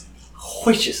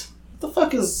Witches. What the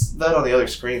fuck is that on the other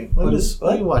screen? What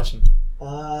are you watching?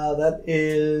 That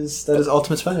is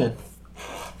Ultimate Spider-Man.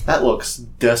 That looks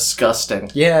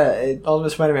disgusting. Yeah, Ultimate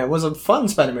Spider-Man was a fun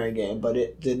Spider-Man game, but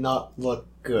it did not look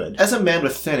good. As a man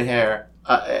with thin hair,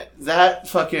 that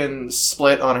fucking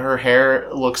split on her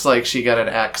hair looks like she got an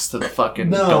axe to the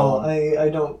fucking dome. I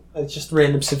don't. It's just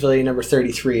random civilian number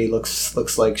 33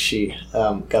 looks like she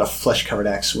got a flesh-covered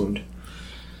axe wound.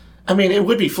 I mean, it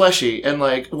would be fleshy, and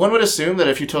like one would assume that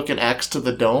if you took an axe to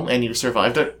the dome and you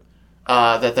survived it,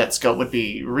 that skull would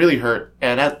be really hurt.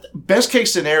 And at best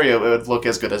case scenario, it would look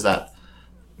as good as that.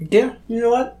 Yeah, you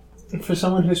know what? For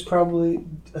someone who's probably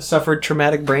suffered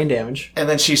traumatic brain damage. And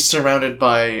then she's surrounded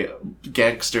by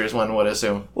gangsters, one would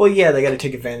assume. Well, yeah, they got to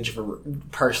take advantage of her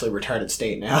partially retarded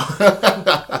state now.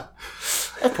 That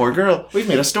poor girl. We've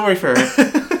made a story for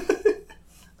her.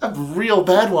 A real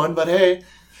bad one, but hey.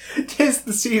 'Tis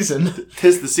the season.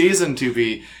 'Tis the season to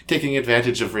be taking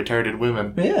advantage of retarded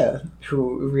women. Yeah,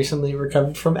 who recently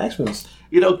recovered from X-Wounds.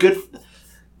 You know, good...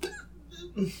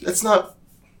 It's not...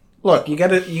 Look, you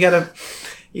gotta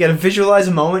visualize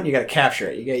a moment. You gotta capture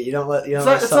it. You don't let.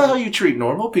 It's not how you treat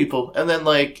normal people. And then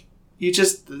like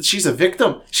she's a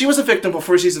victim. She was a victim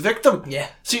before she's a victim. Yeah.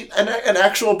 See, an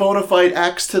actual bona fide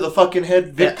axe to the fucking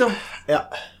head victim. Yeah.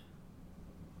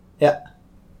 Yeah.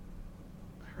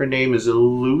 Her name is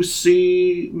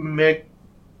Lucy Handelson.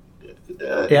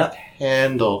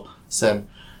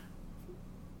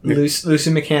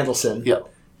 Lucy McCandleston.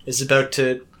 Yep. Is about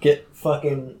to get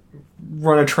fucking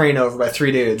run a train over by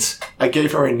 3 dudes. I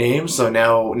gave her a name, so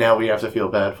now we have to feel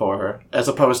bad for her. As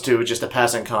opposed to just a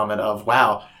passing comment of,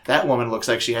 wow, that woman looks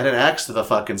like she had an axe to the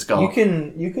fucking skull.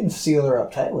 You can seal her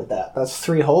up tight with that. That's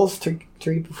 3 holes, 3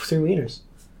 meters.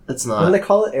 It's not. What do they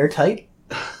call it? Airtight?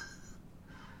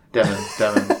 Devin,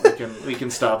 we can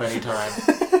stop any time.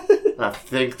 I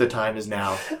think the time is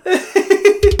now.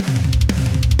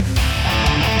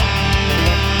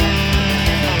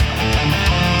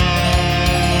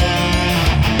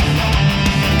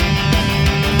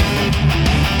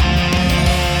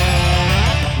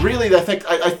 Really, I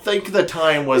think the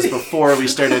time was before we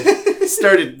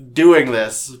started doing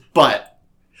this, but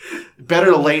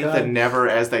better late than never,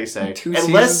 as they say. 2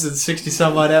 seasons and 60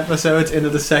 some odd episodes into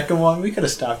the second one. We could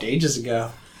have stopped ages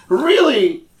ago.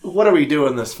 Really, what are we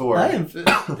doing this for?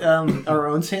 Our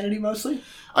own sanity mostly.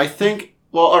 I think.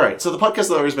 Well, all right. So the podcast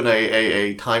has always been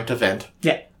a time to vent.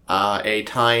 Yeah. A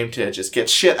time to just get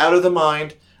shit out of the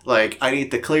mind. Like, I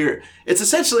need to clear... It's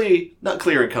essentially not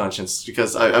clear in conscience,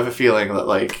 because I have a feeling that,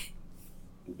 like,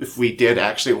 if we did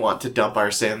actually want to dump our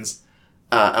sins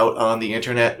out on the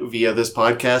internet via this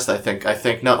podcast, I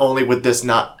think not only would this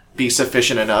not be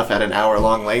sufficient enough at an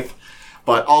hour-long length,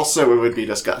 but also it would be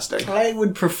disgusting. I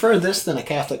would prefer this than a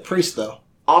Catholic priest, though.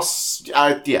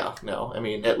 Yeah, no. I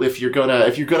mean, if you're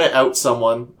gonna out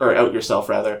someone, or out yourself,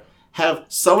 rather, have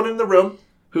someone in the room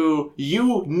who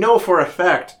you know for a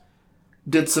fact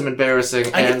did some embarrassing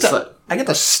I get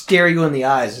to stare you in the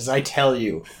eyes as I tell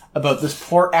you about this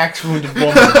poor axe-wounded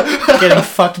woman getting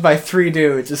fucked by 3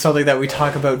 dudes is something that we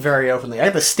talk about very openly. I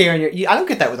get to stare in your... I don't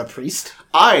get that with a priest.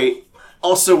 I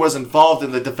also was involved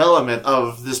in the development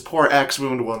of this poor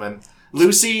axe-wound woman.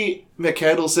 Lucy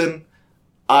McCandleston,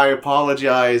 I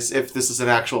apologize if this is an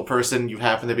actual person you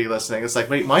happen to be listening. It's like,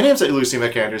 wait, my name's Lucy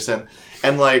McAnderson.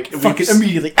 And like... Fucking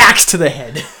immediately, axe to the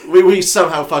head. We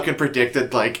somehow fucking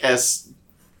predicted, like,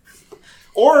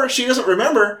 or she doesn't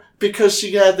remember because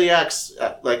she had the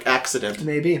accident.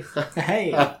 Maybe.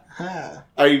 Hey.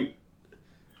 I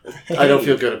don't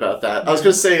feel good about that. I was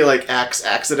going to say, like,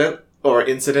 accident or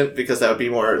incident because that would be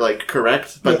more, like,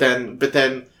 correct. But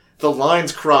then the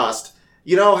lines crossed.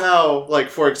 You know how, like,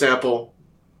 for example,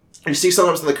 you see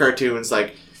sometimes in the cartoons,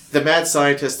 like, the mad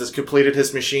scientist has completed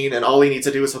his machine and all he needs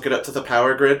to do is hook it up to the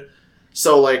power grid.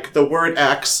 So, like, the word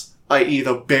axe, i.e.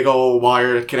 the big old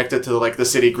wire connected to, like, the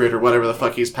city grid or whatever the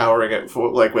fuck he's powering it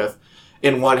for, like, with,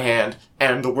 in one hand,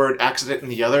 and the word accident in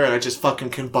the other, and I just fucking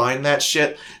combined that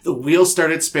shit. The wheels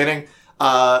started spinning,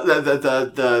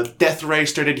 the death ray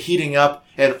started heating up,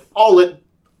 and all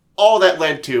that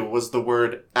led to was the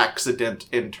word accident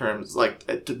in terms,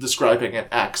 like, describing an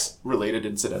axe-related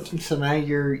incident. So now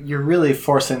you're really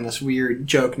forcing this weird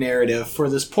joke narrative for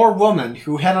this poor woman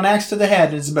who had an axe to the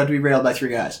head and is about to be railed by 3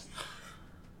 guys.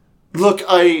 Look,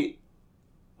 I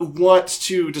want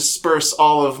to disperse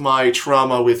all of my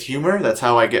trauma with humor. That's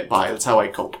how I get by. That's how I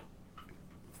cope.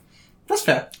 That's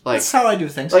fair. Like, that's how I do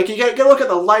things. Like, you gotta look at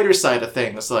the lighter side of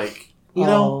things. Like, you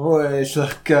know? Always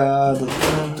look the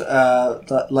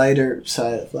lighter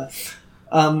side of life.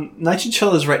 Night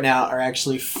Chinchillas right now are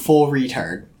actually full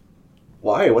retard.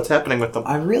 Why? What's happening with them?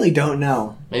 I really don't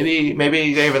know. Maybe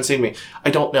they haven't seen me. I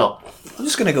don't know. I'm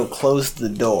just gonna go close the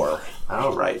door.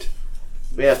 All right.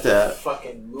 We have to...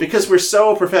 Fucking move. Because we're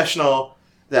so professional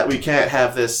that we can't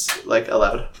have this, like,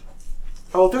 allowed.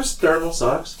 Oh, there's thermal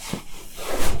socks.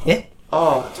 Yeah.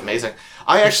 Oh, that's amazing.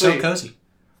 I actually... so cozy.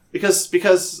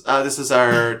 Because this is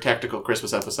our tactical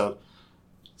Christmas episode.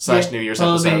 / New Year's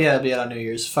episode. It'll be on New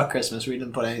Year's. Fuck Christmas. We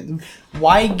didn't put anything.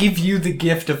 Why give you the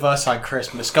gift of us on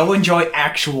Christmas? Go enjoy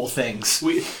actual things.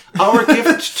 Our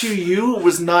gift to you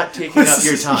was not taking up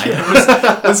your time.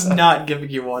 was not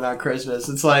giving you one on Christmas.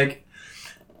 It's like,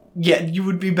 yeah, you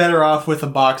would be better off with a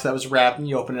box that was wrapped and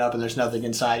you open it up and there's nothing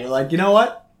inside. You're like, you know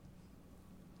what?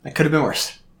 That could have been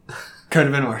worse. Could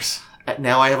have been worse.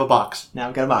 Now I have a box. Now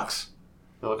I've got a box.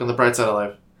 Look on the bright side of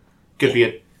life. Could be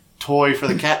a toy for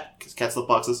the cat, because cats love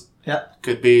boxes. Yeah.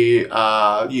 Could be,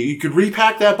 you could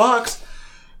repack that box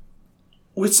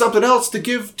with something else to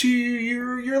give to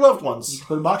your loved ones. You can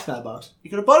put a box in that box. You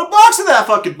could have put a box in that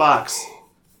fucking box.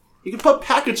 You could put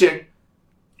packaging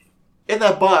in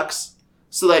that box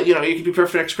so that, you could be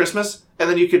perfect next Christmas, and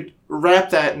then you could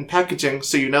wrap that in packaging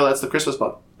so you know that's the Christmas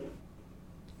box.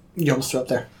 You almost threw up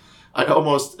there. I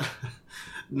almost...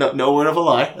 no word of a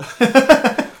lie.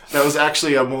 That was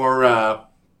actually a more... it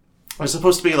was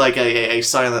supposed to be like a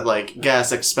silent, like,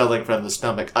 gas expelling from the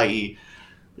stomach, i.e.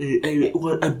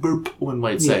 a burp, one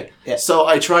might say. Yeah. So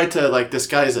I tried to, like,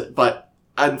 disguise it, but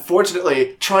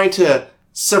unfortunately, trying to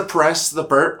suppress the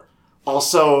burp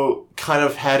also kind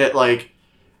of had it, like,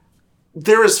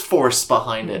 there is force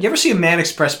behind it. You ever see a man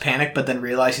express panic but then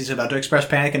realize he's about to express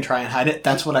panic and try and hide it?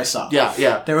 That's what I saw.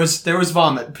 Yeah. There was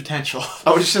vomit potential.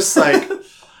 I was just like,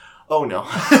 oh no.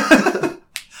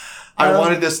 I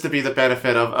wanted this to be the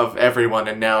benefit of everyone,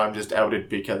 and now I'm just outed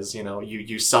because,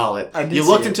 you saw it. You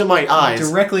looked into my eyes.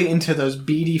 Directly into those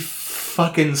beady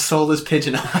fucking soulless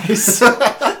pigeon eyes.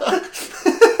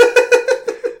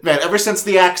 Man, ever since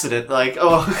the accident, like,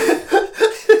 oh...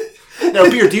 Now,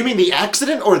 Beer, do you mean the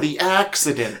accident or the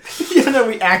accident?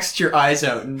 We axed your eyes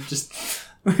out and just...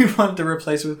 We wanted to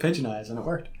replace it with pigeon eyes, and it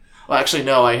worked. Well, actually,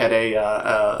 no. I had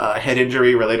a head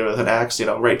injury related with an axe,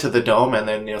 right to the dome, and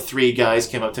then, 3 guys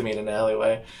came up to me in an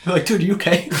alleyway. They're like, dude, are you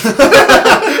okay?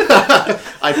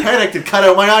 I panicked and cut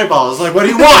out my eyeballs. Like, what do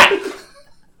you want?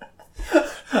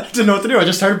 I didn't know what to do. I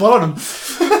just started blowing them.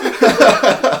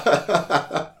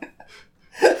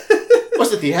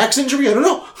 Was it the axe injury? I don't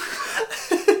know.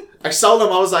 I saw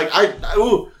them. I was like,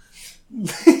 ooh.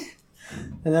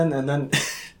 and then, I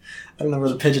don't know where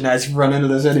the pigeon eyes run into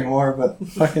this anymore, but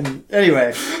fucking,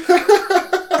 anyway.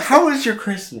 How was your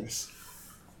Christmas?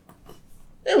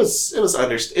 It was it was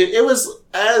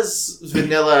as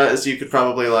vanilla as you could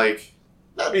probably, like,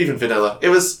 not even vanilla. It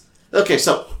was, okay,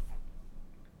 so,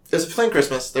 it was a plain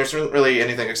Christmas. There wasn't really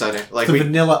anything exciting. Like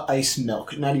vanilla ice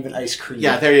milk, not even ice cream.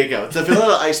 Yeah, there you go. The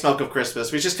vanilla ice milk of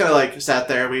Christmas. We just kind of, like, sat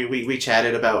there. We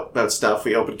chatted about stuff.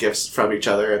 We opened gifts from each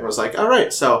other and was like, all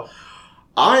right, so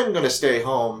I'm going to stay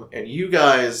home and you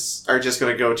guys are just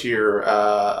going to go to your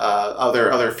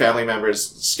other family members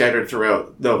scattered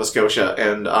throughout Nova Scotia,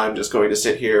 and I'm just going to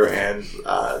sit here and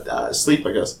sleep,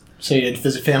 I guess. So you didn't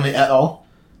visit family at all?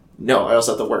 No, I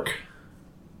also had to work.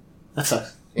 That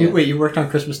sucks. Yeah. Wait, you worked on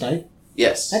Christmas night?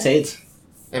 Yes. That's AIDS.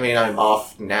 I mean, I'm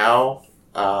off now.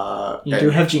 You do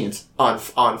have jeans.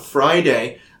 On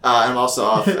Friday. I'm also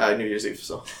off New Year's Eve,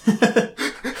 so.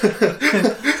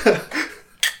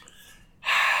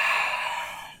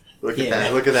 Look at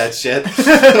that. Look at that shit.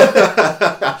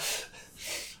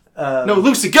 No,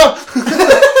 Lucy, go!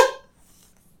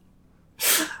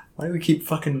 Why do we keep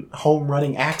fucking home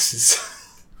running axes?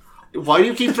 Why do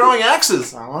you keep throwing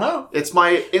axes? I don't know. It's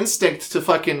my instinct to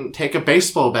fucking take a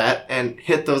baseball bat and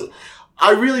hit those.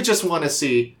 I really just want to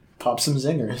see. Pop some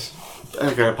zingers.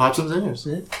 I'm gonna pop some zingers.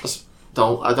 Yeah.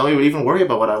 I don't even worry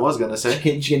about what I was gonna say.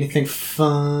 Did you get anything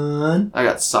fun? I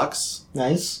got socks.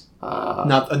 Nice.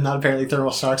 Not apparently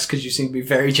thermal socks, because you seem to be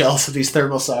very jealous of these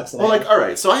thermal socks. Well, like, all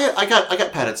right, so I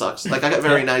got padded socks. Like, I got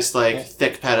very nice, like,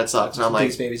 thick padded socks, and I'm like,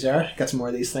 these babies are. Got some more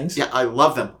of these things. Yeah, I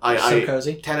love them. So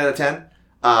cozy. 10 out of 10.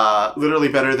 Literally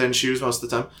better than shoes most of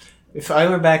the time. If I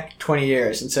went back 20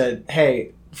 years and said,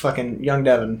 "Hey, fucking young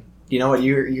Devin, you know what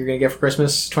you're gonna get for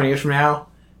Christmas 20 years from now?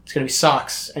 It's gonna be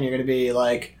socks," and you're gonna be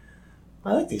like,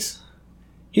 "I like these."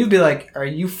 He would be like, "Are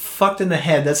you fucked in the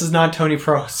head? This is not Tony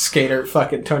Pro Skater,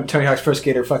 fucking Tony Hawk's Pro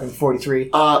Skater, fucking 43."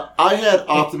 I had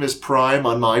Optimus Prime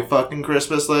on my fucking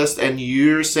Christmas list, and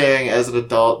you're saying as an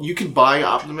adult you can buy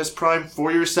Optimus Prime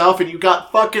for yourself, and you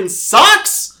got fucking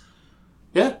socks.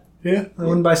 Yeah. Yeah, I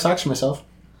wouldn't buy socks for myself.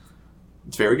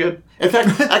 It's very good. In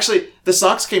fact, actually, the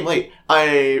socks came late.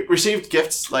 I received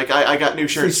gifts. Like, I got new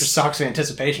shirts. At least for socks in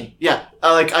anticipation. Yeah.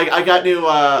 I got new,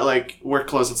 like, work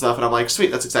clothes and stuff, and I'm like,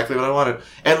 sweet, that's exactly what I wanted.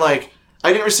 And, like,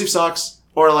 I didn't receive socks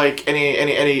or, like,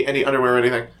 any underwear or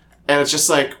anything. And it's just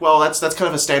like, well, that's kind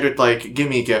of a standard, like,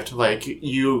 gimme gift. Like,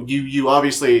 you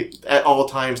obviously at all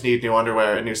times need new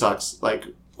underwear and new socks. Like,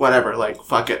 whatever. Like,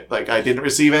 fuck it. Like, I didn't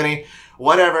receive any.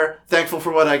 Whatever. Thankful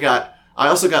for what I got. I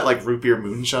also got, like, root beer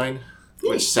moonshine,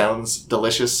 which sounds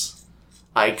delicious.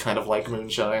 I kind of like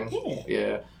moonshine. Yeah.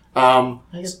 Yeah.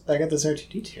 I got this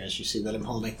R2-D2 as you see that I'm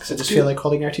holding. Because I just feel like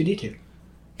holding R2-D2.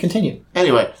 Continue.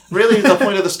 Anyway, really the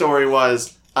point of the story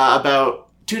was about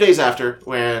 2 days after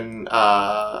when,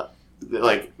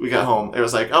 like, we got home, it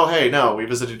was like, oh, hey, no, we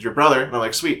visited your brother. And I'm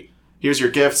like, sweet, here's your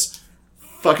gifts.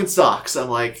 Fucking socks. I'm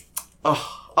like,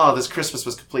 oh, this Christmas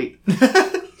was complete.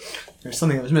 There's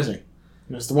something that was missing.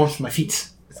 It was the warmth of my feet.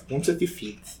 The warmth of your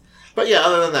feet. But yeah,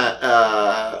 other than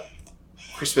that,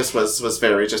 Christmas was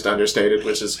very just understated,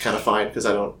 which is kind of fine, because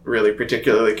I don't really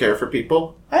particularly care for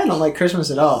people. I don't like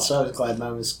Christmas at all, so I was glad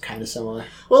mine was kind of similar.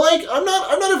 Well, like, I'm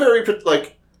not a very,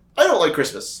 like, I don't like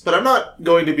Christmas, but I'm not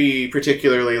going to be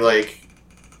particularly, like,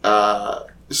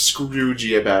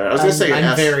 Scroogey about it. I was going to say...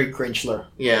 I'm very Grinchler.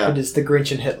 Yeah. It is the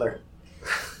Grinch and Hitler.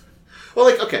 Well,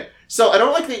 like, okay, so I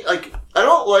don't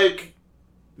like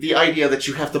the idea that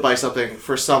you have to buy something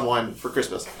for someone for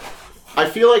Christmas. I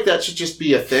feel like that should just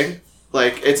be a thing.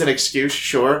 Like, it's an excuse,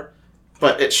 sure,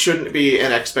 but it shouldn't be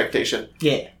an expectation.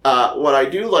 Yeah. What I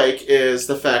do like is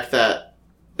the fact that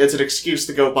it's an excuse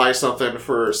to go buy something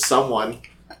for someone.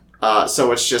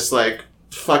 So it's just like,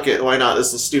 fuck it, why not? This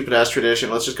is a stupid-ass tradition.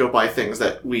 Let's just go buy things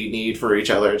that we need for each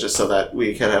other just so that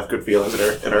we can have good feelings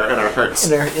in our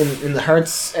hearts. In the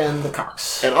hearts and the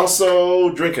cocks. And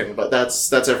also drinking, but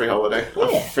that's every holiday. Yeah.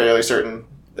 I'm fairly certain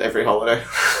every holiday.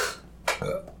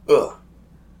 Ugh.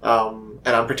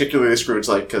 And I'm particularly Scrooge,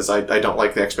 like, because I don't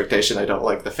like the expectation, I don't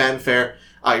like the fanfare.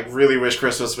 I really wish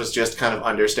Christmas was just kind of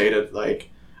understated,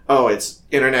 like, oh, it's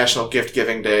International Gift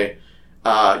Giving Day.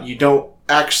 You don't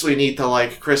actually need to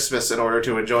like Christmas in order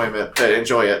to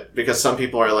enjoy it, because some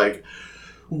people are like,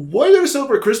 why are you going to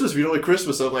celebrate Christmas if you don't like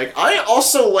Christmas? I'm like, I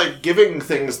also like giving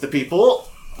things to people.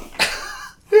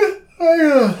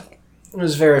 I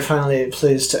was very finally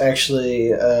pleased to actually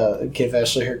give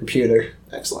Ashley her computer.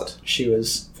 Excellent. She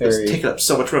was It's very... taking up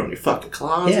so much room in your fucking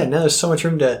closet. Yeah, now there's so much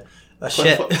room to...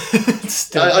 shit.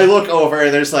 I look over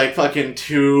and there's like fucking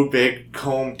 2 big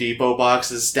Home Depot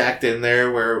boxes stacked in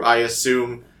there where I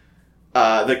assume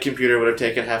the computer would have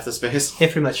taken half the space. Yeah,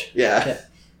 pretty much. Yeah.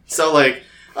 So like,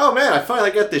 oh man, I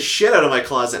finally got this shit out of my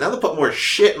closet. Now they put more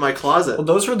shit in my closet. Well,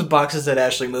 those were the boxes that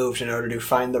Ashley moved in order to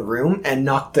find the room and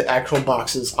knock the actual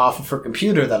boxes off of her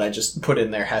computer that I just put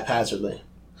in there haphazardly.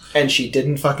 And she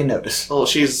didn't fucking notice. Well,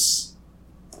 she's...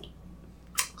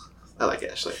 I like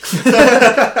Ashley.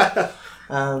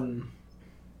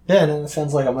 Yeah, no, that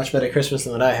sounds like a much better Christmas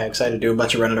than what I had, because I had to do a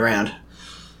bunch of running around.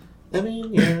 I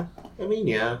mean, yeah.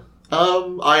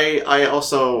 I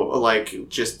also like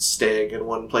just staying in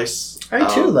one place. I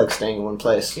too like staying in one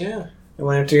place. Yeah. I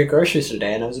went out to get groceries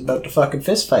today, and I was about to fucking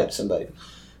fist fight somebody.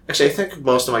 Actually, I think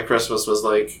most of my Christmas was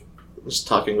like just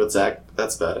talking with Zach.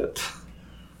 That's about it.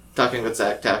 Talking with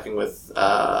Zach, talking with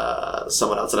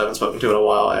someone else that I haven't spoken to in a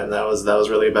while, and that was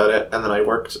really about it. And then I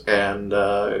worked, and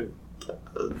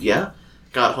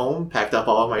got home, packed up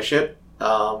all of my shit,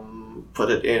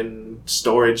 put it in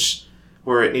storage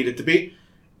where it needed to be.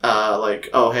 Like,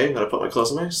 oh hey, I'm gonna put my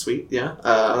clothes away. Sweet, yeah.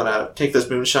 I'm gonna take this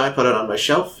moonshine, put it on my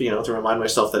shelf, to remind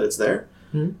myself that it's there.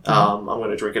 Mm-hmm. I'm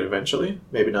gonna drink it eventually.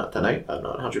 Maybe not tonight. I'm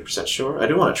not 100% sure. I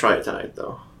do want to try it tonight,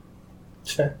 though.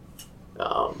 Sure.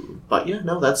 But yeah,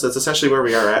 no, that's essentially where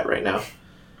we are at right now.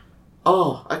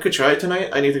 Oh, I could try it tonight.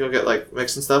 I need to go get, like,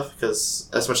 mix and stuff, because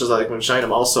as much as I like moonshine,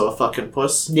 I'm also a fucking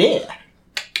puss. Yeah.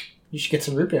 You should get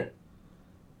some root beer.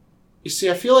 You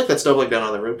see, I feel like that's doubling down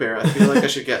on the root beer. I feel like I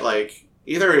should get, like,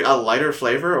 either a lighter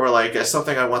flavor or, like,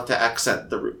 something I want to accent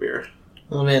the root beer.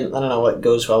 I mean, I don't know what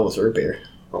goes well with root beer.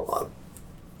 Hold on.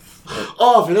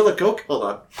 Oh, vanilla Coke? Hold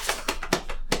on.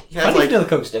 I think vanilla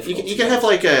Coke's difficult. You can have,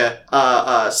 like,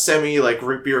 a semi, like,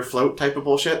 root beer float type of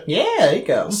bullshit. Yeah, there you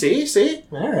go. See?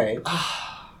 Alright.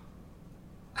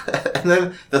 And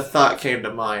then the thought came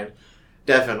to mind.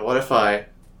 Devin, what if I...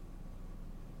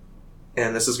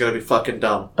 And this is gonna be fucking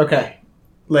dumb. Okay.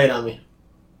 Lay it on me.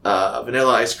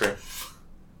 Vanilla ice cream.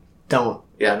 Don't.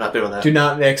 Yeah, I'm not doing that. Do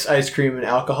not mix ice cream and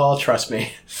alcohol, trust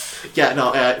me. Yeah,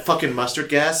 no, fucking mustard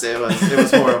gas, it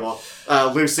was horrible.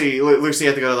 Lucy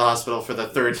had to go to the hospital for the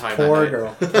 3rd time Poor that night.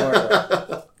 girl. Poor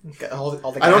girl. Got all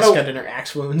the gas got in her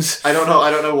axe wounds. I don't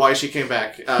know why she came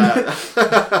back.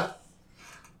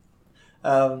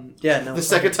 Yeah, no. The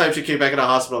second time she came back in a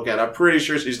hospital again, I'm pretty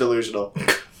sure she's delusional.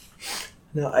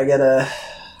 No, I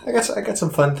got some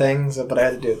fun things, but I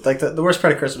had to do it. Like, the worst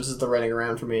part of Christmas is the running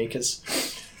around for me, because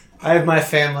I have my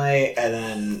family, and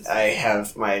then I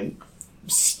have my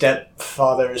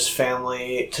stepfather's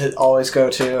family to always go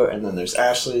to, and then there's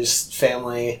Ashley's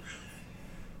family,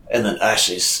 and then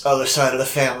Ashley's other side of the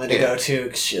family to go to,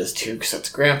 because she has 2 sets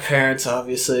of grandparents,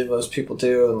 obviously. Most people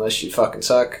do, unless you fucking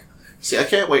suck. See, I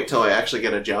can't wait till I actually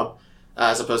get a job,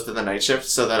 as opposed to the night shift,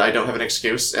 so that I don't have an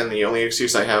excuse, and the only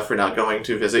excuse I have for not going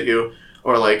to visit you,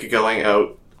 or, like, going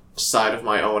outside of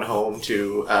my own home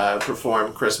to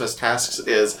perform Christmas tasks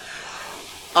is,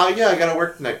 I gotta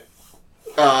work tonight.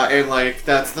 And, like,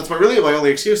 that's really my only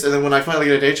excuse, and then when I finally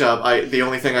get a day job, the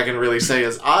only thing I can really say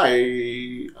is,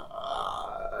 I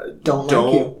don't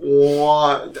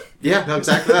want... Yeah, no,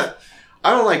 exactly that.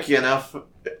 I don't like you enough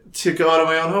to go out of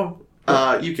my own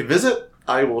home. You can visit.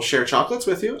 I will share chocolates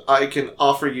with you. I can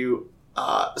offer you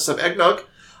some eggnog.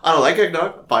 I don't like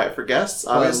eggnog. Buy it for guests,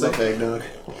 obviously. I love eggnog.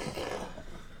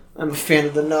 I'm a fan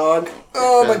of the nog.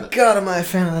 Oh my god, am I a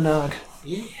fan of the nog.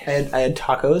 Yeah. I had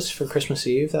tacos for Christmas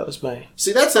Eve. That was my...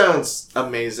 See, that sounds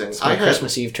amazing. It's my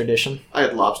Christmas Eve tradition. I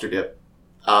had lobster dip.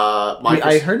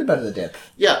 I heard about the dip.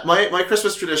 Yeah, my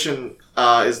Christmas tradition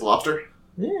is lobster.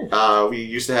 Yeah. We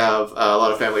used to have a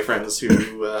lot of family friends who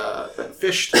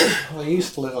fished. Well, I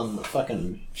used to live on the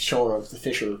fucking shore of the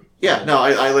Fisher. Yeah, no,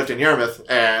 I lived in Yarmouth,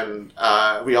 and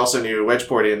we also knew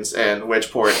Wedgeportians, and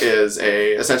Wedgeport is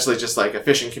essentially just like a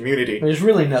fishing community. There's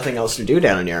really nothing else to do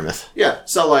down in Yarmouth. Yeah,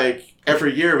 so like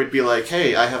every year we'd be like,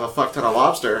 hey, I have a fuck ton of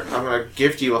lobster. I'm going to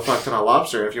gift you a fuck ton of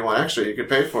lobster. If you want extra, you could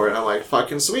pay for it. And I'm like,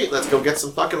 fucking sweet, let's go get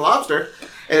some fucking lobster.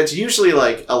 And it's usually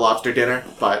like a lobster dinner,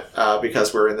 but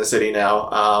because we're in the city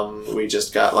now, we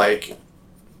just got like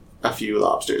a few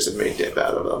lobsters and made dip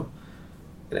out of them.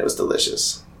 And it was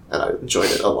delicious. And I enjoyed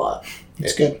it a lot.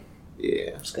 It's good.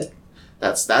 Yeah. It's good.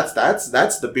 That's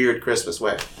the beard Christmas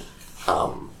way.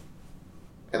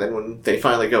 And then when they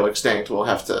finally go extinct, we'll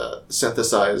have to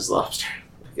synthesize lobster,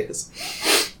 I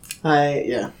guess. My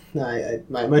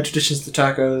tradition's the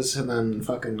tacos, and then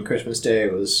fucking Christmas Day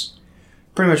was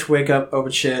pretty much wake up,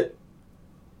 open shit,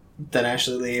 then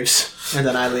Ashley leaves, and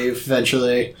then I leave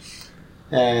eventually.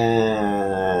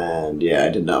 And yeah, I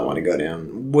did not want to go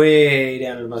way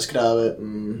down to Muscatawbet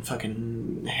and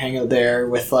fucking hang out there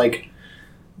with like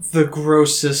the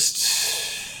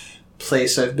grossest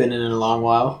place I've been in a long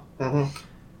while. Mm-hmm.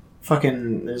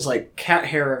 Fucking, there's like cat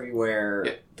hair everywhere.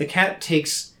 Yeah. The cat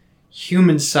takes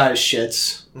human-sized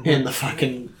shits in the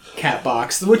fucking cat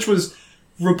box, which was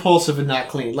repulsive and not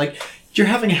clean. Like, you're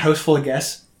having a house full of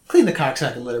guests, clean the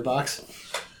cocksucking litter box.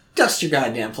 Dust your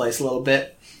goddamn place a little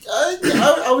bit.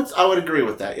 I would agree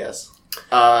with that, yes.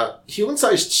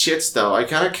 Human-sized shits, though, I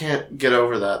kind of can't get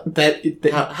over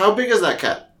that. How big is that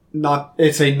cat?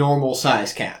 It's a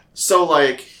normal-sized cat. So,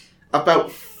 like,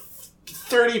 about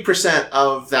 30%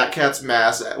 of that cat's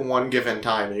mass at one given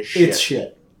time is shit. It's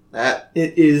shit.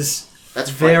 That's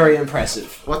very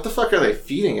impressive. What the fuck are they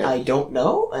feeding it? I don't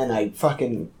know, and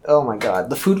oh my god,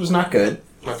 the food was not good.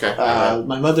 Okay.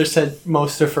 My mother said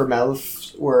most of her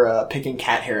mouths were picking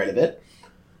cat hair out of it.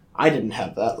 I didn't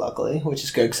have that, luckily, which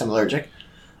is good because I'm allergic.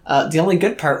 The only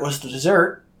good part was the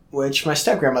dessert, which my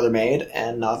step-grandmother made,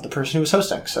 and not the person who was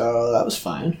hosting, so that was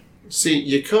fine. See,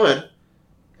 you could,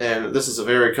 and this is a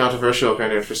very controversial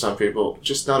opinion for some people,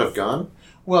 just not have gone.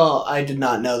 Well, I did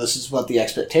not know this is what the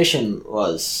expectation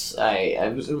was.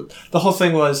 The whole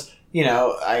thing was,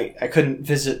 I couldn't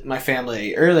visit my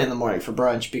family early in the morning for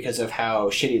brunch because of how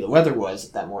shitty the weather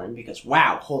was that morning, because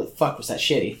wow, holy fuck was that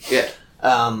shitty. Yeah.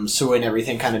 So when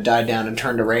everything kind of died down and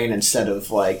turned to rain instead of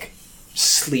like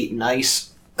sleet and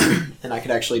ice, and I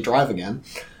could actually drive again,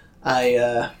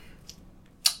 I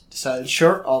decided,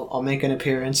 sure, I'll make an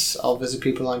appearance, I'll visit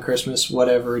people on Christmas,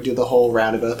 whatever, do the whole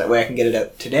roundabout, that way I can get it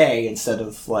out today instead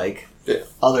of like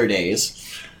other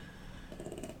days.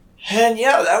 And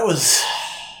yeah, it was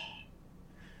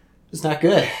not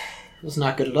good. It was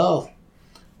not good at all.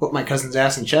 Whooped my cousin's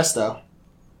ass in chess though.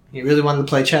 He really wanted to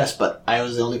play chess, but I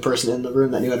was the only person in the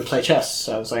room that knew how to play chess.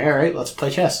 So I was like, alright, let's play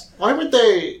chess. Why would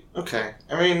they... Okay,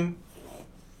 I mean...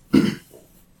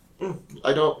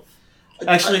 I don't...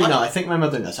 Actually, no, I think my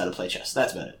mother knows how to play chess.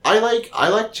 That's about it. I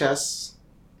like chess,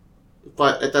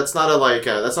 but that's not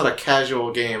a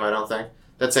casual game, I don't think.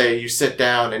 That's you sit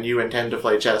down and you intend to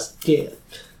play chess. Yeah.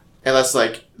 Unless,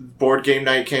 like, board game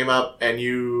night came up and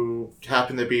you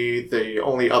happen to be the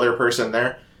only other person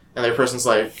there, and the person's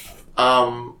like,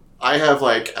 I have,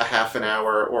 like, a half an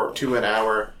hour or to an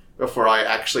hour before I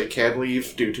actually can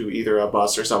leave due to either a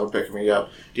bus or someone picking me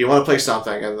up. Do you want to play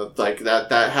something? And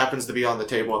that happens to be on the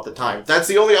table at the time. That's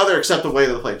the only other acceptable way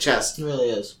to play chess. It really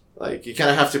is. Like, you kind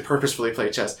of have to purposefully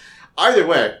play chess. Either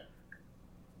way,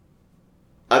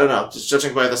 I don't know. Just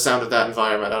judging by the sound of that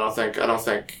environment, I don't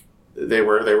think they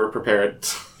were prepared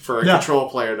for a control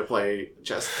player to play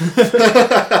chess.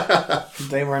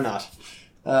 They were not.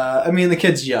 I mean, the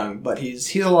kid's young, but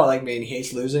he's a lot like me, and he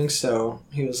hates losing. So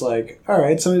he was like, "All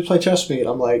right, somebody play chess with me," and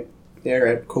I'm like, "Yeah, all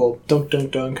right, cool, dunk,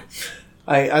 dunk, dunk."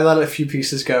 I let a few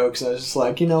pieces go because I was just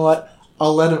like, you know what?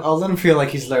 I'll let him feel like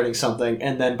he's learning something,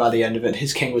 and then by the end of it,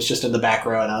 his king was just in the back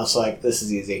row, and I was like, this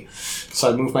is easy.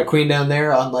 So I moved my queen down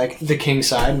there on like the king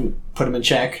side and put him in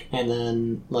check, and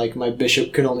then like my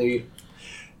bishop could only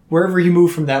wherever he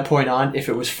moved from that point on, if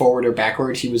it was forward or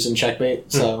backward, he was in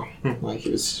checkmate. So like he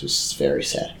was very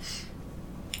sad.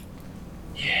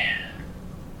 Yeah,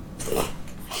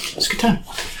 it was a good time.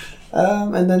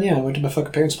 And then I went to my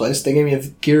fucking parents' place. They gave me a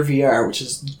Gear VR, which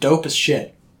is dope as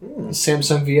shit.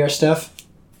 Samsung VR stuff,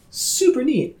 super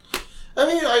neat. I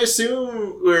mean, I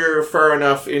assume we're far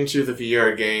enough into the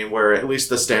VR game where at least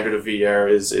the standard of VR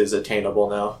is attainable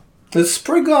now. It's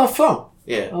pretty good fun.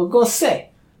 Yeah, I'm gonna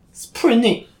say it's pretty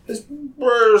neat. It's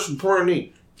pretty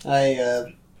neat.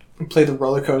 I played the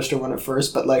roller coaster one at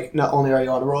first, but like not only are you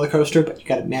on a roller coaster, but you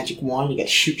got a magic wand, you got to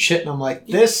shoot shit, and I'm like,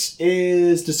 this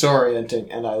is disorienting,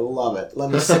 and I love it. Let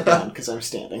me sit down because I'm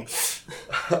standing.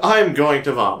 I'm going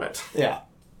to vomit. Yeah.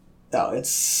 No,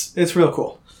 it's real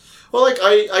cool. Well, like,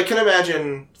 I can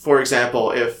imagine, for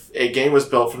example, if a game was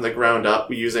built from the ground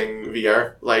up using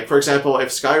VR. Like, for example, if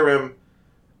Skyrim,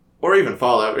 or even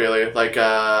Fallout, really, like,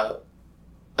 I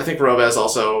think Robez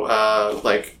also,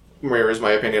 mirrors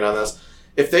my opinion on this.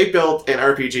 If they built an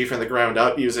RPG from the ground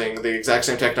up using the exact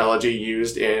same technology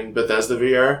used in Bethesda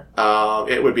VR,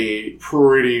 it would be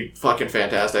pretty fucking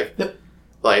fantastic. Yep.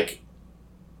 Like,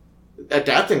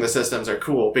 adapting the systems are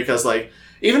cool, because, like,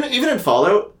 even in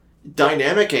Fallout,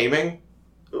 dynamic aiming,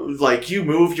 like, you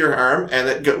move your arm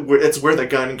and it's where the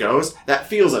gun goes, that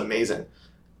feels amazing.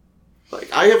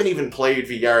 Like, I haven't even played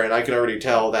VR, and I can already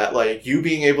tell that, like, you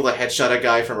being able to headshot a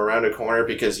guy from around a corner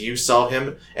because you saw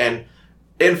him, and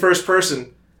in first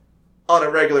person, on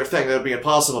a regular thing, that would be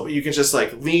impossible, but you can just,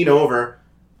 like, lean over,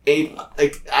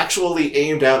 actually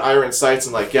aim down iron sights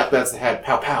and, like, yep, that's the head,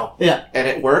 pow, pow. Yeah. And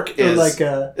it work is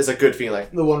a good feeling.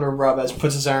 The one where Rob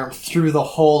puts his arm through the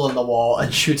hole in the wall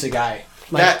and shoots a guy.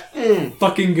 Like,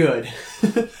 fucking good.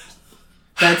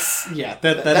 That's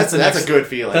a good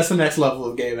feeling. That's the next level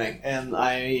of gaming. And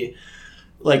I,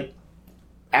 like,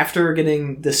 after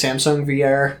getting the Samsung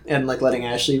VR and, like, letting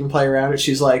Ashley even play around it,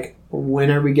 she's like,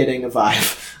 when are we getting a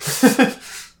Vive?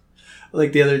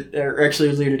 Like,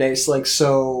 earlier today, it's like,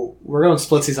 so, we're going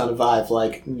splitsies on a Vive,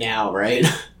 like, now, right?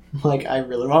 Like, I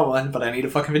really want one, but I need a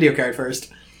fucking video card first.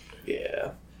 Yeah.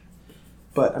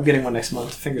 But I'm getting one next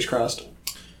month, fingers crossed.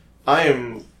 I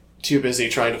am too busy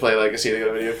trying to play Legacy to get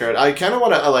a video card. I kind of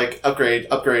want to,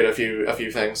 upgrade a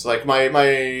few things. Like, my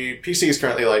PC is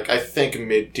currently, like, I think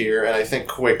mid-tier, and I think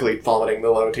quickly plummeting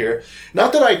the low tier.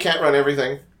 Not that I can't run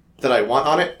everything that I want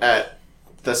on it at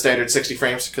the standard 60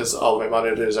 frames, because all of my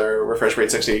monitors are refresh rate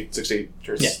 60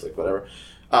 hertz, like, whatever.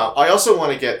 I also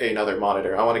want to get another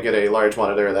monitor. I want to get a large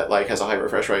monitor that, like, has a high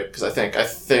refresh rate, because I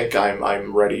think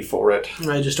I'm ready for it.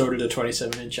 I just ordered a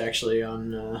 27-inch, actually,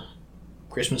 on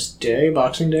Christmas Day,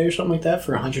 Boxing Day, or something like that,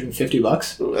 for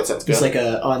 $150. Ooh, that sounds good. It's like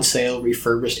a on-sale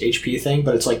refurbished HP thing,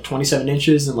 but it's, like, 27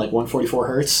 inches and, like, 144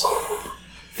 hertz.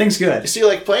 Thing's good. You see,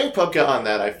 like, playing PUBG on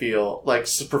that, I feel, like,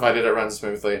 provided it runs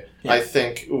smoothly, I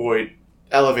think would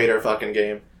elevate our fucking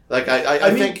game. Like,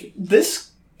 I think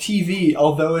this TV,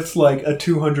 although it's like a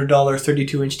 $200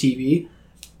 32-inch TV,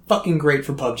 fucking great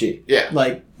for PUBG. Yeah.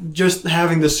 Like, just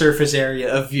having the surface area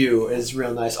of view is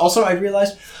real nice. Also, I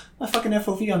realized my fucking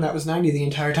FOV on that was 90 the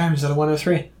entire time instead of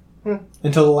 103.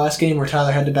 Until the last game where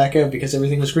Tyler had to back out because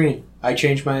everything was green. I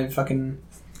changed my fucking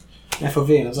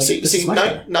FOV, and I was like, this is much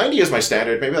better. 90 is my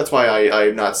standard. Maybe that's why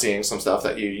I'm not seeing some stuff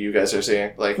that you guys are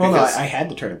seeing. Like, well, because I had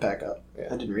to turn it back up. Yeah.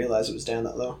 I didn't realize it was down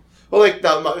that low. Well, like,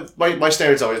 my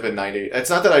standard's always been 90. It's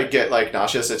not that I get, like,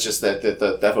 nauseous, it's just that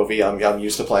the FOV I'm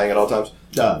used to playing at all times.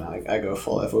 No, I go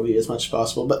full FOV as much as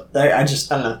possible, but I don't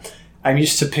know. I'm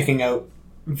used to picking out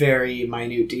very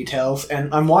minute details,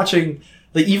 and I'm watching,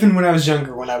 like, even when I was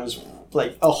younger, when I was,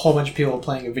 like, a whole bunch of people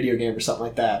playing a video game or something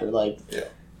like that, or, like... Yeah.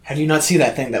 How do you not see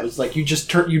that thing that was like, you just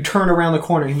turn around the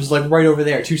corner, he was like right over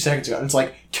there 2 seconds ago, and it's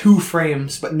like 2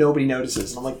 frames, but nobody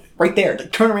notices, and I'm like, right there,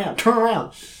 like, turn around.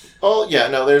 Oh, yeah,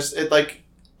 no, there's, it's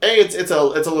a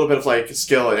little bit of, like,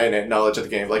 skill and knowledge of the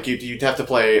game. Like, you'd have to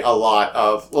play a lot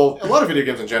of video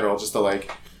games in general, just to,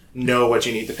 like, know what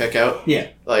you need to pick out. Yeah.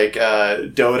 Like,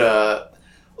 Dota...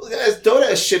 Dota,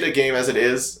 as shit a game as it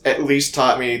is, at least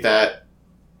taught me that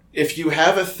if you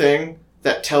have a thing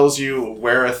that tells you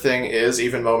where a thing is,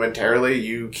 even momentarily,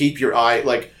 you keep your eye...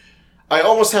 Like, I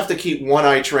almost have to keep one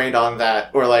eye trained on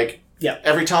that, or like... Yeah.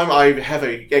 Every time I have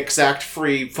a exact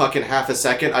free fucking half a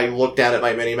second, I look down at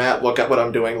my minimap, look at what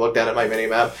I'm doing, look down at my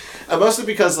minimap. Mostly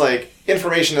because, like,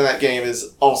 information in that game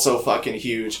is also fucking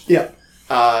huge. Yeah.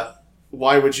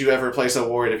 Why would you ever place a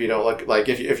ward if you don't look, like,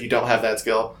 if you don't have that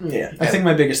skill? Yeah. I think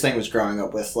my biggest thing was growing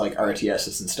up with, like,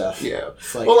 RTSs and stuff. Yeah.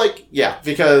 Like, well, like, yeah,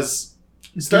 because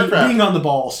StarCraft... Being on the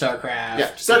ball, StarCraft.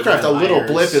 Yeah, StarCraft, a little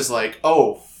blip is like,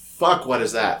 oh, fuck, what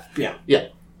is that? Yeah. Yeah.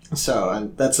 So,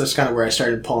 and that's just kind of where I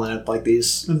started pulling up, like,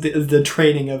 the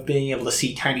training of being able to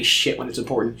see tiny shit when it's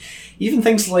important. Even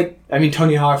things like, I mean,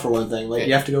 Tony Hawk, for one thing. Like,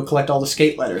 you have to go collect all the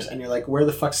skate letters, and you're like, where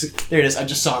the fuck's it? There it is. I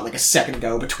just saw it, like, a second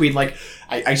ago, between, like,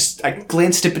 I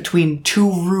glanced it between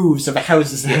two roofs of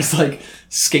houses, and there's, like,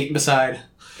 skating beside.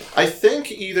 I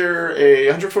think either a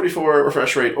 144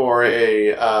 refresh rate or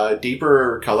a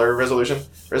deeper color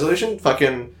resolution,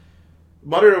 fucking...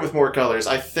 monitor with more colors.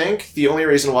 I think the only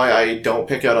reason why I don't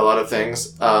pick out a lot of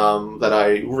things that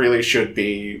I really should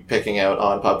be picking out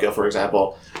on PubGo, for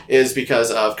example, is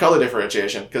because of color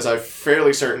differentiation. Because I'm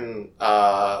fairly certain,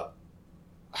 I'm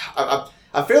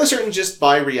fairly certain just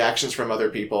by reactions from other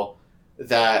people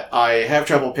that I have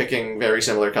trouble picking very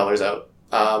similar colors out.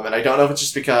 And I don't know if it's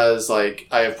just because, like,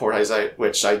 I have poor eyesight,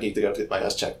 which I need to go get my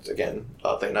eyes checked again,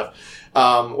 oddly enough.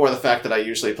 Or the fact that I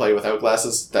usually play without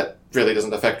glasses. That really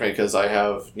doesn't affect me because I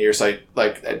have nearsight,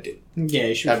 like, yeah,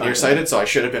 you should I'm nearsighted, so I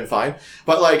should have been fine.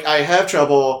 But, like, I have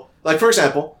trouble, like, for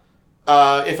example,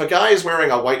 if a guy is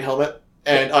wearing a white helmet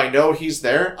and I know he's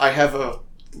there, I have a,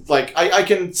 like, I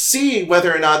can see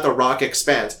whether or not the rock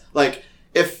expands. Like,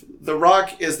 if the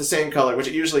rock is the same color, which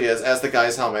it usually is, as the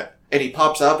guy's helmet, and he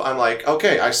pops up, I'm like,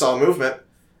 okay, I saw movement.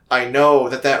 I know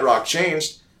that rock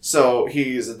changed, so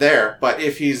he's there. But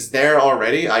if he's there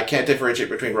already, I can't differentiate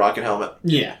between rock and helmet.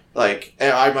 Yeah. Like,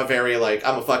 I'm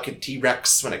a fucking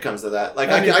T-Rex when it comes to that. Like,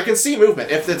 I can see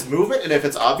movement. If it's movement and if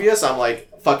it's obvious, I'm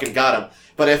like, fucking got him.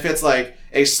 But if it's like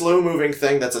a slow-moving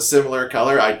thing that's a similar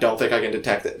color, I don't think I can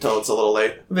detect it until it's a little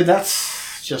late. But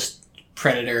that's just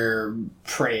predator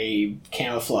prey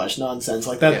camouflage nonsense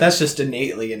like that. Yeah. That's just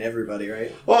innately in everybody,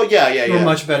 right? Well, yeah. We're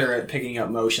much better at picking up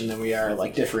motion than we are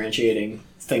like differentiating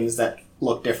things that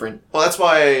look different. Well, that's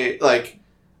why I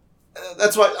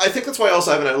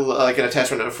also have an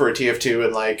attachment for a TF2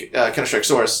 and like Counter-Strike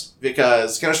Source,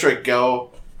 because Counter-Strike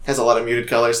Go has a lot of muted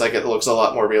colors. Like, it looks a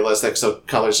lot more realistic, so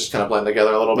colors just kind of blend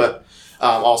together a little bit.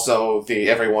 Also,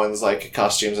 everyone's like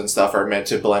costumes and stuff are meant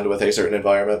to blend with a certain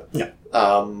environment. Yeah.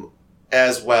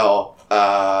 As well,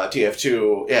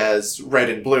 TF2 has red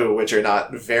and blue, which are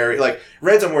not very, like,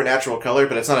 red's a more natural color,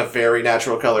 but it's not a very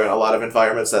natural color in a lot of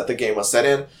environments that the game was set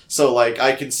in. So, like,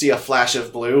 I can see a flash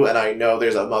of blue, and I know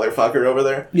there's a motherfucker over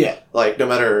there. Yeah. Like, no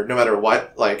matter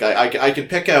what, like, I can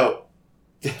pick out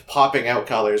popping out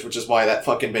colors, which is why that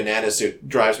fucking banana suit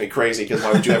drives me crazy, because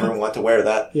why would you ever want to wear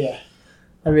that? Yeah.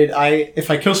 I mean, if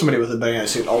I kill somebody with a banana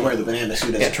suit, I'll wear the banana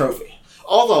suit as a trophy.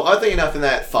 Although, oddly enough, in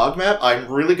that fog map,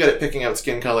 I'm really good at picking out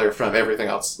skin color from everything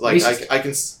else. Like, I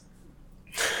can...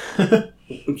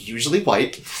 usually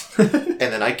white, and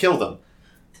then I kill them.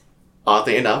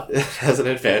 Oddly enough, it has an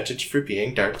advantage for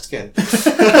being dark skinned.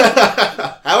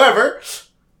 However,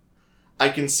 I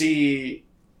can see...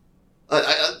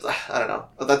 I don't know.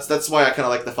 That's why I kind of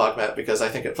like the fog map, because I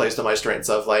think it plays to my strengths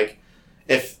of, like,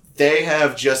 if they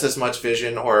have just as much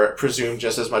vision, or presume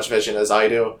just as much vision as I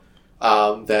do,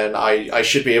 then I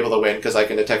should be able to win, because I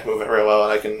can detect movement real well,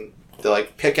 and I can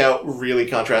like pick out really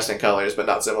contrasting colors but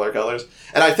not similar colors.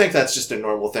 And I think that's just a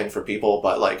normal thing for people,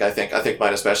 but like I think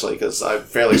mine especially, because I'm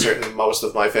fairly certain most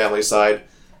of my family's side,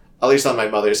 at least on my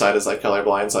mother's side, is like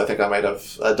colorblind, so I think I might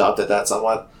have adopted that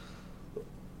somewhat.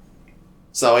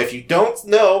 So if you don't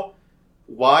know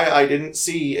why I didn't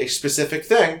see a specific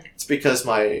thing, it's because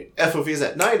my FOV is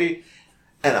at 90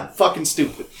 and I'm fucking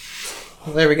stupid.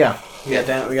 Well, there we go. We got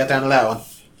down to that one.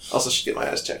 Also should get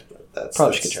my eyes checked. But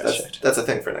Probably should get your eyes checked. That's a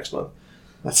thing for next month.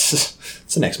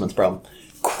 It's a next month's problem.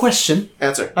 Question.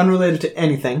 Answer. Unrelated to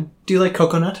anything. Do you like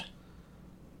coconut?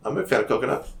 I'm a big fan of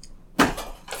coconut.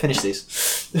 Finish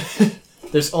these.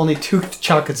 There's only 2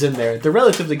 chocolates in there. They're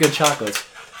relatively good chocolates,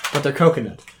 but they're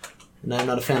coconut. And I'm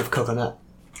not a fan of coconut.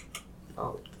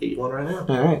 I'll eat one right now.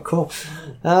 Alright, cool.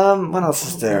 What else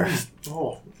is there?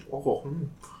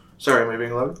 Sorry, am I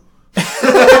being loud?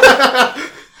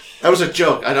 That was a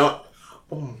joke. I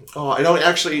don't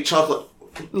actually eat chocolate.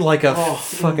 Like a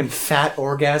fucking fat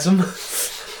orgasm?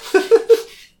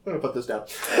 I'm gonna put this down.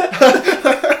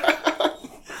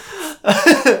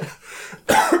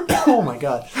 Oh my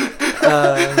god.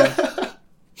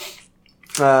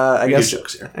 I guess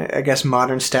jokes here. I guess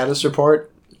modern status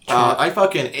report. I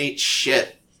fucking ate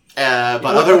shit. But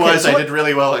otherwise, I did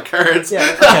really well at cards.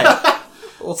 Yeah. Okay.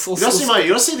 You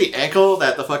don't see the ankle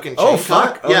that the fucking chain Oh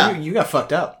fuck! caught? Yeah. You got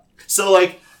fucked up. So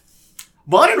like,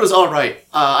 modern was all right.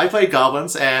 I played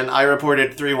goblins and I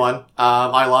reported 3-1.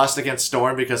 I lost against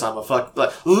Storm because I'm a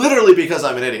literally because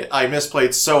I'm an idiot. I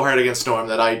misplayed so hard against Storm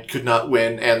that I could not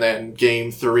win. And then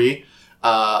game 3,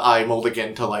 I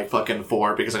mulliganed to like fucking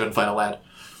 4 because I couldn't find a land.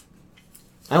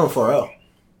 I went 4-0.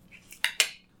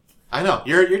 I know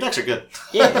your decks are good.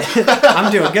 Yeah,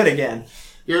 I'm doing good again.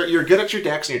 You're good at your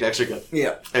decks, and your decks are good.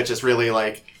 Yeah. It's just really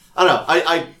like, I don't know.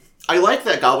 I like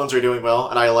that goblins are doing well,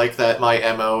 and I like that my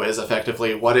MO is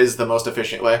effectively what is the most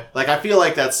efficient way. Like, I feel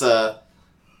like that's a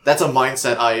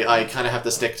mindset I kind of have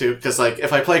to stick to, because like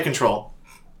if I play control,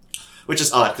 which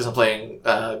is odd because I'm playing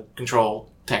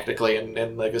control technically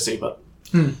in Legacy, but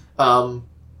I kind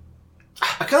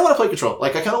of want to play control.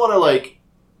 Like, I kind of want to like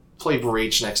play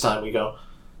Breach next time we go.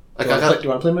 Like, Do you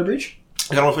want to play my Breach?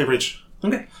 I kind of want to play Breach.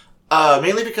 Okay.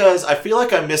 Mainly because I feel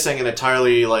like I'm missing an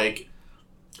entirely, like...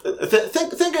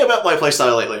 Thinking about my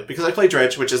playstyle lately, because I play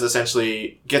Dredge, which is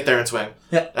essentially get there and swing.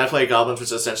 Yeah. And I play Goblins, which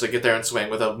is essentially get there and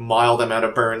swing with a mild amount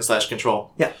of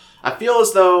burn/control. Yeah. I feel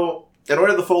as though, in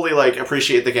order to fully, like,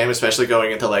 appreciate the game, especially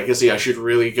going into Legacy, I should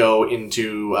really go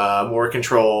into more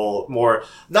control, more...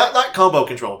 Not combo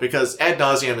control, because ad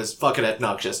nauseum is fucking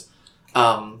obnoxious.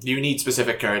 You need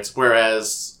specific cards,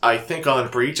 whereas I think on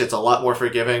Breach it's a lot more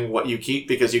forgiving what you keep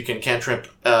because you can cantrip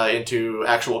into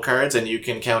actual cards and you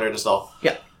can counter to stall.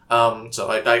 Yeah. So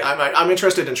I'm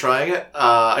interested in trying it.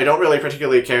 I don't really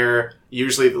particularly care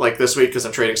usually like this week because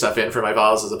I'm trading stuff in for my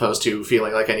vials as opposed to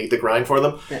feeling like I need to grind for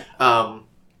them. Yeah.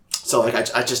 So like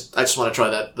I just want to try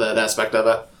that aspect of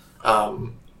it.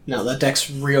 No, that deck's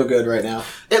real good right now.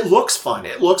 It looks fun.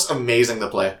 It looks amazing to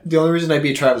play. The only reason I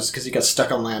beat Travis is because he got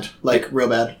stuck on land. Like, real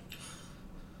bad. It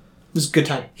was a good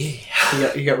time.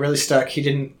 Yeah. He got really stuck. He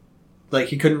didn't... Like,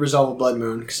 he couldn't resolve a Blood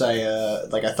Moon, because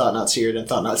I thought not seared and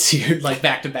thought not seared, like,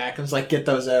 back to back. I was like, get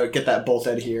those out, get that bolt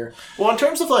out of here. Well, in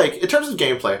terms of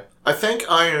gameplay, I think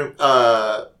I'm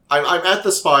at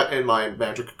the spot in my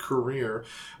Magic career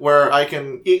where I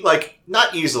can,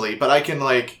 not easily, but I can,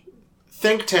 like,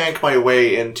 think tank my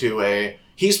way into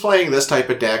he's playing this type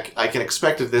of deck, I can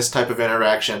expect this type of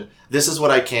interaction, this is what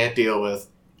I can't deal with,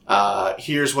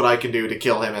 here's what I can do to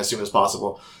kill him as soon as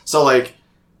possible. So, like,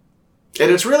 and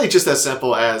it's really just as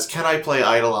simple as, can I play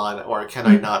Eidolon or can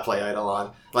I not play Eidolon?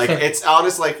 Like, it's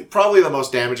honest, like, probably the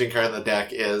most damaging card in the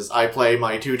deck is I play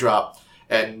my 2-drop,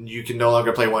 and you can no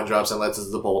longer play 1-drops unless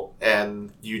it's the bolt,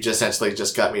 and you just essentially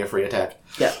just got me a free attack.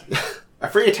 Yeah. A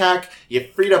free attack, you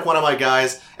freed up one of my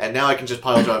guys, and now I can just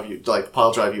pile drive you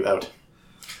out.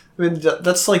 I mean,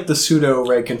 that's like the pseudo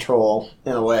right control,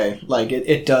 in a way. Like,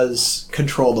 it does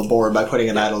control the board by putting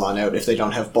an Eidolon out if they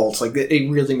don't have bolts. Like,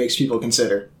 it really makes people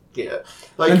consider. Yeah.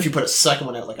 Like, and if you put a second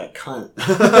one out like a cunt.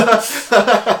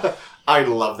 I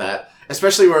love that.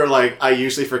 Especially where, like, I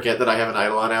usually forget that I have an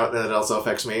Eidolon out and it also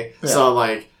affects me. Yeah. So I'm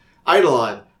like,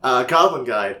 Eidolon, Goblin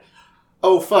Guide.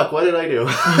 Oh, fuck, what did I do?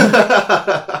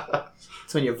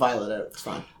 It's when you violet out, it's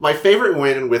fine. My favorite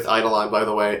win with Eidolon, by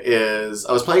the way, is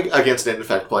I was playing against an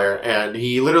Infect player, and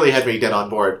he literally had me dead on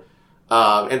board.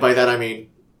 And by that I mean,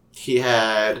 he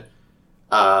had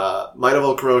Might of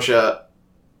Volcrocia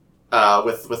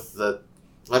with the...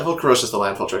 Might of Volcrocia is the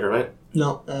landfall trigger, right?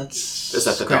 No, that's... Is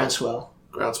that the Groundswell.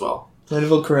 Groundswell. Might of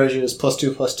Volcrocia is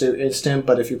 +2/+2 instant,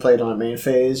 but if you play it on main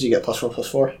phase, you get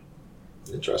 +4/+4.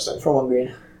 Interesting. For 1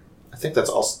 green. I think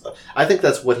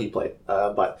that's what he played.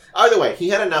 But either way, he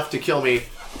had enough to kill me,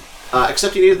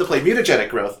 except he needed to play Mutagenic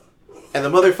Growth. And the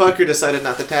motherfucker decided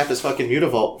not to tap his fucking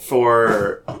Mutavault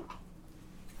for...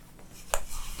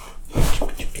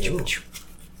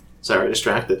 Sorry,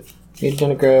 distracted.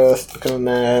 Mutagenic Growth, Become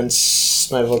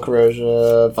Immense, Might of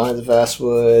Volcrocia, Vines of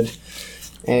Vastwood,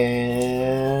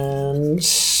 and...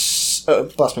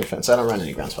 Blossoming Fence. I don't run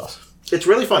any ground spells. It's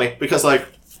really funny, because, like,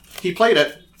 he played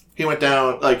it, he went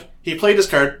down, like, he played his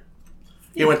card,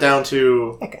 he went down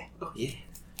to... Okay. Oh, yeah.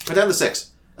 Went down to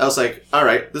 6. I was like,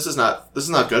 alright, this is not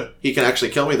good. He can actually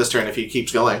kill me this turn if he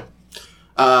keeps going.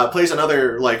 Plays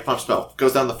another, like, pump spell,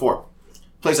 goes down to 4.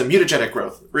 Plays a Mutagenic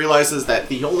Growth, realizes that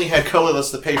he only had colorless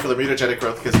to pay for the Mutagenic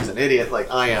Growth because he's an idiot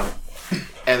like I am,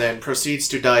 and then proceeds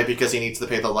to die because he needs to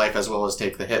pay the life as well as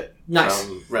take the hit. Nice.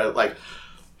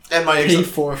 And my... Pay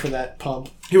 4 for that pump.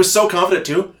 He was so confident,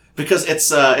 too, because it's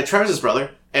Travis's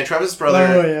brother, and Travis's brother...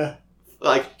 Oh, yeah.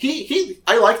 Like,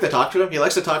 I like to talk to him, he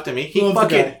likes to talk to me, he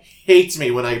fucking hates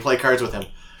me when I play cards with him.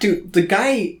 Dude, the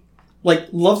guy Like,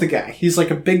 love the guy. He's like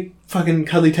a big fucking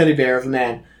cuddly teddy bear of a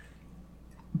man.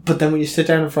 But then when you sit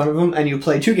down in front of him and you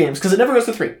play 2 games, because it never goes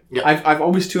to 3. Yeah. I've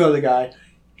always 2-0'd the guy.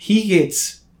 He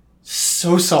gets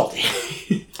so salty.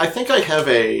 I think I have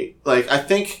I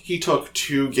think he took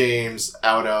 2 games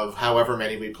out of however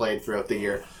many we played throughout the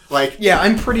year. Like, yeah,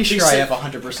 I'm pretty sure I said- have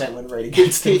 100% win rate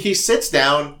against him. he sits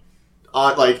down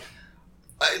on, like,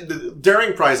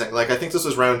 during prizing, like, I think this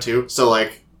was round 2, so,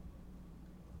 like,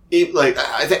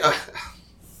 I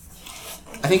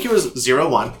think he was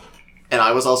 0-1, and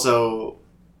I was also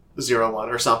 0-1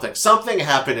 or something. Something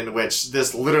happened in which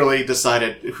this literally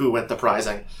decided who went the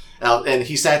prizing. And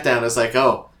he sat down and was like,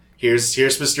 oh, here's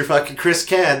Mr. fucking Chris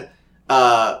Can.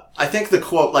 I think the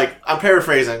quote, like, I'm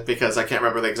paraphrasing because I can't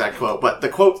remember the exact quote, but the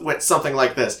quote went something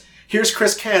like this. Here's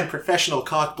Chris Can, professional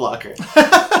cock blocker.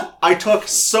 I took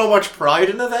so much pride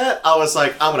into that. I was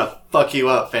like, I'm gonna fuck you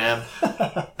up, fam.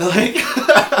 Like,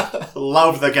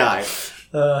 love the guy.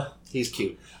 He's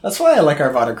cute. That's why I like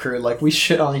our VOD crew. Like, we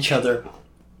shit on each other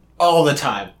all the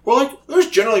time. Well, like, there's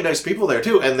generally nice people there,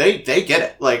 too, and they get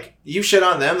it. Like, you shit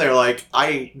on them, they're like,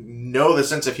 I know the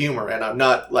sense of humor, and I'm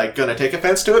not, like, gonna take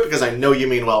offense to it because I know you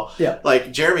mean well. Yeah.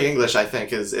 Like, Jeremy English, I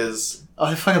think, is Oh,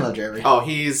 I fucking love Jeremy. oh,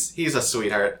 he's a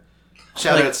sweetheart.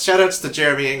 Shoutouts to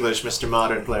Jeremy English, Mr.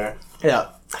 Modern Player. Yeah.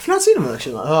 I've not seen him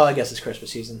actually. Oh, I guess it's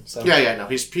Christmas season. So Yeah, no,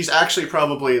 he's actually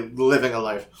probably living a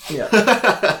life. Yeah.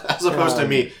 As opposed to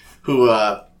me, who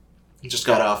just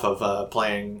got off of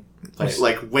playing,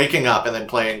 like, waking up and then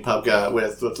playing PUBG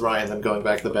with Ryan, then going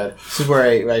back to bed. This is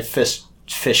where I fist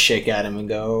shake at him and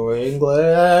go,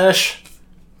 English.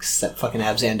 That fucking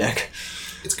Abzan deck.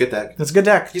 It's a good deck. It's a good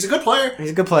deck. He's a good player.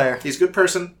 He's a good player. He's a good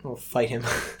person. We'll fight him.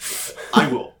 I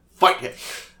will fight him.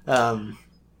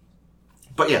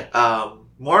 But yeah,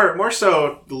 more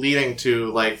so leading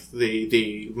to, like,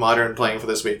 the modern playing for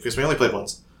this week, because we only played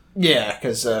once. Yeah,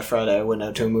 because Friday I went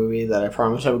out to a movie that I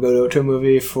promised I would go to a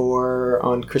movie for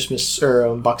on Christmas or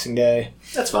on Boxing Day.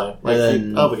 That's fine. Like,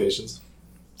 then- obligations.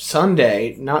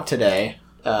 Sunday, not today.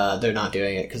 They're not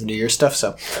doing it because of New Year's stuff.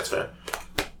 So That's fair.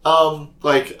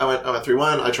 Like, I went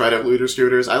 3-1. I tried out Looter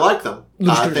Scooters. I like them.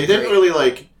 Looter Scooters They are didn't great. really,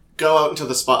 like, go out into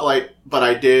the spotlight, but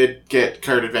I did get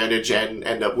card advantage and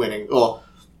end up winning. Well,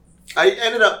 I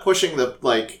ended up pushing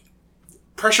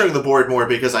pressuring the board more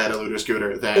because I had a Looter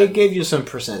Scooter than... it gave you some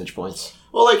percentage points.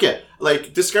 Well,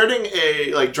 discarding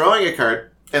drawing a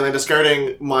card and then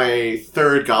discarding my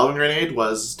 3rd Goblin Grenade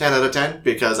was 10 out of 10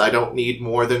 because I don't need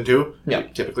more than 2, Yeah.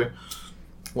 typically.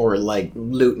 Or like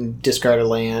loot and discard a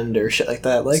land or shit like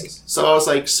that. Like, So I was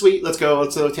like, sweet, let's go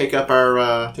take up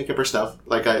our stuff.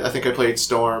 Like, I think I played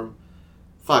Storm.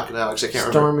 Fuck, no, actually I can't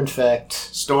remember.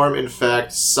 Storm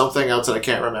Infect, something else that I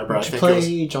can't remember. Did you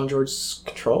play John George's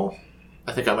Control?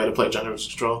 I think I might have played General's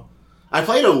Control. I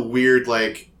played a weird,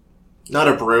 not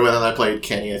a brew, and then I played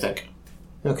Kenny, I think.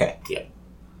 Okay.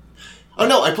 Oh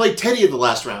no, I played Teddy in the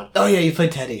last round. Oh yeah, you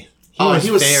played Teddy.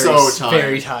 He was so tired.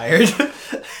 Very tired.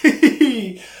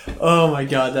 Oh my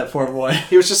god, that poor boy.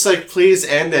 He was just like, please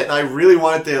end it. And I really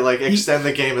wanted to, extend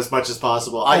the game as much as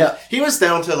possible. He was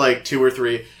down to, 2 or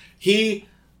 3.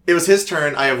 It was his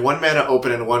turn. I have 1 mana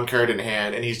open and 1 card in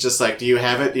hand. And he's just like, do you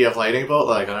have it? Do you have Lightning Bolt?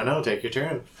 Like, I don't know. Take your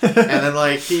turn. And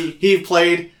then, he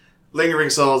played Lingering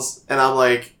Souls. And I'm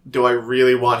like, do I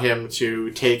really want him to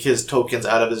take his tokens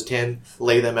out of his tin,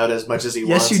 lay them out as much as he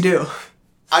wants? Yes, you do.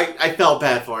 I felt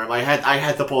bad for him. I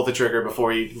had to pull the trigger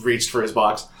before he reached for his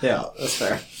box. Yeah, that's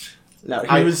fair. No,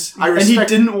 I and he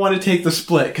didn't want to take the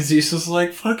split because he's just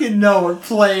like, fucking no, we're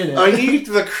playing it. I need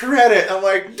the credit. I'm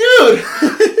like, dude,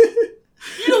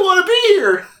 you don't want to be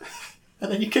here.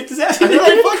 And then you kicked his ass. And And then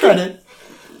then I fucking- credit.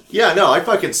 Yeah, no, I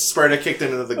fucking Sparta kicked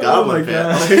into the Oh Goblin my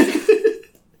pit. god.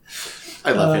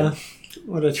 I love him.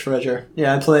 What a treasure.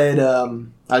 Yeah, I played, I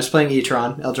was playing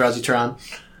Etron, Eldrazi Tron.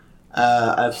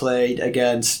 I played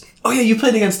against, oh yeah, you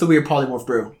played against the weird Polymorph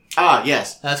Brew. Ah,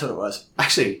 yes. That's what it was.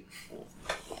 Actually,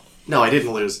 no, I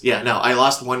didn't lose. Yeah, no, I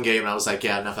lost 1 game and I was like,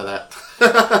 yeah, enough of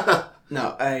that.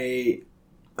 No, I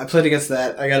played against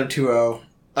that. I got him 2-0.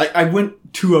 I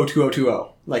went 2-0, 2-0,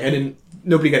 2-0. Like,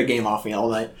 nobody got a game off me all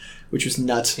night, which was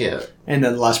nuts. Yeah. And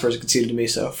then the last person conceded to me,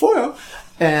 so 4-0.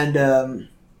 And,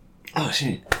 oh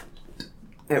shit.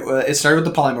 It started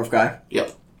with the Polymorph guy.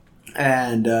 Yep.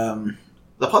 And, The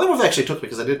Polymorph actually took me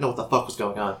because I didn't know what the fuck was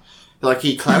going on.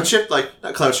 He not cloud shifted,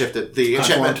 the Cloud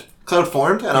enchantment cloud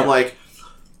formed, and I'm Yeah. like,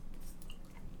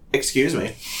 excuse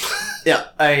me. yeah,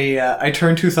 I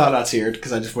turned 2 Thought Seared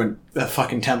because I just went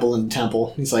fucking temple and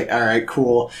temple. He's like, alright,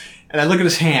 cool. And I look at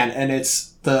his hand, and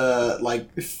it's the,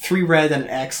 3 red and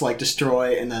X,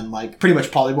 destroy, and then, pretty much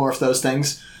polymorph those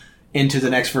things into the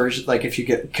next version. If you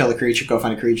kill a creature, go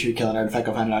find a creature, kill an artifact,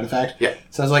 go find an artifact. Yeah.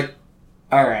 So I was like,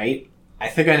 Alright, I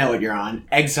think I know what you're on.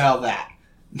 Exile that.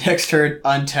 Next turn,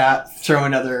 untap, throw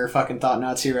another fucking Thought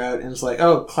Nazi out, and it's like,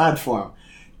 oh, Cloud Form.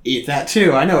 Eat that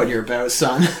too, I know what you're about,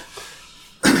 son.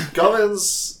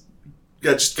 Goblins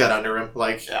just got under him.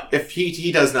 Like, Yeah. if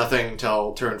he does nothing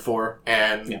until turn 4,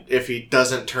 and if he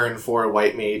doesn't turn 4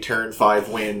 wipe me, turn 5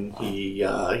 win, he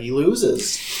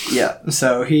loses. Yeah,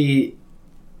 so he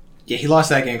lost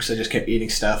that game because I just kept eating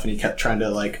stuff, and he kept trying to,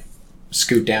 like,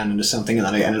 scoot down into something, and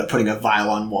then I ended up putting a vial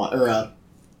on one, or a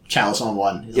chalice on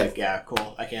one. He's like, yeah,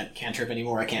 cool, I can't trip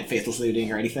anymore, I can't Faithless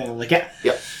Looting or anything. I'm like,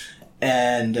 yeah.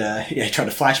 And, I tried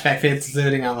to flashback Faithless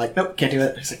Looting, I'm like, nope, can't do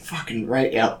it. He's like, fucking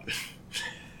right, yep.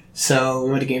 So,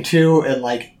 we went to game 2, and,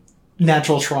 like,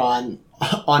 Natural Tron,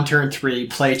 on turn 3,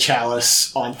 play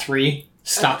Chalice on 3,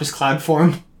 stop his Cloud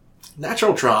Form.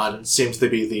 Natural Tron seems to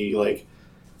be the, like...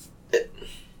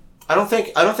 I don't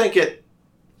think it...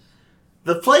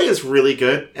 The play is really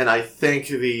good, and I think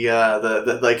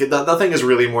the thing is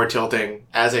really more tilting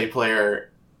as a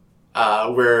player,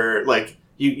 where, like,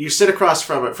 you sit across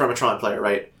from a Tron player,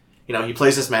 right? You know, he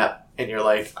plays this map, and you're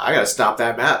like, I gotta stop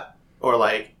that map. Or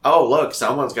like, oh look,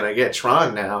 someone's gonna get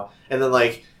Tron now. And then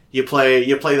like, you play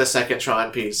the second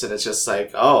Tron piece, and it's just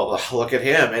like, oh, look at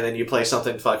him. And then you play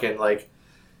something fucking like,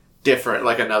 different,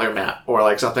 like another map, or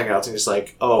like something else, and just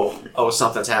like, oh,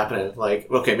 something's happening. Like,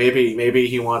 okay, maybe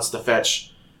he wants to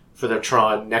fetch for the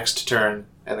Tron next turn,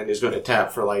 and then he's going to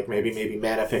tap for like maybe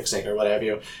mana fixing or what have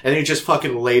you, and then you just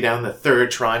fucking lay down the third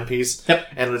Tron piece. Yep.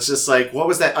 And it's just like, what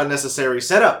was that unnecessary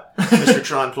setup, Mr.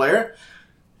 Tron player?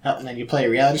 Oh, and then you play a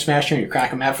Reality Smasher and you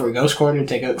crack a map for a Ghost Quarter and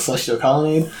take out Celestial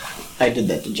Colonnade. I did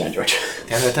that to John George.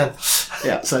 10 out of 10.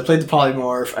 Yeah, so I played the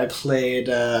Polymorph. I played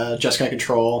Jeskai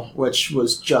Control, which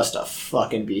was just a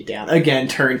fucking beatdown. Again,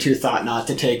 turn 2 Thought Knot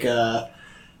to take a...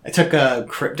 I took a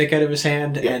Cryptic out of his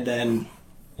hand, and then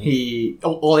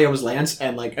all he had was Lance,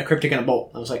 and like a Cryptic and a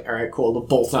Bolt. I was like, alright, cool, the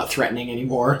Bolt's not threatening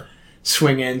anymore.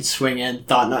 Swing in,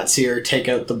 Thought Knot Seer, take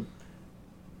out the...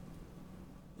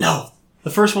 No! The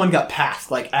first one got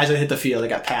passed. Like, as I hit the field, it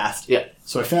got passed. Yeah.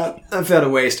 So I found a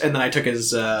waste, and then I took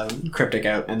his Cryptic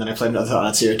out, and then I played another Thought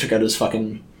Knot Seer, took out his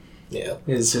fucking... Yeah.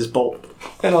 His Bolt.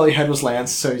 And all he had was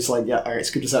Lance, so he's like, yeah, alright,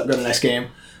 scoot this up, go to the next game.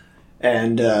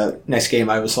 And next game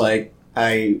I was like,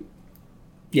 map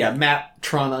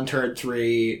Tron on turn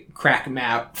 3, crack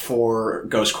map for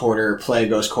Ghost Quarter, play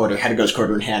Ghost Quarter, had a Ghost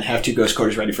Quarter in hand, have 2 Ghost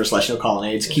Quarters ready for Celestial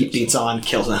Colonnades, keep beats on,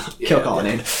 kill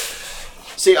Colonnade. Yeah.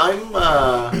 See, I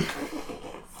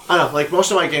don't know, like,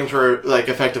 most of my games were, like,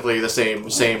 effectively the same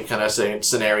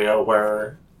scenario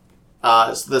where,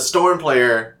 the Storm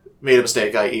player made a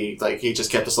mistake, i.e., like, he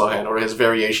just kept a slow hand, or his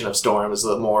variation of Storm is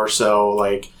more so,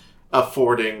 like,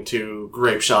 affording to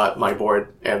grape shot my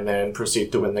board and then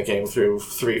proceed to win the game through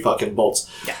 3 fucking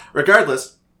bolts. Yeah.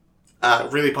 Regardless,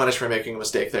 really punished for making a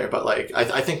mistake there, but, like,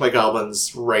 I think my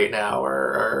goblins right now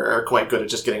are quite good at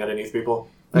just getting underneath people.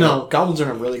 No, goblins are in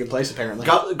a really good place, apparently.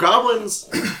 Goblins,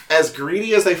 as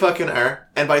greedy as they fucking are,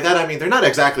 and by that I mean they're not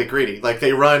exactly greedy. Like,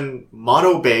 they run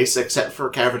mono base except for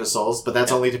Cavernous Souls, but that's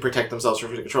only to protect themselves from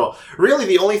free control. Really,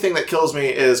 the only thing that kills me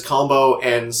is combo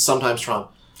and sometimes Tron.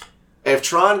 If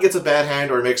Tron gets a bad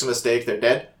hand or makes a mistake, they're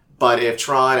dead. But if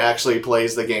Tron actually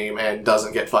plays the game and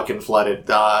doesn't get fucking flooded,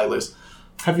 I lose.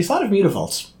 Have you thought of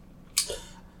Mutavaults?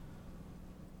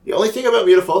 The only thing about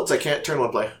Mutavaults, I can't turn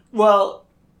 1 play. Well...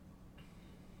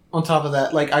 On top of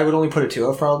that, like, I would only put a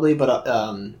 2-0 probably, but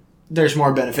there's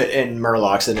more benefit in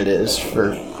Murlocs than it is for...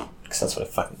 Because that's what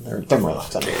they're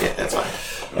Murlocs. Yeah, that's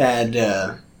fine. And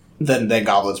than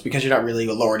Goblins, because you're not really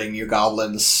lording your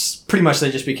Goblins. Pretty much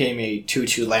they just became a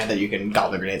 2-2 land that you can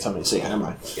Goblin Grenade somebody. So yeah, never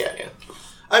mind. Yeah.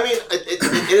 I mean,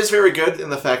 it is very good in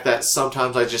the fact that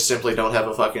sometimes I just simply don't have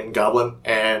a fucking Goblin,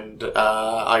 and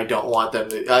I don't want them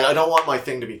to... I don't want my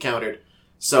thing to be countered.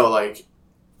 So, like...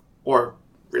 Or,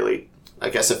 really... I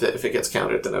guess if it gets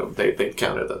countered, then they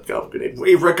counter the Goblin Grenade.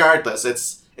 Regardless,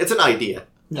 it's an idea.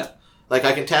 Yeah. Like,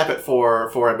 I can tap it for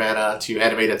a mana to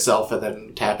animate itself, and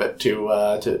then tap it to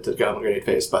Goblin Grenade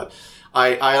phase. But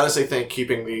I honestly think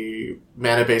keeping the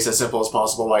mana base as simple as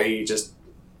possible, i.e. just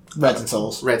Reds and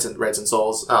Souls. Reds and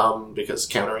Souls, because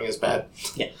countering is bad.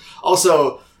 Yeah.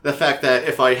 Also, the fact that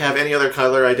if I have any other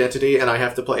color identity and I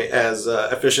have to play as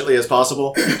efficiently as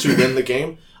possible to win the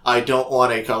game, I don't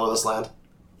want a colorless land.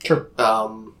 Sure.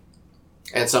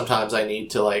 And sometimes I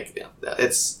need to, like,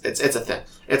 it's a thing.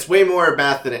 It's way more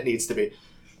math than it needs to be.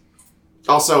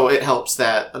 Also, it helps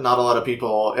that not a lot of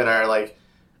people in our, like,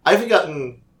 I haven't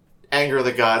gotten Anger of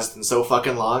the Gods in so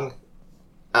fucking long.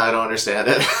 I don't understand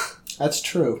it. That's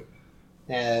true.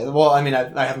 Well, I mean,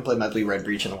 I haven't played my Blue Red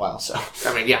Breach in a while, so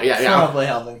I mean, yeah. probably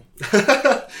helping.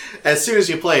 As soon as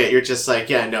you play it, you're just like,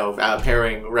 yeah, no,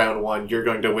 pairing round 1, you're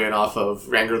going to win off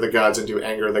of Anger of the Gods into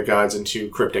Anger of the Gods into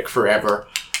Cryptic forever.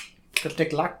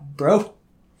 Cryptic lock, bro.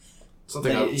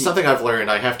 Something I've learned,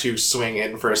 I have to swing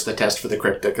in first to test for the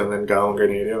Cryptic and then go and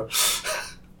grenade you.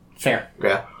 Fair.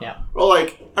 Yeah. Yeah. Well,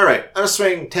 like, alright, I'm gonna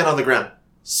swing 10 on the ground.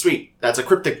 Sweet. That's the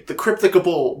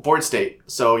Crypticable board state.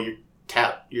 So you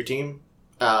tap your team.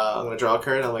 I'm gonna draw a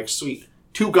card. I'm like, sweet.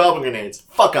 2 Goblin Grenades.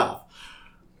 Fuck off.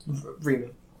 Remy.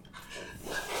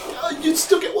 You'd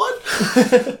still get 1.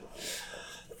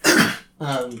 I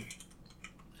don't know.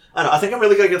 I think I'm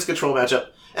really good against control matchup.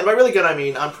 And by really good, I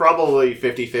mean I'm probably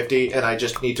 50-50, and I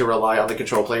just need to rely on the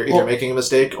control player either making a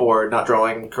mistake or not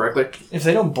drawing correctly. If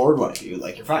they don't board wipe you,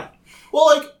 like, you're fine. Well,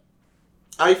 like,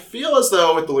 I feel as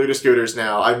though with the Luda Scooters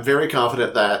now, I'm very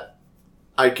confident that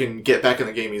I can get back in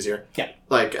the game easier. Yeah.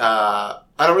 Like, I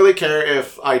don't really care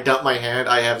if I dump my hand,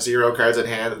 I have 0 cards in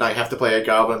hand, and I have to play a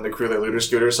Goblin to crew the Looter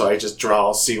Scooter, so I just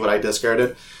draw, see what I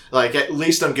discarded. Like, at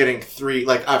least I'm getting 3,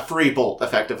 like, a free bolt,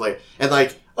 effectively. And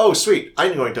like, oh, sweet,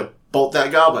 I'm going to bolt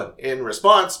that Goblin. In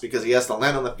response, because he has to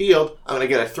land on the field, I'm going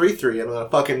to get a 3/3, and I'm going to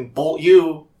fucking bolt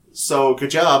you, so good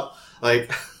job.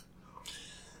 Like...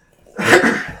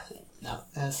 No,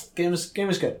 game is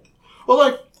good. Well,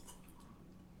 like,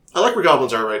 I like where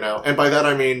Goblins are right now, and by that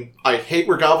I mean I hate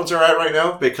where Goblins are at right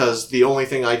now because the only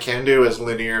thing I can do is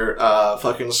linear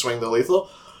fucking swing the lethal.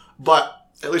 But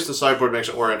at least the sideboard makes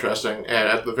it more interesting, and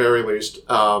at the very least,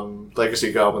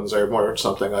 Legacy Goblins are more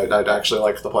something I'd actually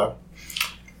like to play.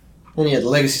 And yeah, the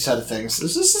Legacy side of things,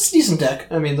 this is a decent deck.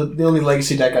 I mean, the only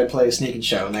Legacy deck I'd play is Sneak and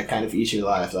Show, and that kind of eats you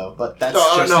alive, though. But that's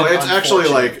it's actually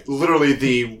like literally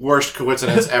the worst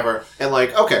coincidence ever. And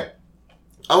like, okay,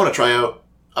 I want to try out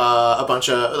a bunch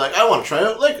of, like, I want to try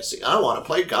out Legacy. I want to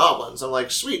play Goblins. I'm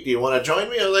like, sweet, do you want to join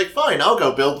me? I'm like, fine, I'll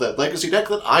go build the Legacy deck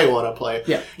that I want to play.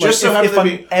 Yeah, just like, so if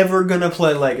I'm ever going to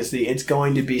play Legacy, it's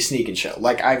going to be Sneak and Show.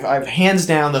 Like, I've hands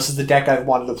down, this is the deck I've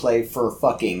wanted to play for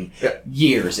fucking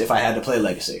years if I had to play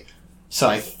Legacy. So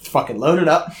I fucking load it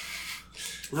up.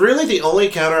 Really, the only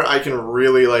counter I can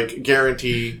really, like,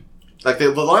 guarantee... Like,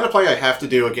 the line of play I have to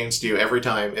do against you every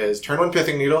time is turn 1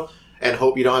 Pithing Needle and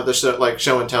hope you don't have to,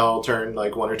 show and tell turn,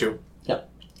 1 or 2. Yep.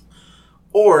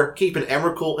 Or keep an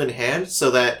Emrakul in hand so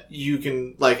that you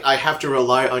can... Like, I have to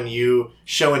rely on you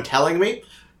show and telling me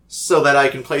so that I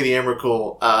can play the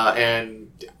Emrakul,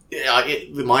 and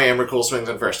my Emrakul swings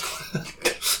in first.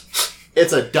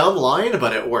 It's a dumb line,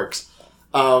 but it works.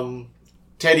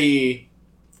 Teddy,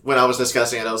 when I was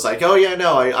discussing it, I was like, oh yeah,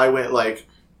 no, I went like,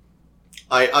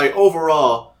 I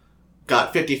overall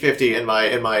got 50-50 in my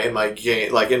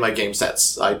game, like in my game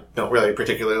sets. I don't really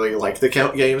particularly like the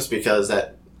count games because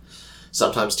that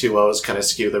sometimes 2-0s kind of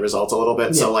skew the results a little bit.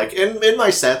 Yeah. So like in my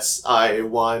sets, I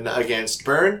won against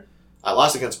Burn. I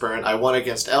lost against Burn. I won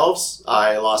against Elves.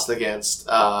 I lost against,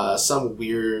 some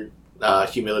weird,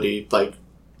 humility, like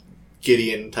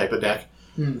Gideon type of deck.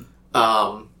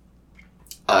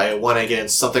 I won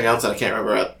against something else that I can't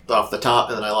remember off the top,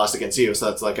 and then I lost against you, so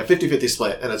that's like a 50-50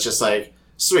 split, and it's just like,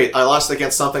 sweet, I lost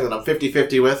against something that I'm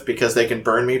 50-50 with because they can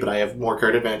burn me, but I have more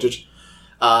card advantage.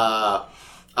 I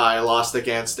lost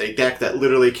against a deck that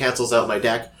literally cancels out my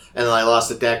deck, and then I lost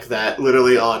a deck that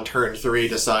literally on turn 3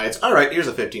 decides, alright, here's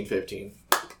a 15-15.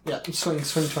 Yeah, swing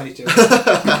 22.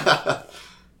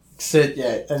 So,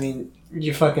 yeah, I mean,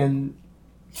 you fucking...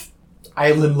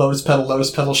 Island, Lotus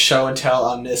Petal, Show and Tell,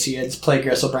 Omniscience, play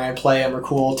Gristlebrand, play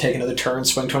Emrakul, take another turn,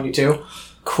 swing 22.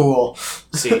 Cool.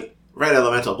 See, Red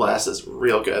Elemental Blast is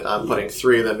real good. I'm putting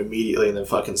 3 of them immediately in the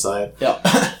fucking side. Yeah.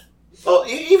 Well,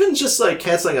 even just, like,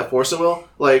 canceling a Force of Will,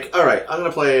 like, alright, I'm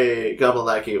gonna play Goblin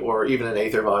Lackey or even an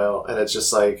Aether Vial, and it's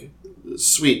just like,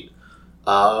 sweet.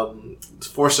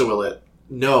 Force of Will it.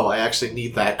 No, I actually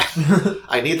need that.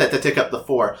 I need that to tick up the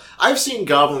 4. I've seen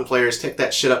Goblin players tick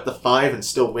that shit up to 5 and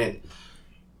still win.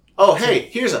 Oh, hey,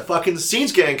 here's a fucking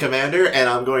Siege Gang commander, and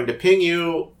I'm going to ping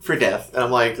you for death. And I'm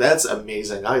like, that's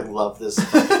amazing. I love this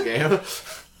fucking game.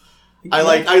 I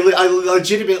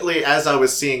legitimately, as I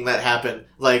was seeing that happen,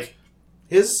 like,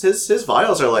 his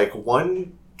vials are like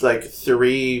 1, like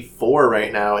 3, 4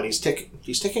 right now, and he's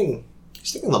ticking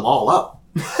them all up.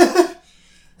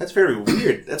 That's very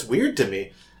weird. That's weird to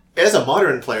me. As a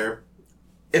modern player,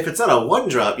 if it's not a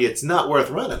 1-drop, it's not worth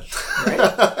running. Right?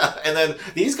 And then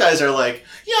these guys are like,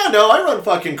 yeah, no, I run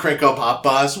fucking Crinkle Pop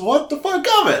Boss. What the fuck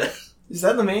of it? Is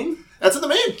that the main? That's in the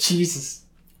main. Jesus.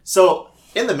 So,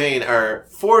 in the main are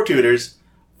 4 tutors,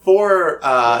 4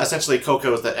 essentially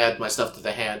Cocos that add my stuff to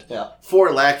the hand,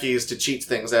 4 lackeys to cheat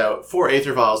things out, 4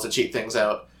 Aether Vials to cheat things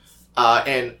out,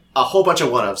 and a whole bunch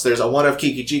of one-ofs. There's a one of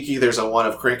Kiki Jiki, there's a one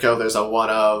of Krinko, there's a one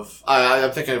of...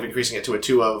 I'm thinking of increasing it to a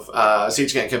two of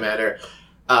Siege Gang Commander.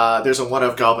 There's a one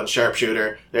of Goblin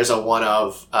Sharpshooter. There's a one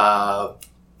of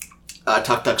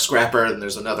Tuk Tuk Scrapper, and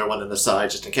there's another one in the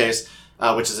side just in case,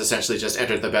 which is essentially just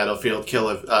enter the battlefield, kill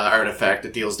an artifact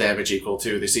that deals damage equal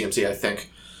to the CMC, I think.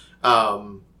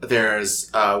 There's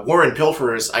Warren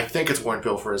Pilferers. I think it's Warren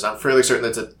Pilferers. I'm fairly certain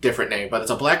that's a different name, but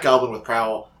it's a black goblin with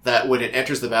Prowl that when it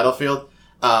enters the battlefield,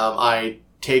 I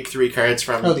take 3 cards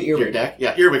from your deck.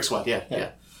 Yeah, Earwig Squad.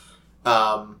 Yeah.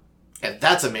 And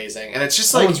that's amazing. And it's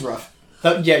just that one's rough.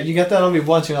 Yeah, you got that on me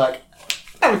once, and you're like,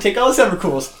 I would take all the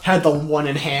Evercools. Had the one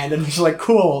in hand, and just like,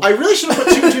 cool. I really should have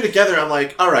put 2 and 2 together. I'm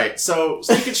like, alright, so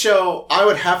Sneak and Show, I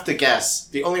would have to guess.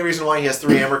 The only reason why he has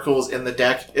 3 Emrakuls in the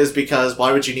deck is because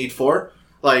why would you need 4?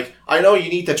 Like, I know you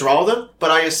need to draw them,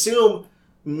 but I assume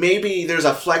maybe there's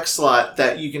a flex slot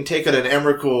that you can take out an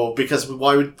Emrakul, because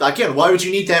why would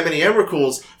you need that many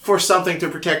Emrakuls for something to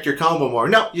protect your combo more?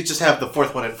 No, you just have the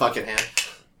 4th one in fucking hand.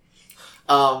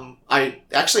 I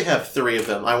actually have 3 of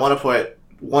them. I want to put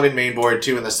 1 in main board,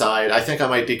 2 in the side. I think I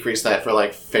might decrease that for,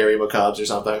 like, Fairy Macabres or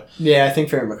something. Yeah, I think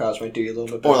Fairy Macabres might do you a little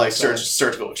bit better. Or, like,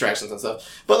 surgical extractions and stuff.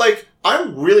 But, like,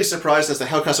 I'm really surprised as to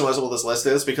how customizable this list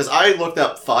is, because I looked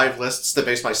up 5 lists to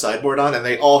base my sideboard on, and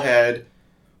they all had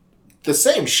the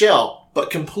same shell, but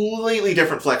completely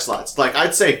different flex slots. Like,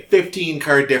 I'd say 15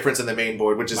 card difference in the main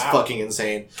board, which is fucking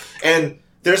insane. And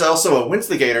there's also a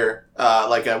Winstigator,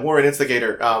 like a Warren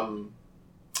Instigator,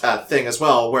 thing as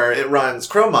well, where it runs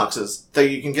Chrome Moxes, that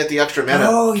you can get the extra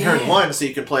mana turn 1, so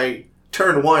you can play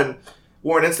turn 1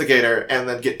 Warren Instigator and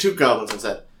then get 2 goblins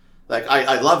instead. Like,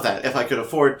 I love that. If I could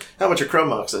afford... How much are Chrome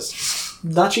Moxes?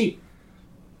 Not cheap.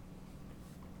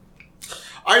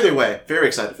 Either way, very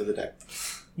excited for the deck.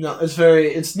 No,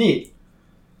 it's neat.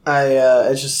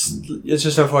 It's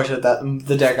just unfortunate that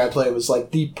the deck I played was like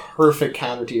the perfect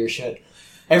counter to your shit.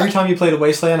 Every time you played a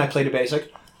Wasteland, I played a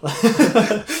basic.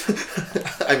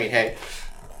 I mean, hey.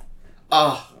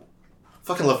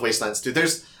 Fucking love Wastelands, dude.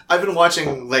 I've been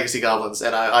watching Legacy Goblins,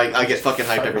 and I get fucking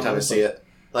hyped every time I see it.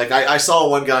 Like, I saw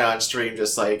one guy on stream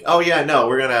just like, oh yeah, no,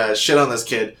 we're gonna shit on this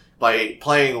kid by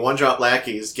playing 1-drop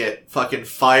lackeys, get fucking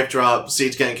 5-drop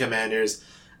Siege Gang Commanders,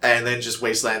 and then just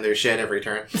Wasteland their shit every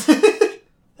turn.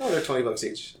 Oh, they're $20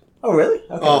 each. Oh, really?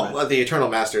 Okay, well, the Eternal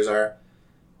Masters are...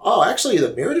 Oh, actually, the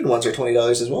Mirrodin ones are $20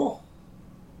 as well.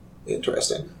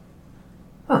 Interesting.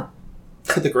 Huh.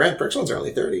 The Grand Perks ones are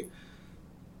only $30.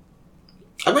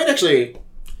 I might actually...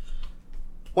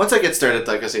 Once I get started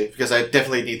Legacy, because I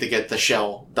definitely need to get the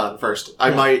shell done first, I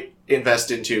might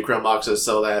invest into Chrome Moxes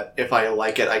so that if I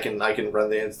like it, I can run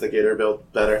the Instigator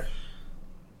build better.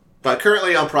 But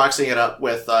currently I'm proxying it up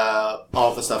with all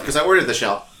of the stuff, because I ordered the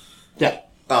shell. Yeah.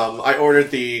 I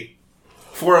ordered the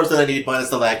 4 ofs that I need minus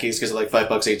the lackeys, because they're like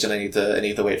 $5 each, and I need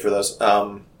to wait for those.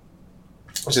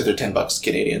 Which is they're $10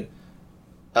 Canadian.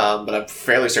 But I'm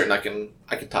fairly certain I can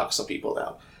talk some people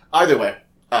now. Either way,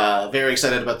 very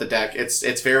excited about the deck. It's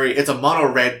a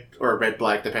mono red or red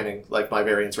black, depending, like my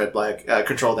variant's red black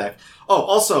control deck. Oh,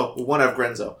 also one of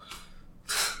Grenzo.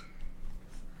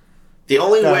 The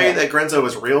only way that Grenzo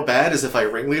is real bad is if I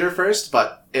ringleader first,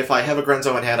 but if I have a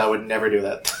Grenzo in hand, I would never do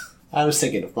that. I was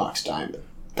thinking of Mox Diamond.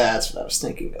 That's what I was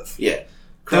thinking of. Yeah.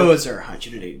 Those are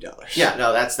 $180. Yeah,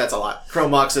 no, that's a lot.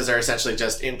 Chrome Moxes are essentially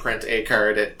just imprint a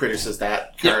card. It produces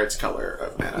that card's color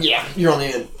of mana. Yeah, you're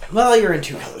in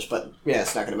 2 colors, but yeah,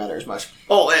 it's not going to matter as much.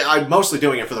 Oh, I'm mostly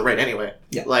doing it for the red anyway.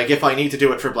 Yeah. Like, if I need to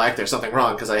do it for black, there's something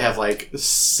wrong, because I have, like,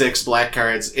 6 black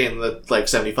cards in the, like,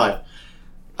 75.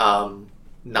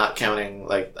 Not counting,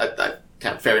 like, I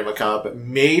count Fairy Macabre, but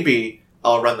maybe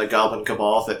I'll run the Goblin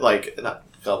Cabal, not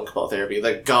Goblin Cabal Therapy,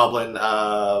 the Goblin,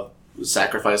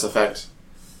 Sacrifice effect.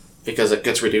 Because it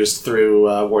gets reduced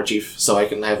through War Chief, so I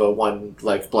can have a 1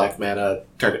 black mana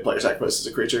target player sacrifices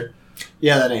a creature.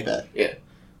 Yeah, that ain't bad. Yeah.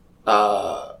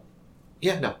 I'm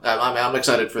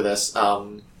excited for this.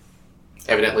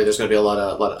 Evidently, there's going to be a lot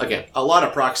of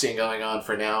proxying going on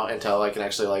for now until I can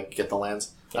actually get the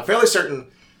lands. I'm fairly certain,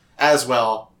 as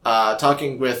well,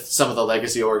 talking with some of the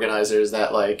Legacy organizers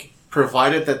that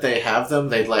provided that they have them,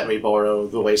 they'd let me borrow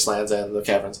the Wastelands and the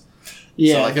Caverns.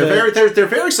 Yeah, so they're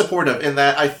very supportive in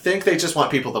that I think they just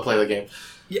want people to play the game.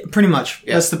 Yeah, pretty much.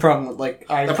 Yeah. That's the problem.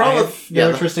 I have no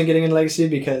interest in getting in Legacy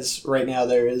because right now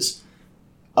there is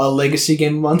a Legacy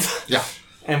game a month. Yeah,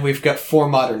 and we've got 4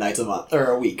 Modern Nights a month or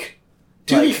a week.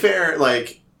 To be fair, a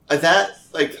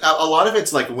lot of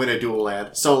it's win a dual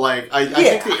land. So I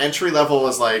think the entry level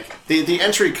is the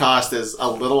entry cost is a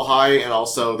little high, and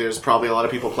also there's probably a lot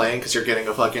of people playing because you're getting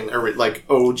a fucking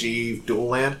OG dual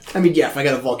land. I mean, yeah, if I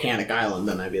got a volcanic island,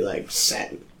 then I'd be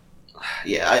set.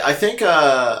 Yeah, I think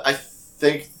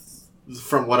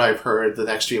from what I've heard, the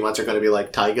next few months are going to be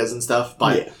like taigas and stuff.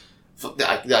 But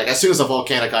like as soon as a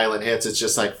volcanic island hits, it's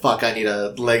just like fuck. I need a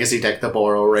legacy deck to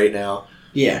borrow right now.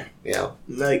 Yeah. Yeah.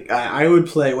 Like I would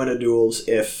play Winter Duels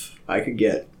if I could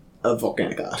get a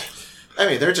volcanic god. I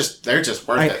mean, they're just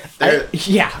worth it.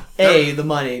 A, the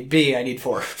money. B, I need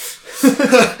 4.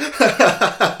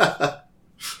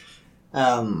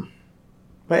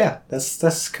 But yeah,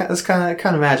 that's kind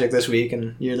of magic this week,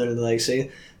 and Year of the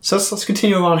Legacy. So let's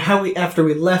continue on after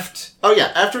we left. Oh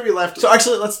yeah, after we left. So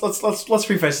actually, let's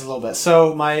preface this a little bit.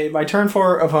 So my turn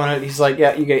 4 opponent, he's like,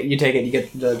 yeah, you take it, you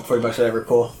get the $40, whatever,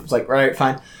 cool. I was like, right,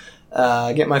 fine.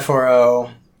 Get my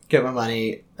 4-0, get my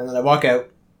money, and then I walk out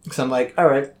because I'm like, all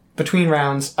right. Between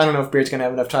rounds, I don't know if Beard's gonna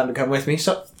have enough time to come with me.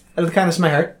 So out of the kindness of my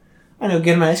heart, I know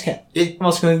get him my ice cap. Yeah. I'm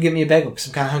also going to get me a bagel because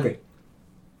I'm kind of hungry.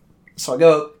 So I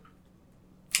go out.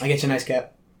 I get you a nice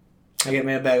cap. I get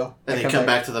me a bagel. And then come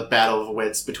back to the battle of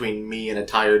wits between me and a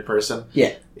tired person.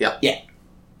 Yeah. Yeah. Yeah.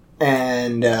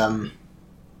 And,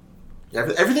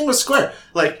 everything was square.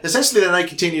 Like, essentially the night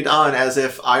continued on as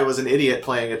if I was an idiot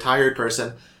playing a tired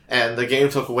person, and the game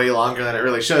took way longer than it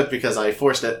really should because I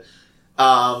forced it.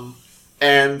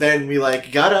 And then we,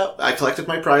 like, got up. I collected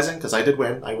my prizing, because I did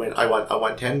win. I won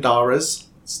 $10.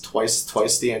 It's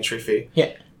twice the entry fee.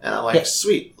 Yeah. And I'm like,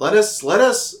 sweet, let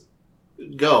us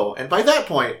go. And by that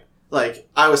point, like,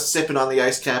 I was sipping on the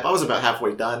ice cap. I was about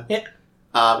halfway done. Yeah.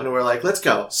 And we're like, let's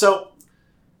go. So,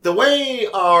 the way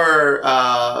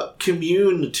our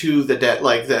commune to the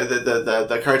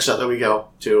the card shop that we go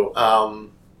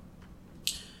to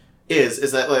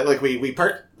is that like we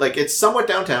park, like, it's somewhat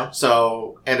downtown,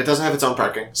 so, and it doesn't have its own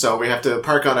parking, so we have to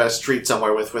park on a street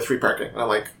somewhere with free parking. And I'm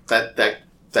like,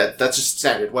 that's just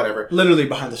standard, whatever. Literally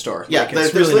behind the store. Yeah, like,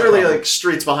 there's really literally like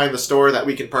streets behind the store that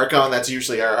we can park on. That's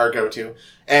usually our go-to.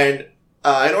 And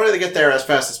in order to get there as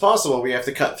fast as possible, we have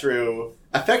to cut through.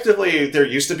 Effectively, there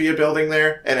used to be a building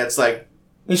there, and it's like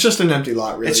it's just an empty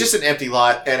lot. Really, it's just an empty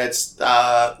lot, and it's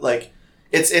like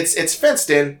it's fenced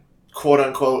in, quote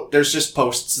unquote. There's just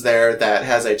posts there that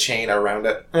has a chain around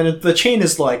it, and the chain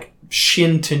is like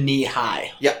shin to knee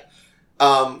high. Yeah.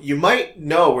 You might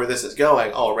know where this is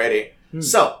going already.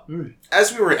 So,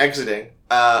 as we were exiting,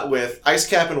 with ice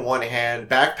cap in one hand,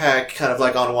 backpack kind of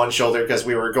like on one shoulder because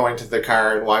we were going to the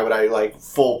car, and why would I like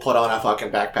full put on a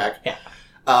fucking backpack? Yeah.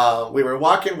 We were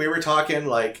walking, we were talking,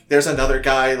 like, there's another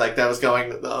guy, like, that was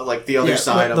going, like, the other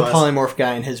side of us. The polymorph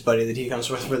guy and his buddy that he comes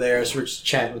with were there, so we're just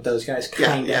chatting with those guys,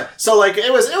 kinda. Yeah. So, like,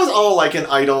 it was all, like, an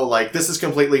idle, like, this is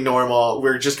completely normal,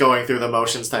 we're just going through the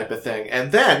motions type of thing.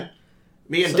 And then,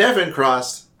 me and Devin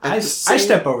crossed. I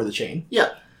step over the chain. Yeah.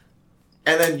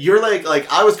 And then you're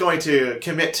like, I was going to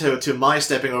commit to my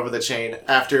stepping over the chain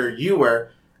after you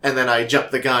were, and then I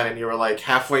jumped the gun, and you were, like,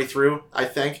 halfway through, I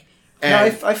think.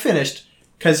 And no, I finished.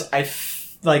 Because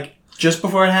just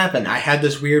before it happened, I had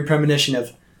this weird premonition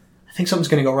of, I think something's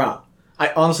going to go wrong.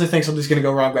 I honestly think something's going to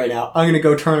go wrong right now. I'm going to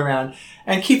go turn around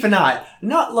and keep an eye.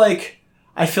 Not like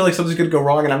I feel like something's going to go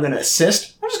wrong and I'm going to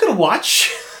assist. I'm just going to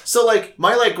watch. So, like,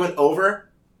 my leg went over,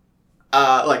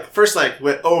 first leg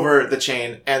went over the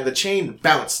chain, and the chain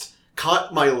bounced,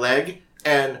 caught my leg,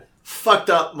 and fucked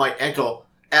up my ankle,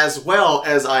 as well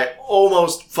as I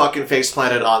almost fucking face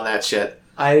planted on that shit.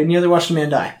 I nearly watched a man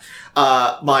die.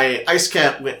 My ice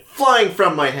cap went flying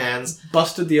from my hands.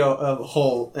 Busted the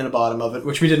hole in the bottom of it,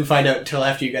 which we didn't find out until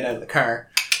after you got out of the car.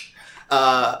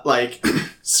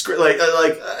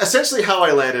 Essentially how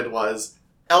I landed was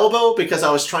elbow, because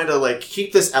I was trying to, like,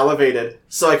 keep this elevated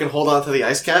so I can hold on to the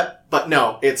ice cap. But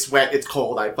no, it's wet, it's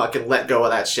cold, I fucking let go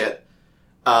of that shit.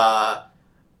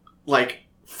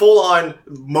 Full on,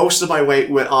 most of my weight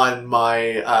went on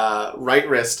my, right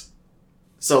wrist.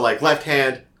 So, like, left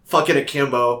hand, fucking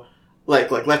akimbo. Like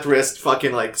left wrist,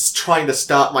 fucking, like, trying to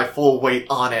stop my full weight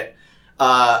on it.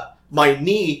 My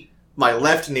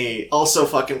left knee also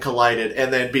fucking collided,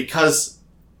 and then because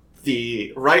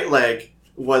the right leg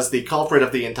was the culprit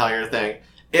of the entire thing,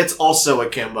 it's also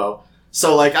akimbo.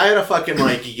 So, like, I had a fucking,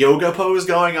 like, yoga pose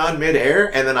going on mid-air,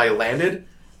 and then I landed,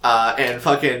 and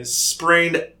fucking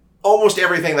sprained almost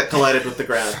everything that collided with the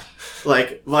ground.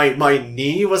 Like, my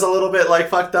knee was a little bit, like,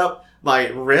 fucked up. My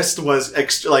wrist was I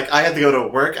had to go to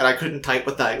work, and I couldn't type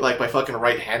with that, like, my fucking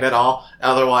right hand at all.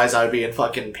 Otherwise, I would be in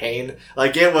fucking pain.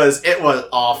 Like, it was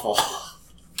awful.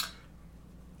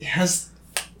 I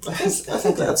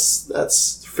think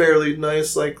that's fairly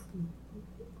nice. Like,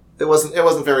 it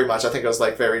wasn't very much. I think it was,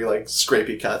 like, very, like,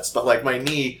 scrapey cuts. But, like, my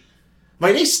knee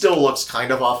still looks kind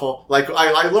of awful. Like,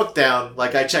 I looked down,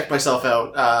 like, I checked myself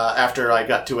out, after I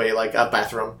got to a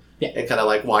bathroom. Yeah. And kind of,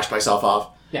 like, washed myself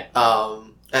off. Yeah.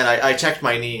 and I checked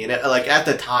my knee, and like at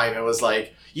the time it was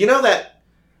like, you know, that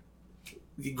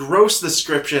gross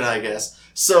description, I guess.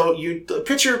 So you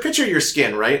picture your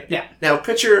skin, right? Yeah. Now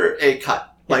picture a cut.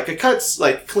 Like a cut's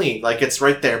like clean, like it's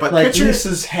right there. But like picture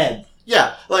Lisa's head.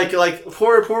 Yeah, like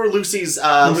poor Lucy's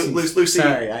Lucy.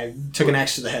 Sorry, I took an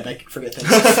axe to the head. I forget things.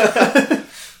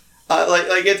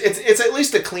 like it's at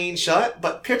least a clean shot,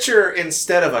 but picture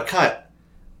instead of a cut,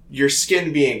 your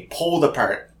skin being pulled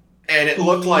apart, and it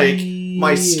looked like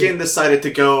my skin decided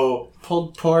to go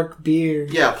pulled pork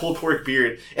beard. Yeah, pulled pork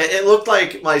beard. It looked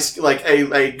like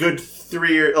a good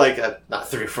not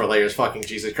 3 or 4 layers. Fucking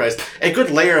Jesus Christ! A good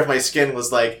layer of my skin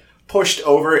was like pushed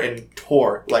over and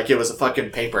tore like it was a fucking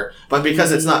paper. But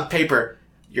because it's not paper,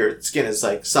 your skin is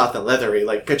like soft and leathery.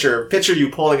 Like picture you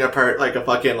pulling apart like a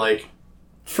fucking like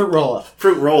fruit roll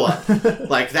up.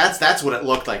 Like that's what it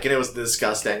looked like, and it was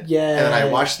disgusting. Yeah. And then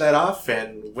I washed that off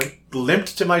and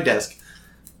limped to my desk.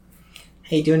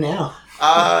 How you doing now?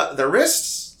 The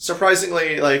wrists,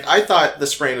 surprisingly, like I thought the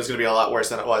sprain was gonna be a lot worse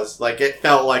than it was. Like it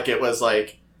felt like it was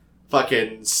like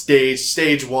fucking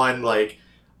stage 1, like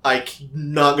I'm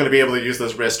not going to be able to use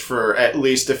this wrist for at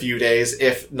least a few days,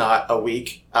 if not a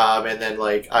week. And then,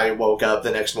 like, I woke up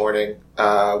the next morning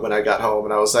when I got home,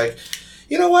 and I was like,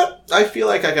 you know what? I feel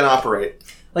like I can operate.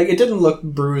 Like, it didn't look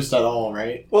bruised at all,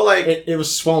 right? Well, like... It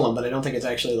was swollen, but I don't think it's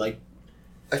actually, like...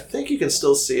 I think you can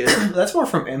still see it. That's more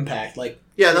from impact, like...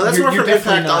 Yeah, no, that's more from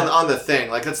impact not... on the thing.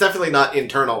 Like, it's definitely not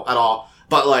internal at all.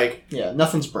 But, like... Yeah,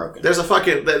 nothing's broken. There's a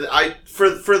fucking... For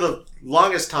the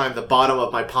longest time, the bottom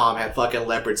of my palm had fucking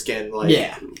leopard skin. Like,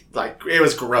 yeah. Like, it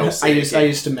was gross. I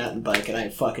used to mountain bike, and I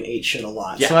fucking ate shit a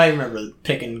lot. Yeah. So I remember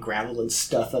picking gravel and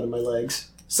stuff out of my legs.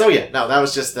 So yeah, no, that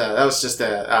was just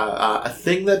a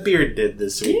thing that Beard did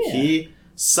this week. Yeah. He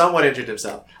somewhat injured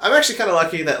himself. I'm actually kind of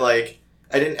lucky that, like,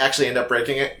 I didn't actually end up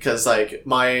breaking it, because, like,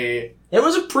 It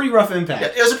was a pretty rough impact.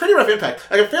 Yeah, it was a pretty rough impact.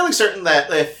 Like, I'm fairly certain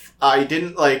that if I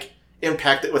didn't, like,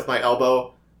 impact it with my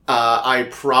elbow, I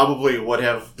probably would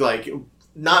have, like,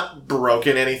 not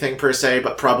broken anything per se,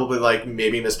 but probably, like,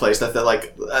 maybe misplaced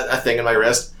a thing in my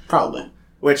wrist. Probably.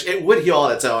 Which, it would heal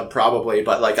on its own, probably,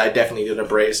 but, like, I definitely did a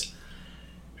brace.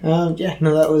 Yeah,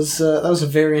 no, that was a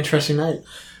very interesting night.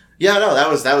 Yeah, no, that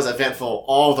was eventful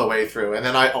all the way through. And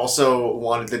then I also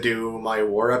wanted to do my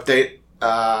war update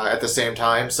at the same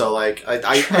time, so like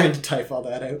I tried to type all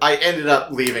that out. I ended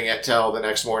up leaving it till the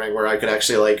next morning where I could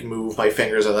actually like move my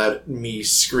fingers without me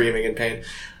screaming in pain.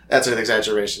 That's an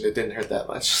exaggeration. It didn't hurt that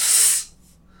much.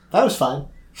 That was fine.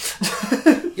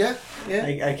 Yeah.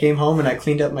 I came home and I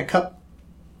cleaned up my cup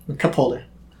holder.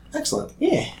 Excellent.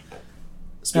 Yeah.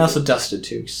 I also dusted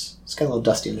too. It's got a little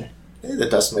dusty in there. I need to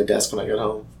dust my desk when I get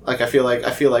home. Like I feel like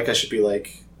I should be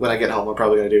like, when I get home, I'm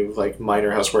probably gonna do like minor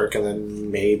housework and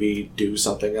then maybe do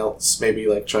something else. Maybe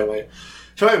like try my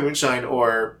moonshine,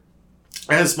 or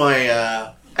as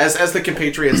my as the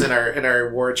compatriots in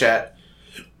our war chat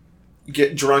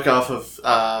get drunk off of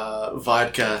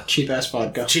vodka, cheap ass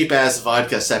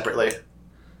vodka separately.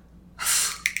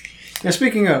 Now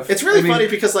speaking of, it's really funny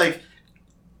because like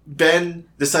Ben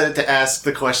decided to ask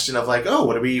the question of like, oh,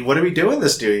 what are we doing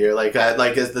this New Year? Like,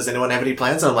 does anyone have any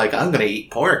plans? And I'm like, I'm gonna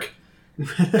eat pork.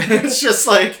 It's just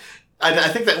like, I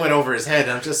think that went over his head,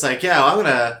 and I'm just like, yeah, well, I'm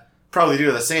gonna probably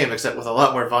do the same, except with a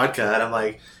lot more vodka. And I'm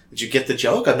like, did you get the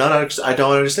joke? I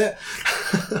don't understand.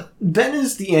 Ben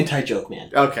is the anti-joke man.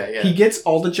 Okay, yeah. He gets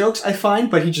all the jokes, I find,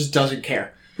 but he just doesn't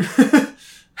care.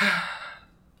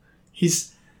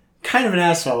 He's kind of an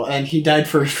asshole, and he died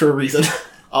for a reason.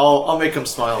 I'll make him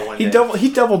smile one day.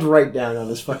 He doubled right down on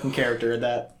his fucking character in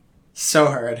that. So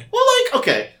hard. Well, like,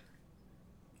 okay.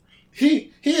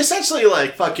 He essentially,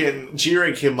 like, fucking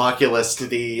jeering homunculus to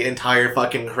the entire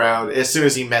fucking crowd as soon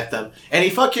as he met them. And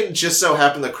he fucking just so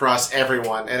happened to cross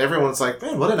everyone. And everyone's like,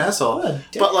 man, what an asshole.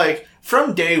 But, like,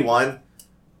 from day one,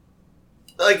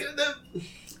 like,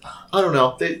 I don't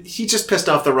know. He just pissed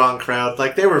off the wrong crowd.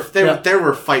 Like, there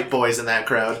were fight boys in that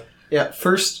crowd. Yeah,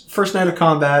 first night of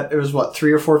combat, it was,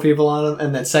 3 or 4 people on him,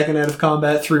 and then second night of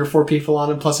combat, 3 or 4 people on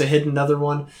him, plus a hidden other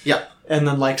one. Yeah. And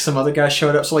then, like, some other guys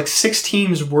showed up, so, like, 6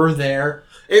 teams were there.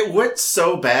 It went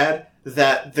so bad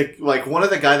that, one of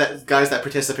the guys that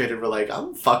participated were like,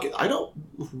 holy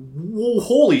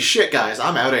shit, guys,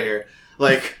 I'm out of here.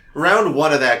 Like, round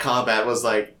 1 of that combat was,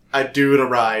 like, a dude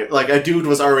arrived, like, a dude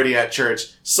was already at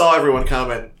church, saw everyone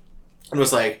coming, and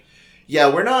was like, yeah,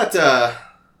 we're not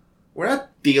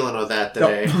dealing with that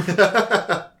today.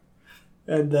 Nope.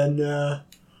 And then,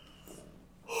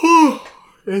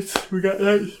 we got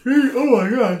that. Oh my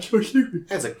god, so sleepy.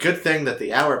 It's a good thing that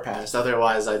the hour passed,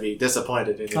 otherwise I'd be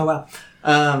disappointed in you. Oh wow.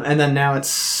 And then now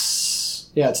it's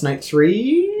Yeah, it's night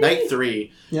 3. Night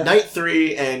 3. Yeah. Night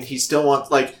 3, and he still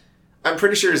wants, like, I'm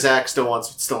pretty sure Zach still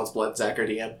wants blood, Zach or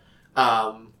DM.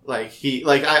 I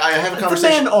have a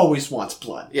conversation. The man always wants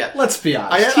blood. Yeah. Let's be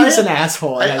honest. He's an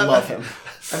asshole, and I love him.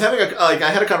 I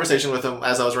had a conversation with him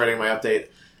as I was writing my update,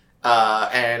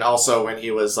 and also when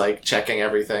he was, like, checking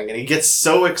everything, and he gets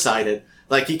so excited.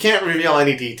 Like, he can't reveal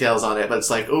any details on it, but it's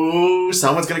like, ooh,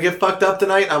 someone's gonna get fucked up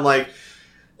tonight. I'm like,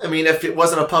 I mean, if it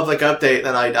wasn't a public update,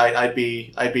 then I'd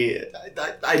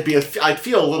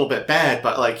feel a little bit bad,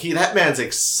 but like that man's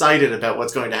excited about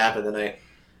what's going to happen tonight.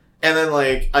 And then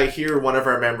like I hear one of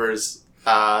our members,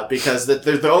 because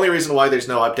the only reason why there's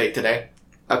no update today,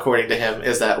 according to him,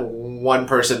 is that one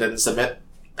person didn't submit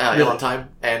on time.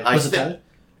 And was it Tyler?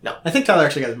 No, I think Tyler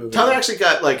actually got the movie. Tyler actually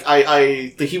got like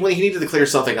he needed to clear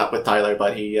something up with Tyler,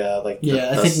 but he I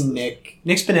think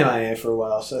Nick's been MIA for a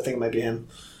while, so I think it might be him.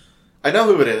 I know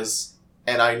who it is,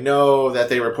 and I know that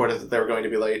they reported that they were going to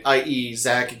be late, i.e.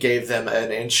 Zach gave them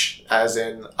an inch, as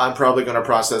in, I'm probably going to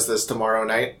process this tomorrow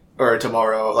night, or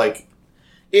tomorrow, like,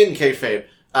 in kayfabe,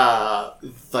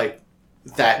 like,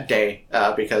 that day,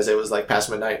 because it was, like, past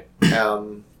midnight.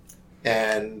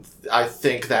 And I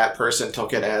think that person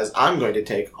took it as, I'm going to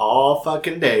take all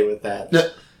fucking day with that.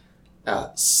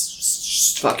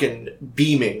 Fucking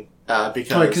beaming.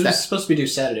 Because it was supposed to be due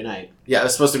Saturday night. Yeah, it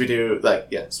was supposed to be due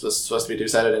supposed to be due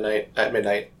Saturday night at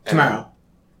midnight. Tomorrow.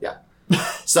 Yeah.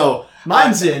 So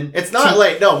mine's in. It's not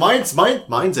late. No, mine's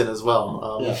in as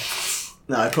well. Yeah.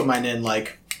 No, I put mine in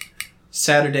like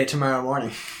Saturday tomorrow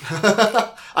morning.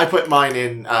 I put mine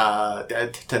in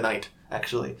tonight,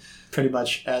 actually. Pretty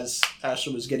much as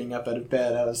Ashley was getting up out of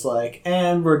bed, I was like,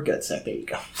 and we're good, Zach. There you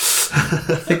go.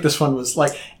 I think this one was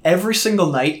like every single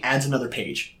night adds another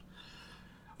page.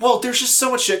 Well, there's just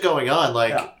so much shit going on.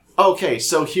 Like, okay,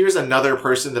 so here's another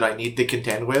person that I need to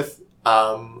contend with.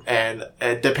 And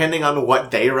depending on what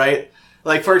they write,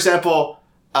 like, for example,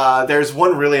 there's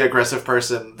one really aggressive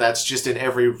person that's just in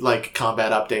every, like,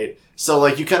 combat update. So,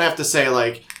 like, you kind of have to say,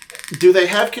 like, do they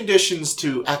have conditions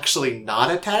to actually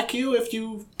not attack you if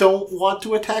you don't want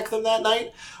to attack them that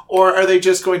night? Or are they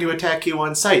just going to attack you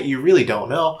on sight? You really don't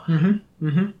know. Mm-hmm.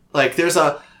 Mm-hmm. Like, there's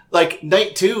like,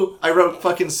 night 2, I wrote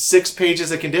fucking 6 pages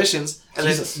of conditions, and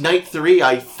Jesus. then night 3,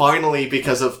 I finally,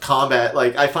 because of combat,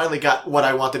 like, I finally got what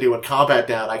I want to do in combat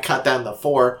down. I cut down the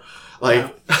 4.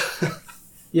 Like...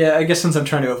 Yeah, I guess since I'm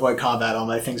trying to avoid combat, all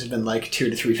my things have been, like, 2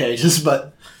 to 3 pages,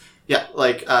 but... Yeah,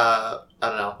 like, I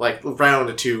don't know, like,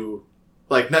 round 2...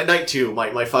 Like, night 2,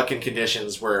 my fucking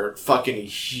conditions were fucking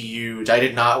huge. I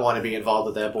did not want to be involved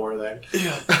with that boar thing.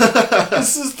 Yeah.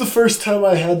 This is the first time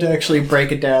I had to actually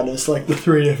break it down as, like, the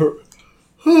 3 different...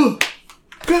 Oh,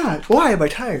 God, why am I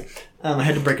tired? I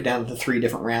had to break it down into 3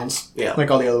 different rounds. Yeah.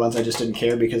 Like, all the other ones I just didn't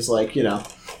care because, like, you know,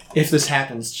 if this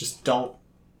happens, just don't.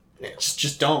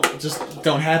 Just don't. Just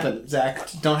don't happen, Zach.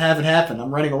 Don't have it happen.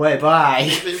 I'm running away.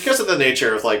 Bye. Because of the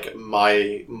nature of, like,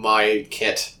 my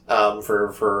kit,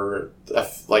 for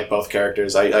like, both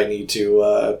characters, I need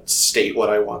to, state what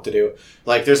I want to do.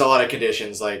 Like, there's a lot of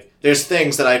conditions. Like, there's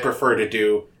things that I prefer to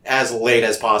do as late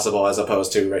as possible as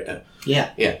opposed to right now.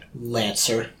 Yeah. Yeah.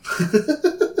 Lancer.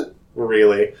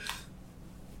 Really.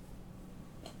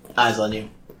 Eyes on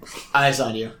you. Eyes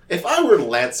on you. If I were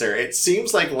Lancer, it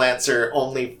seems like Lancer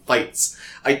only fights.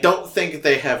 I don't think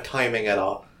they have timing at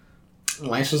all.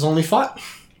 Lancer's only fought.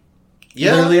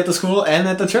 Yeah. Literally at the school and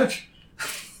at the church.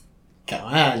 Come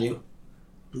on, you.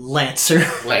 Lancer.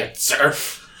 Lancer.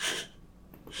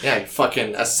 Yeah, you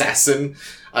fucking assassin.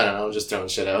 I don't know, I'm just throwing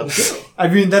shit out. I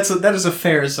mean, that is a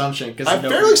fair assumption. Cause I'm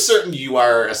fairly certain you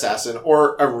are assassin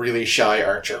or a really shy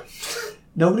archer.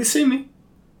 Nobody's seen me.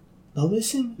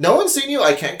 Nobody's seen me. No one's seen you,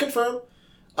 I can't confirm.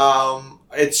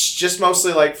 It's just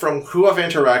mostly like from who I've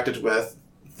interacted with,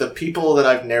 the people that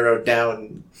I've narrowed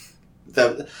down,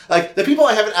 the people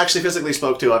I haven't actually physically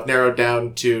spoke to, I've narrowed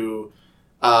down to,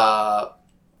 I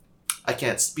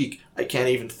can't speak, I can't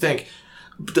even think.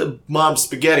 Mom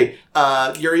spaghetti.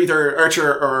 You're either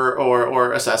archer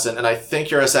or assassin, and I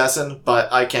think you're assassin, but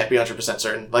I can't be 100%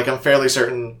 certain. Like, I'm fairly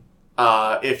certain.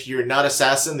 If you're not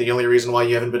assassin, the only reason why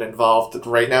you haven't been involved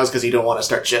right now is because you don't want to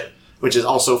start shit, which is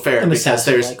also fair because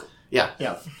assassin, there's like,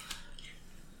 yeah.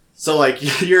 So like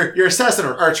you're assassin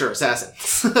or archer assassin.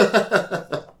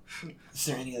 Is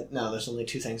there any? No, there's only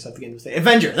 2 things at the end of the day.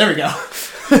 Avenger. There we go.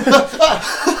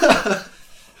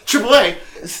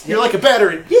 AAA. You're like a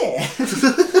battery. Yeah.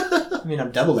 I mean,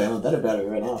 I'm double A. I'm a better battery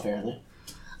right now, apparently.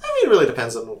 I mean, it really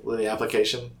depends on the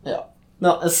application. Yeah.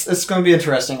 No, it's going to be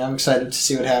interesting. I'm excited to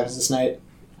see what happens this night.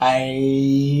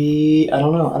 I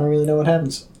don't know. I don't really know what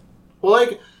happens. Well,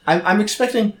 like... I'm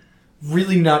expecting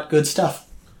really not good stuff.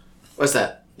 What's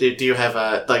that? Do you have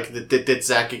a Did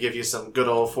Zach give you some good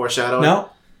old foreshadowing?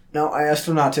 No, I asked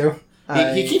him not to.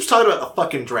 He keeps talking about the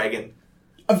fucking dragon.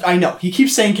 I know. He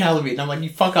keeps saying Calamite, and I'm like, you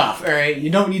fuck off, alright? You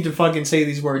don't need to fucking say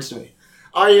these words to me.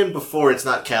 Iron before it's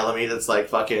not Calamite, it's like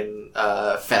fucking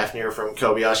Fafnir from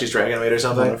Kobayashi's Dragonoid or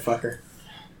something. Motherfucker.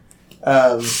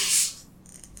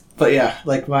 But yeah,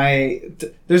 like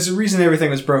there's a reason everything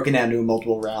was broken down into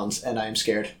multiple rounds, and I am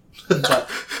scared. But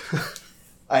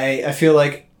I feel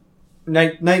like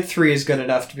night 3 is good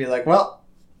enough to be like, well,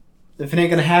 if it ain't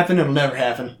gonna happen, it'll never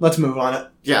happen. Let's move on it.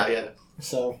 Yeah.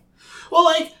 So, well,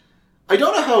 like, I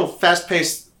don't know how fast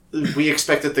paced we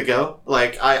expect it to go.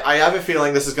 Like, I have a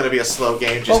feeling this is going to be a slow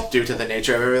game just due to the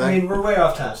nature of everything. I mean, we're way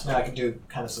off time, so now I can do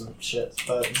kind of some shit.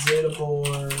 But Zeta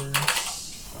Boars...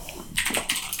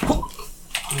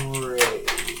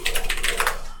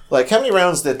 Like, how many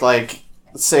rounds did, like,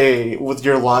 say, with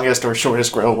your longest or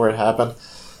shortest Grail War happen?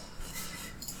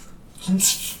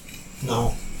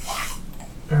 No.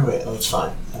 Oh, wait, it's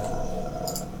fine.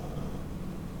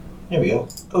 There we go.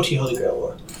 OT Holy Grail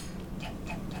War.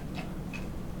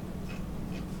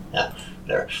 Yeah,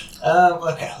 there.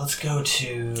 Okay, let's go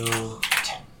to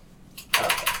 10.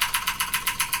 Okay.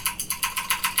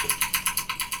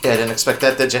 Yeah, I didn't expect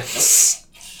that, did you?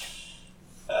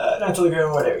 Not Holy Grail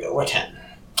War, there we go. We're 10.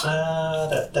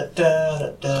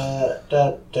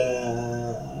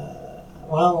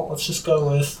 Well, let's just go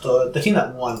with the team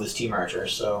that won was Team Archer,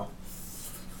 so...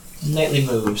 Nightly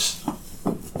moves.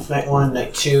 Night 1,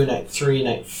 Night 2, Night 3,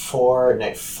 Night 4,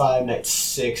 Night 5, Night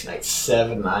 6, Night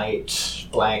 7, Night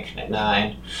blank, Night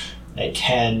 9, Night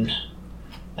 10,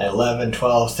 Night 11,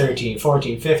 12, 13,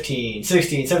 14, 15,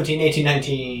 16, 17, 18,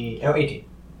 19... Oh, 18.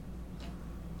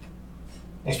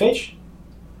 Next page?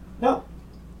 No.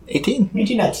 18?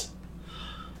 18 nights.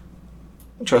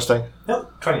 Interesting. No,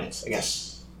 20 nights, I guess.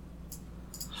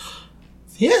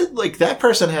 Yeah, like, that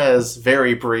person has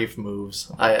very brief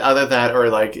moves. Either that or,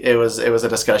 like, it was a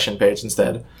discussion page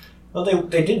instead. Well,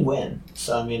 they did win,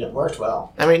 so, I mean, it worked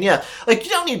well. I mean, yeah. Like,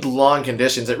 you don't need long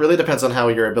conditions. It really depends on how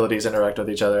your abilities interact with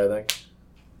each other, I think.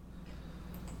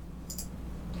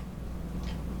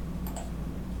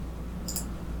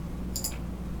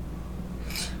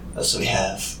 So we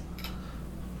had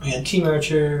Team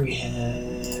Archer, we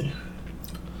had...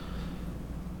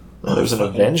 Oh, there's an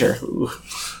Avenger. Ooh.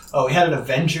 Oh, we had an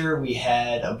Avenger, we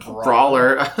had a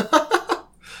Brawler.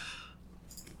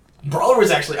 Brawler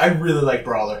was actually... I really like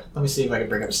Brawler. Let me see if I can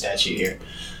bring up a stat sheet here.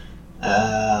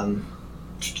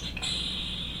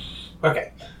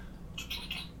 Okay.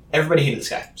 Everybody hated this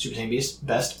guy. Super Saiyan Beast,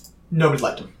 best. Nobody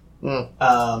liked him.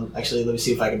 Actually, let me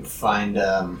see if I can find...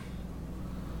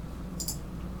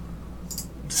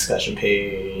 discussion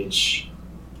page.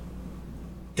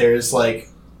 There's like...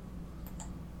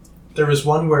 There was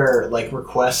one where, like,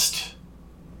 request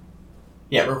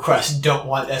don't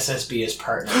want SSB as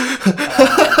partner.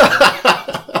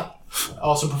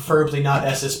 Also, preferably not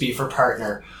SSB for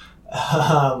partner.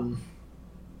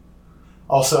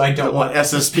 Also, I don't want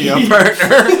SSB a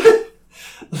partner.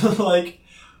 Like,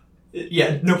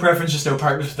 yeah, no preference, just no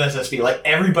partners with SSB. Like,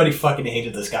 everybody fucking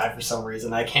hated this guy for some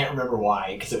reason. I can't remember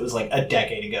why, because it was like a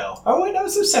decade ago. Oh, wait, no, it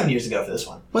was 7 years ago for this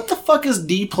one. What the fuck is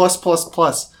D+++?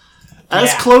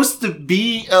 As close to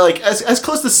B, as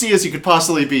close to C as you could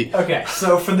possibly be. Okay,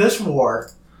 so for this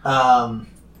war,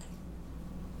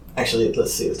 actually,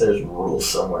 let's see if there's rules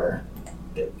somewhere.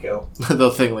 There we go.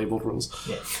 The thing labeled rules.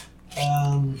 Yeah.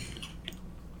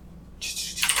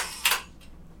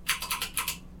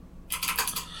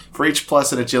 For each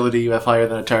plus in agility you have higher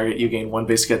than a target, you gain 1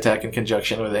 basic attack in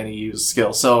conjunction with any used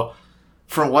skill. So,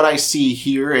 from what I see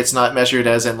here, it's not measured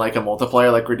as in like a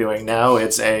multiplier like we're doing now.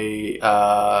 It's a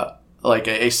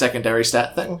secondary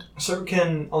stat thing. So it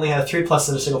can only have 3 pluses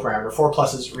in a single parameter. 4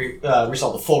 pluses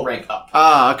result in full rank up.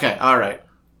 Ah, okay, all right.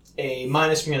 A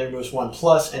minus merely removes 1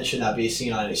 plus and should not be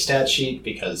seen on any stat sheet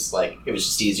because, like, it was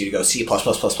just easier to go C plus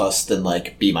plus plus plus than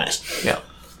like B minus. Yeah.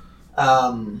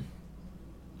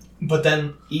 But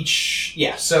then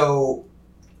so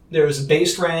there was a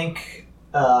base rank,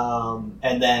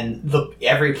 and then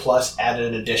every plus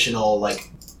added an additional like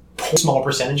small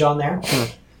percentage on there.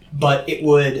 But it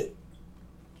would,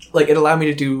 like, it allowed me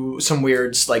to do some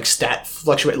weird like stat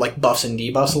fluctuate, like buffs and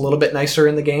debuffs a little bit nicer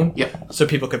in the game. Yeah. So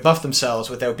people could buff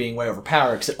themselves without being way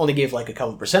overpowered because it only gave like a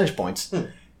couple percentage points.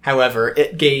 However,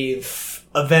 it gave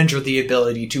Avenger the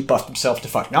ability to buff himself to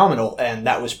fuck nominal, and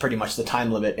that was pretty much the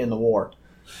time limit in the war.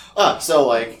 So,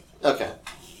 like, okay.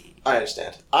 I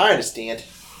understand.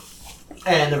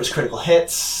 And there was critical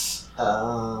hits.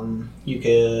 You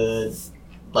could,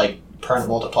 like, permanent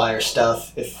multiplier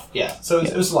stuff. So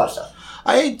it was a lot of stuff.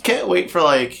 I can't wait for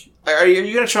like. Are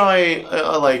you gonna try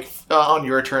on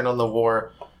your turn on the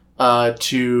war,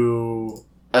 to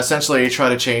essentially try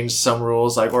to change some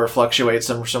rules, like, or fluctuate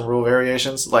some rule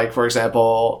variations? Like, for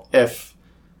example, whoever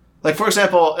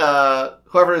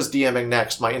is DMing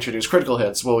next might introduce critical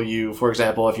hits. Will you, for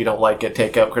example, if you don't like it,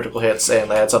 take out critical hits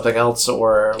and add something else,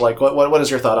 or like what is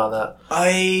your thought on that?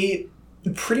 I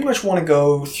pretty much want to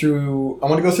go through. I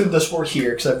want to go through this war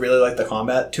here because I really like the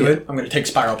combat to it. I'm going to take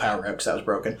Spiral Power out because that was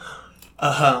broken.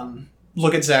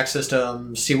 Look at Zach's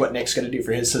system, see what Nick's going to do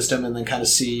for his system, and then kind of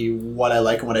see what I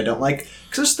like and what I don't like.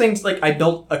 Because there's things like I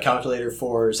built a calculator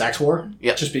for Zach's war,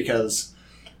 just because,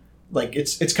 like,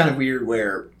 it's kind of weird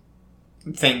where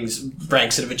things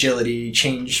ranks of agility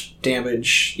change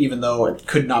damage, even though it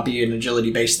could not be an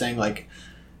agility based thing. Like,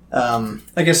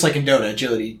 I guess like in Dota,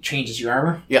 agility changes your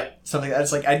armor. Yeah, something like that.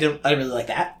 It's like I didn't really like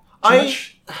that too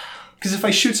much. Because if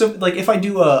I shoot if I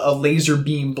do a laser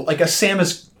beam, like a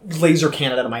Samus laser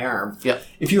cannon out of my arm. Yeah.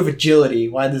 If you have agility,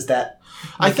 why does that?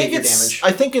 I think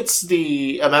it's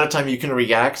the amount of time you can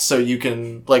react, so you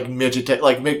can like mitigate.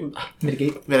 I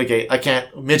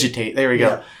can't mitigate. There we go.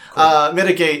 Yeah, cool.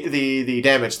 Mitigate the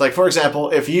damage. Like, for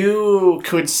example, if you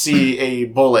could see a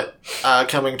bullet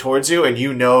coming towards you, and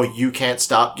you can't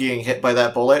stop getting hit by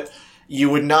that bullet, you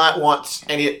would not want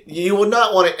it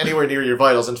anywhere near your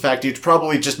vitals. In fact, you'd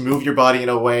probably just move your body in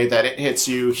a way that it hits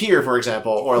you here, for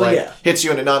example, or hits you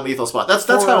in a non-lethal spot. That's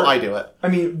how I do it. I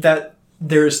mean, that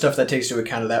there is stuff that takes into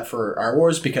account of that for our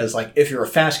wars, because like if you're a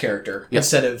fast character,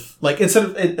 instead of like in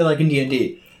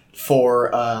D&D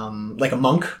for like a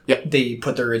monk, they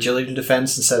put their agility to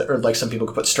defense instead, or like some people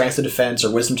could put strength to defense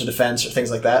or wisdom to defense or things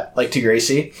like that, like to your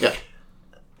AC. Yeah.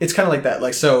 It's kind of like that.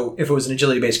 Like, so if it was an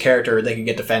agility-based character, they could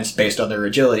get defense based on their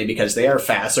agility because they are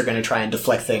fast. They're going to try and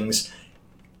deflect things,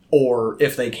 or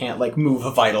if they can't, like, move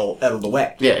a vital out of the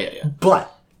way. Yeah.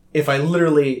 But if I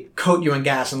literally coat you in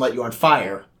gas and let you on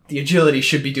fire, the agility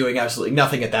should be doing absolutely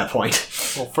nothing at that point.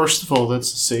 Well, first of all,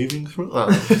 that's a saving throw.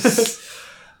 Like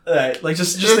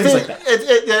just things like that.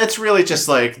 It's really just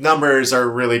like numbers are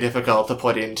really difficult to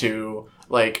put into.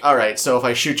 Like, all right, so if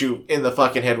I shoot you in the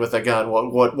fucking head with a gun,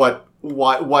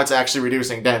 what's actually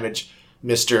reducing damage,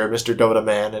 Mister Dota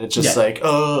Man? And it's just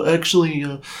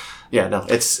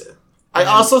it's. I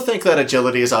also think that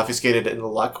agility is obfuscated in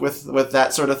luck with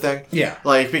that sort of thing. Yeah,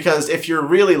 like, because if you're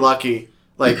really lucky,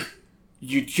 like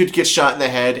you could get shot in the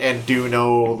head and do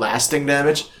no lasting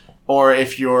damage. Or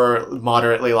if you're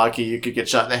moderately lucky, you could get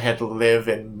shot in the head, live,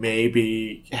 and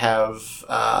maybe have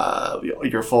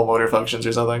your full motor functions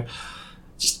or something.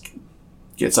 Just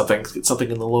get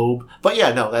something in the lobe. But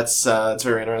yeah, no, that's it's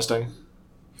very interesting.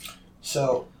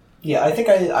 So yeah, I think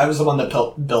I was the one that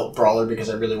built Brawler because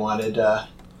I really wanted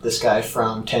this guy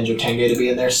from Tenjo Tenge to be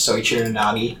in there, Soichiro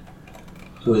Nagi,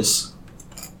 who is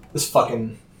this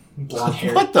fucking blonde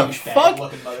hair. What the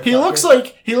fuck? He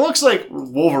looks like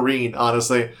Wolverine,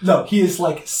 honestly. No, he is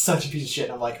like such a piece of shit.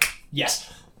 And I'm like,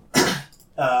 yes.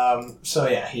 So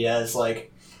yeah, he has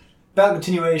like battle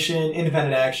continuation,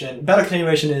 independent action. Battle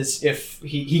continuation is if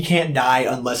he can't die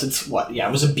unless it's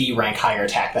it was a B rank higher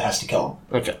attack that has to kill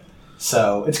him. Okay.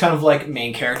 So it's kind of like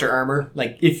main character armor.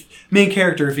 Like if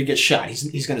he gets shot,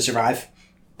 he's going to survive.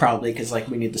 Probably because like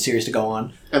we need the series to go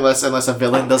on. Unless a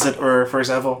villain does it, or for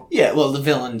example. Yeah, well, the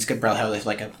villains could probably have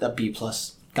like a B+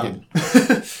 gun.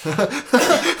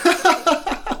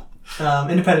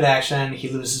 Independent action. He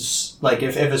loses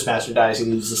if his master dies, he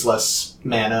loses less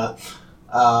mana.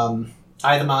 Eye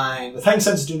of the Mind. With heightened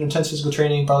senses due to intense physical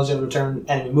training, Brawler's able to return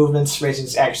enemy movements, raising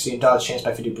his accuracy and dodge chance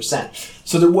by 50%.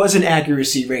 So there was an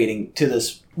accuracy rating to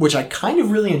this, which I kind of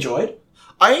really enjoyed.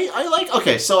 I like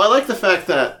the fact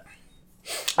that.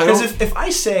 Because if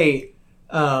I say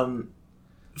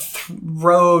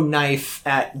throw knife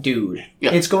at dude,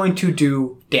 it's going to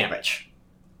do damage.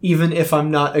 Even if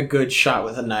I'm not a good shot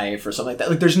with a knife or something like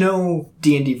that. Like there's no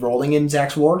D&D rolling in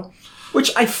Zach's War, which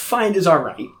I find is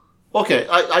alright. Okay,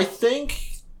 I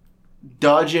think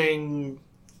dodging.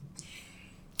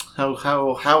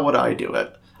 How would I do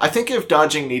it? I think if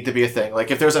dodging need to be a thing, like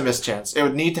if there's a mischance, it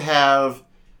would need to have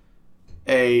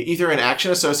either an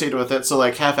action associated with it, so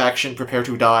like half action, prepare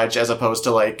to dodge, as opposed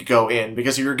to like go in,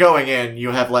 because if you're going in,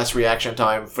 you have less reaction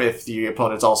time if the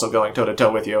opponent's also going toe to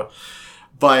toe with you.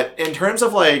 But in terms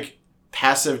of like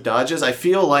passive dodges, I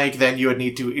feel like then you would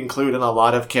need to include in a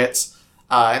lot of kits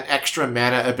an extra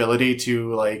mana ability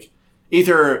to like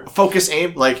either focus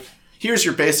aim, like here's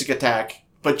your basic attack,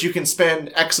 but you can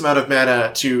spend X amount of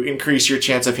mana to increase your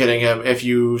chance of hitting him if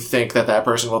you think that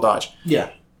person will dodge. Yeah.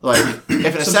 Like, if an Some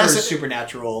sort of assassin...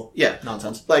 supernatural Yeah.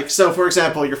 nonsense. Like, so for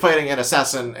example, you're fighting an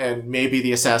assassin, and maybe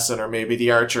the assassin or maybe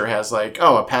the archer has like,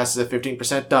 a passive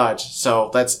 15% dodge. So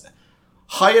that's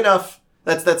high enough.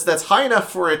 That's high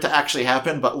enough for it to actually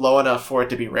happen, but low enough for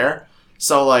it to be rare.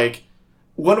 So like,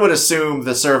 one would assume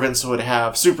the servants would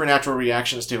have supernatural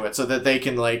reactions to it, so that they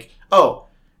can like,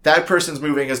 that person's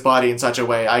moving his body in such a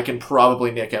way, I can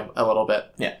probably nick him a little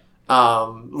bit. Yeah.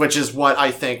 Which is what I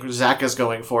think Zack is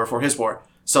going for his war.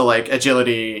 So, like,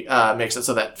 agility makes it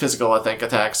so that physical, I think,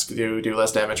 attacks do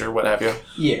less damage or what have you.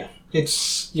 Yeah.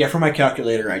 For my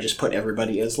calculator, I just put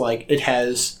everybody as, like, it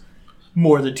has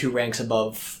more than 2 ranks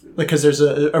above, because there's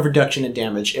a reduction in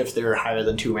damage if they're higher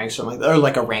than 2 ranks, or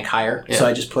like a rank higher. Yeah. So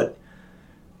I just put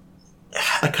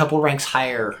a couple ranks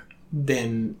higher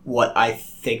than what I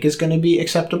think is going to be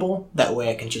acceptable. That way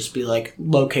I can just be like,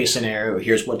 low case scenario,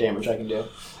 here's what damage I can do.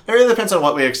 It really depends on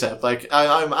what we accept. Like,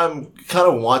 I'm kind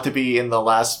of want to be in the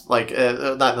last, like,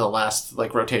 not in the last,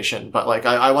 like, rotation, but, like,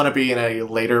 I want to be in a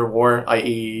later war,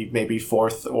 i.e. maybe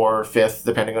 4th or 5th,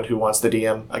 depending on who wants the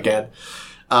DM again.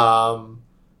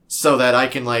 So that I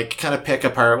can, like, kind of pick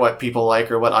apart what people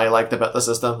like or what I liked about the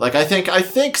system. Like, I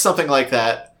think something like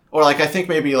that, or, like, I think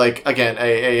maybe, like, again,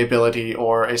 a ability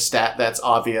or a stat that's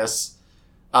obvious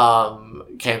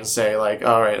can say like,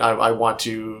 all right, I want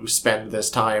to spend this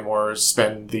time or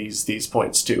spend these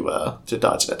points to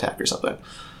dodge an attack or something.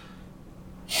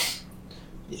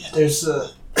 Yeah, there's a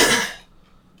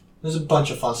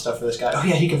bunch of fun stuff for this guy. Oh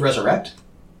yeah, he can resurrect.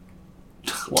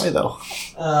 Why though?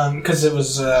 Because it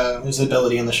was his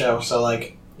ability in the show. So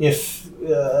like, if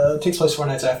it takes place 4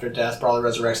 nights after death, Brawler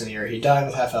resurrects in the year he died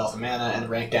with half health and mana and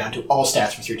rank down to all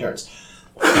stats for 3 turns.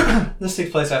 This takes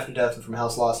place after death and from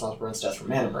health loss, not burns death from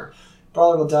mana burn.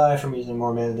 Brawler will die from using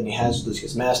more mana than he has, losing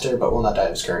his master, but will not die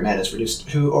if his current mana is reduced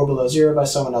to or below 0 by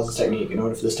someone else's technique. In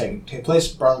order for this technique to take place,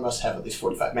 Brawler must have at least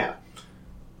 45 mana.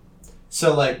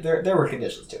 So, like, there were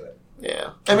conditions to it.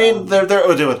 Yeah. I mean, there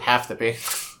would have to be.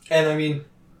 And, I mean,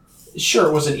 sure,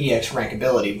 it was an EX rank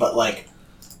ability, but, like,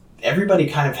 everybody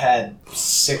kind of had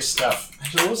 6 stuff.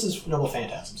 Actually, what was his Noble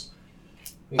Phantasms?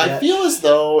 I feel as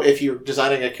though if you're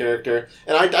designing a character,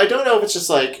 and I don't know if it's just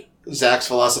like Zach's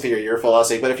philosophy or your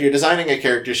philosophy, but if you're designing a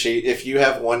character sheet, if you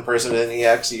have one person with an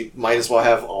EX, you might as well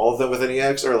have all of them with an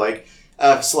EX, or like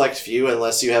a select few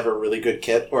unless you have a really good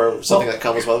kit or something that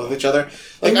comes well with each other.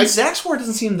 Like Zach's war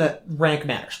doesn't seem that rank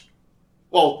matters.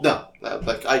 Well, no. No.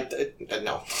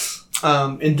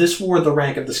 In this war, the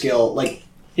rank of the skill, like,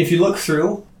 if you look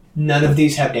through, none of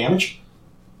these have damage,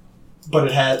 but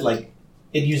it had, like,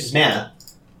 it uses mana.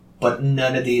 But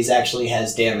none of these actually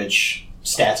has damage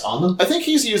stats on them. I think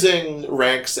he's using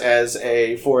ranks as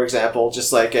for example,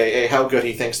 just like a how good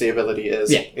he thinks the ability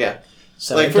is. Yeah.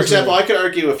 So like, for example, I could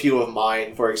argue a few of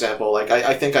mine, for example. Like,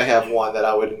 I think I have one that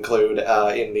I would include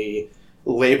in the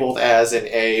labeled as an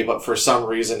A, but for some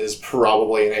reason is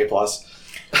probably an A+.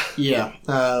 Yeah.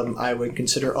 I would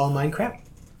consider all mine crap.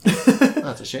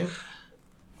 That's a shame.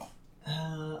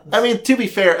 I mean, to be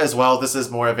fair as well, this is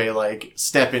more of a, like,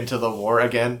 step into the war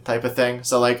again type of thing.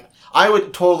 So, like, I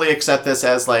would totally accept this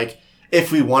as, like,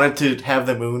 if we wanted to have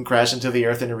the moon crash into the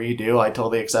earth and redo, I'd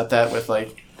totally accept that with,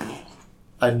 like,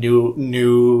 a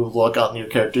new look on your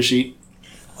character sheet.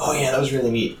 Oh, yeah, that was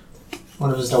really neat. One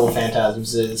of his Noble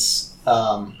Phantasms is,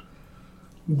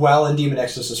 while in Demon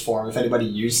Exorcist form, if anybody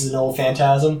uses a Noble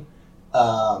Phantasm,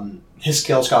 his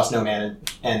skills cost no mana,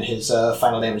 and his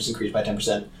final damage is increased by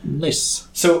 10%. Nice.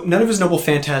 So none of his Noble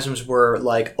Phantasms were,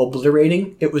 like,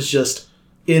 obliterating. It was just,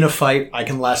 in a fight, I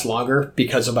can last longer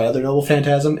because of my other Noble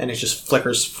Phantasm, and it just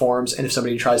flickers forms, and if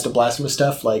somebody tries to blast him with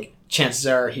stuff, like, chances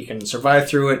are he can survive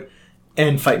through it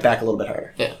and fight back a little bit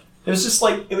harder. Yeah. It was just,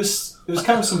 like, it was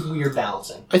kind of some weird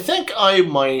balancing. I think I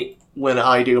might, when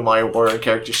I do my war and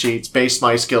character sheets, base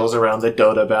my skills around the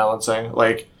Dota balancing.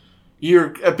 Like,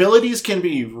 your abilities can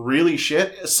be really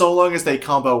shit so long as they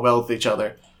combo well with each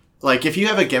other. Like, if you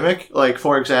have a gimmick, like,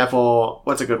 for example,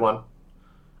 what's a good one?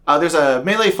 There's a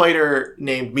melee fighter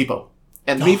named Meepo.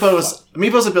 And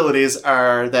Meepo's abilities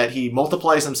are that he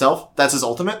multiplies himself. That's his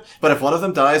ultimate. But if one of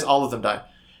them dies, all of them die.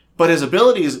 But his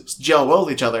abilities gel well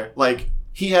with each other. Like,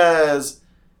 he has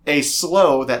a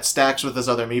slow that stacks with his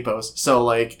other Meepos. So,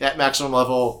 like, at maximum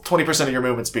level, 20% of your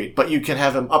movement speed. But you can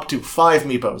have him up to 5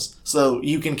 Meepos. So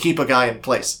you can keep a guy in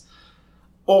place.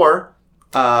 Or,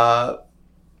 as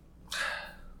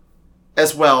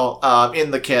well,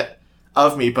 in the kit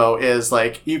of Meepo is,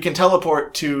 like, you can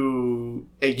teleport to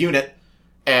a unit,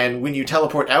 and when you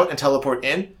teleport out and teleport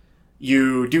in,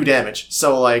 you do damage.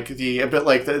 So, like,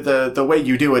 the way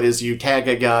you do it is you tag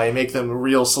a guy, make them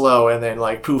real slow, and then,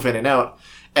 like, poof in and out.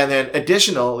 And then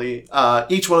additionally,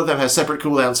 each one of them has separate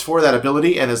cooldowns for that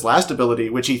ability and his last ability,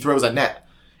 which he throws a net.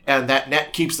 And that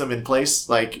net keeps them in place,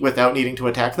 like, without needing to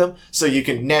attack them. So you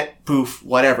can net, poof,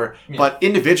 whatever. Yeah. But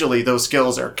individually, those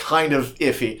skills are kind of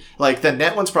iffy. Like, the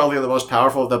net one's probably the most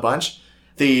powerful of the bunch.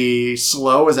 The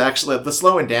slow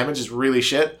and damage is really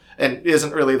shit, and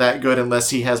isn't really that good unless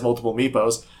he has multiple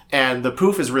meepos. And the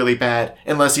poof is really bad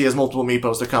unless he has multiple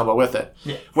meepos to combo with it.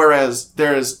 Yeah. Whereas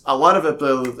there's a lot of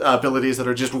abilities that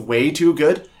are just way too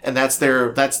good, and that's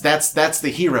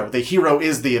the hero. The hero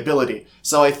is the ability.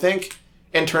 So I think,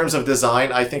 in terms of design,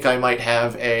 I think I might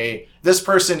have this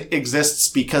person exists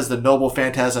because the Noble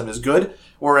Phantasm is good,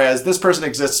 whereas this person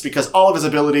exists because all of his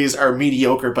abilities are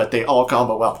mediocre, but they all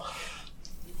combo well.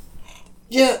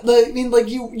 Yeah, I mean, like,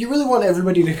 you really want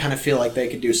everybody to kind of feel like they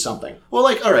could do something. Well,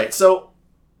 like, alright, so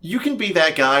you can be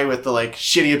that guy with the, like,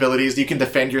 shitty abilities, you can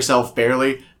defend yourself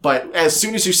barely, but as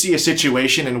soon as you see a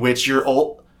situation in which your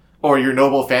ult or your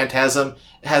Noble Phantasm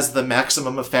has the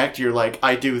maximum effect, you're like,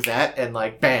 I do that, and,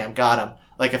 like, bam, got him.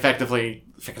 Like, effectively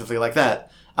like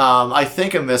that. I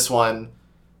think in this one,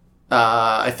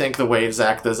 I think the way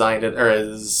Zach designed it, I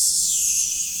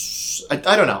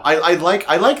don't know.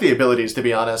 I like the abilities, to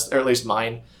be honest, or at least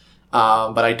mine.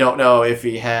 But I don't know I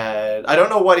don't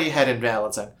know what he had in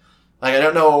balancing. Like, I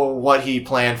don't know what he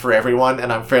planned for everyone,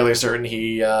 and I'm fairly certain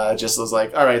he, just was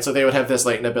like, alright, so they would have this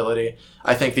latent ability.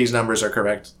 I think these numbers are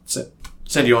correct.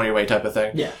 Send you on your way type of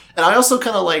thing. Yeah. And I also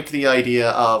kind of like the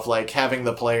idea of, like, having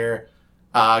the player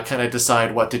kind of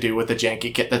decide what to do with the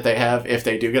janky kit that they have if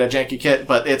they do get a janky kit,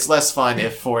 but it's less fun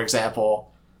if, for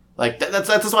example, like,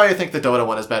 that's why I think the Dota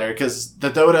one is better, because the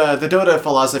Dota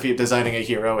philosophy of designing a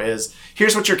hero is,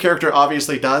 here's what your character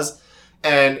obviously does,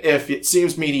 and if it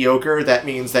seems mediocre, that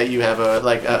means that you have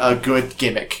a good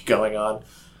gimmick going on.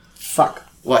 Fuck.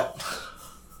 What?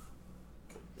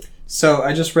 So,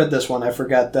 I just read this one. I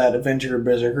forgot that Avenger and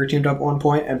Berserker teamed up at one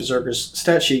point, and Berserker's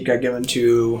stat sheet got given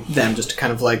to them just to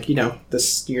kind of like,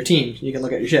 this your team. You can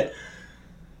look at your shit.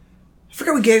 I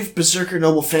forgot we gave Berserker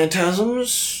Noble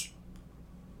Phantasms.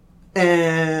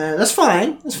 And that's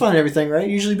fine. That's fine and everything, right?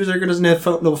 Usually Berserker doesn't have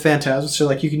Noble Phantasms, so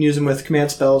like you can use them with command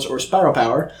spells or spiral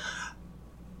power.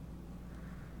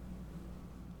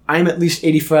 I'm at least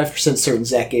 85% certain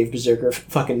Zach gave Berserker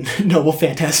fucking Noble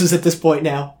Phantasms at this point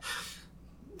now.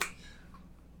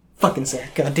 Fucking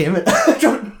Zach, god damn it. I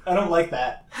don't like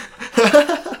that.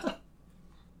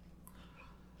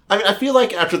 I mean, I feel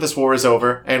like after this war is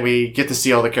over and we get to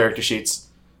see all the character sheets,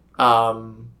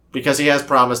 because he has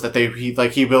promised that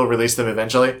he will release them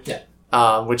eventually.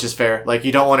 Yeah. Which is fair. Like,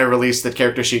 you don't want to release the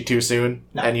character sheet too soon,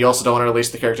 no. And you also don't want to release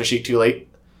the character sheet too late.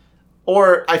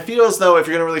 Or, I feel as though if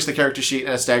you're going to release the character sheet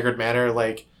in a staggered manner,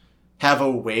 like, have a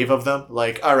wave of them.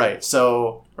 Like, alright,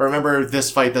 so remember this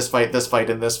fight,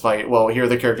 and this fight. Well, here are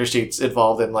the character sheets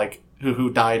involved in, like, who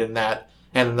died in that.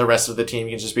 And then the rest of the team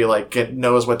can just be like,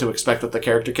 knows what to expect with the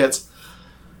character kits.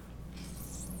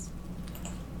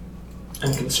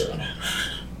 I'm concerned.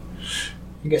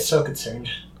 You get so concerned.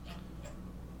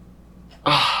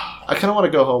 I kind of want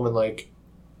to go home and, like,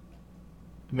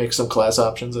 make some class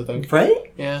options, I think.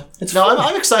 Right? Yeah. It's no,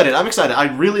 I'm excited.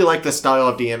 I really like this style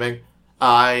of DMing.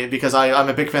 Because I'm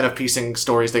a big fan of piecing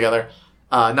stories together.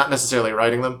 Not necessarily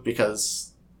writing them,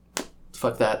 because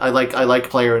fuck that. I like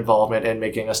player involvement and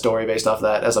making a story based off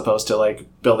that, as opposed to, like,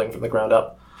 building from the ground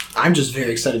up. I'm just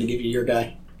very excited to give you your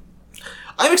guy.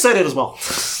 I'm excited as well.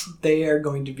 They are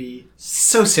going to be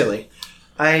so silly.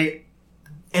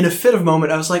 In a fit of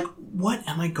moment, I was like, what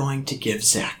am I going to give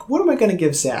Zach? What am I going to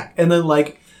give Zach? And then,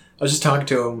 like, I was just talking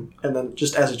to him, and then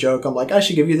just as a joke, I'm like, I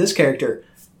should give you this character.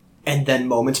 And then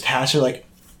moments pass, you're like,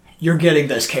 you're getting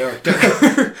this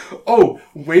character. Oh,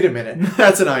 wait a minute.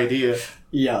 That's an idea.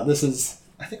 Yeah, this is...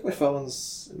 I think my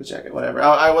phone's in the jacket, whatever.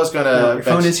 I was going to... No, your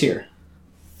phone is here.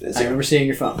 Is I remember seeing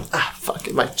your phone. Ah, fuck,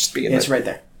 it might just be in It's right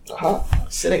there. Uh-huh.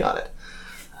 Sitting on it.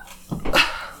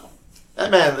 That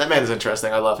man is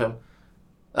interesting. I love him.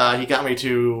 He got me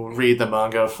to read the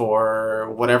manga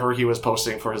for whatever he was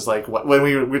posting for his, like, when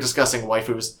we were discussing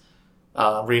waifus,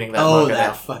 reading that manga. Oh, that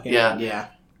now. fucking... Yeah.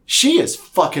 She is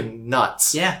fucking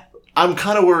nuts. Yeah. I'm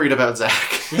kind of worried about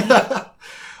Zach. Yeah.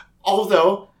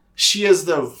 Although, she is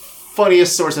the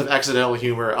funniest source of accidental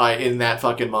humor in that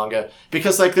fucking manga.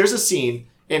 Because, like, there's a scene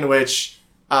in which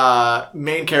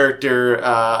main character,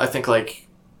 I think, like,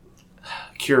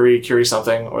 Curie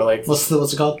something, or, like... What's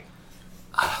it called?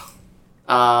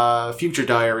 Future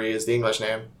Diary is the English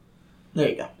name. There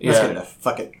you go. That's good enough.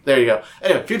 Fuck it. There you go.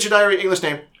 Anyway, Future Diary, English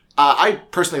name. I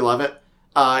personally love it.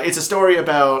 It's a story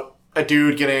about a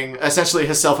dude getting... Essentially,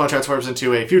 his cell phone transforms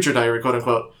into a future diary,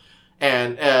 quote-unquote.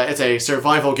 And it's a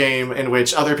survival game in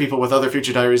which other people with other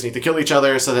future diaries need to kill each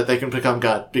other so that they can become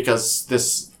God, because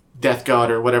this death god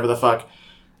or whatever the fuck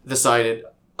decided,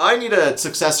 I need a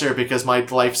successor because my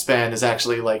lifespan is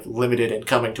actually, like, limited and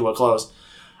coming to a close.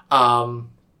 And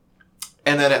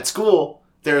then at school,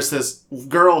 there's this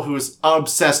girl who's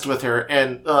obsessed with her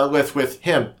and with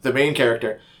him, the main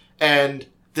character. And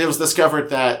it was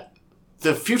discovered that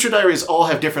the future diaries all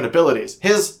have different abilities.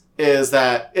 His is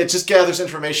that it just gathers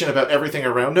information about everything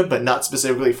around him, but not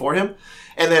specifically for him.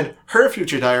 And then her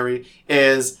future diary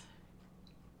is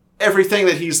everything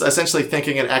that he's essentially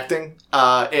thinking and acting.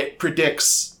 It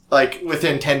predicts, like,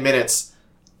 within 10 minutes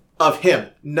of him.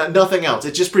 Nothing else.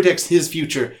 It just predicts his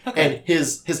future and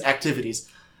his activities.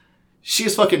 She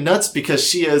is fucking nuts because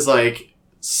she is, like,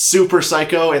 super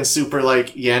psycho and super,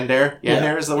 like, yandere.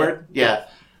 Yandere is the word? Yeah.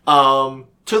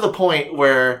 To the point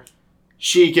where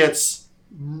she gets,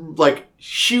 like,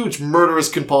 huge murderous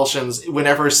compulsions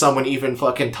whenever someone even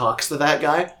fucking talks to that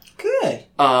guy. Good.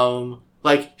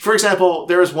 Like, for example,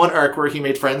 there was one arc where he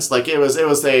made friends. Like, it was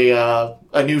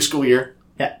a new school year.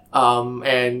 Yeah.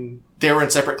 And they were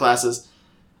in separate classes,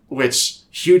 which,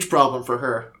 huge problem for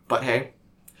her, but hey.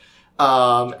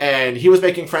 And he was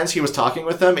making friends, he was talking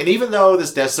with them, and even though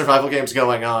this death survival game's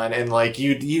going on, and, like,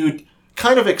 you'd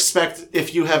kind of expect,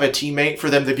 if you have a teammate, for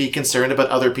them to be concerned about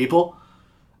other people,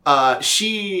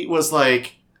 she was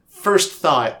like, first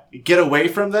thought, get away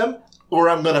from them, or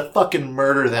I'm gonna fucking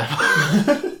murder them.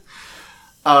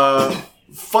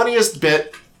 Funniest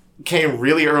bit came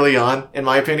really early on, in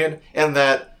my opinion, and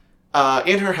that,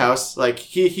 in her house, like,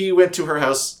 he went to her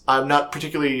house. I'm not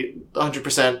particularly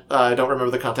 100%, I don't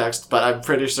remember the context, but I'm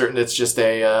pretty certain it's just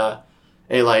a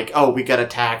like, oh, we got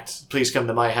attacked, please come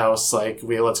to my house, like,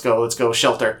 let's go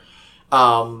shelter.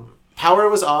 Power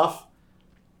was off,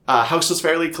 house was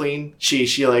fairly clean,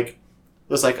 she like,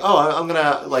 was like, oh, I'm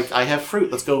gonna, like, I have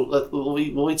fruit, let's go,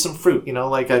 we'll eat some fruit, you know,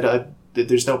 like,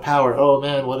 there's no power, oh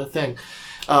man, what a thing.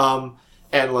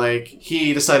 And, like,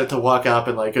 he decided to walk up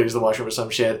and, like, go use the washroom or some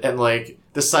shit, and, like,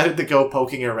 decided to go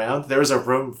poking around. There was a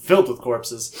room filled with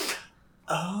corpses.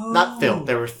 Oh. Not filled,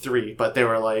 there were 3, but they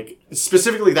were, like,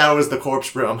 specifically that was the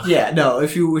corpse room. Yeah, no,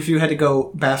 if you had to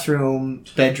go bathroom,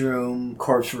 bedroom,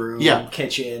 corpse room,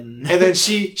 kitchen. And then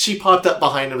she popped up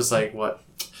behind and was like, what?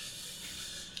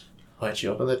 Why'd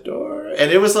you open the door?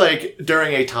 And it was, like,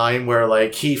 during a time where,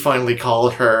 like, he finally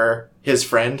called her his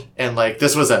friend, and, like,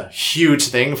 this was a huge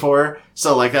thing for her,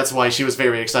 so, like, that's why she was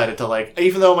very excited to, like,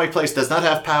 even though my place does not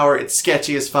have power, it's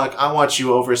sketchy as fuck, I want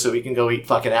you over so we can go eat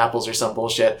fucking apples or some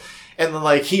bullshit. And then,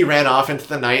 like, he ran off into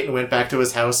the night and went back to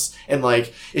his house, and,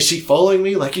 like, is she following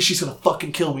me? Like, she's gonna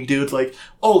fucking kill me, dude. Like,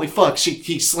 holy fuck,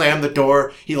 he slammed the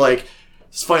door, he, like,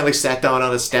 finally sat down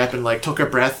on a step and, like, took a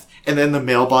breath, and then the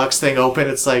mailbox thing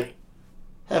opened, it's like,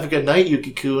 have a good night,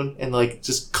 Yuki-kun, and, like,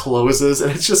 just closes,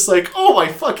 and it's just like, oh my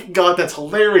fucking god, that's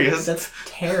hilarious. That's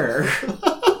terror.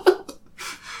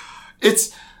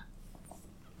 It's...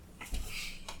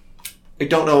 I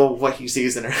don't know what he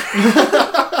sees in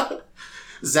her.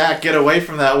 Zach, get away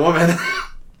from that woman.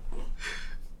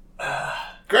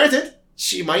 Granted,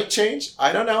 she might change,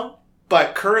 I don't know,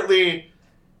 but currently,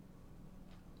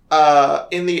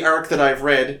 in the arc that I've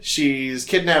read, she's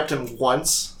kidnapped him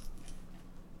once,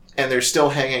 and they're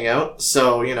still hanging out,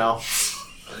 so, you know.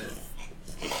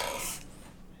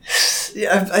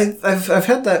 Yeah, I've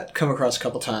had that come across a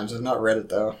couple times. I've not read it,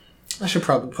 though. I should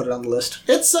probably put it on the list.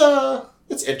 It's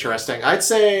interesting. I'd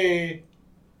say...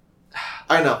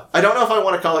 I don't know. I don't know if I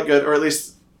want to call it good, or at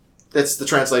least it's the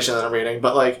translation that I'm reading,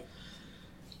 but, like,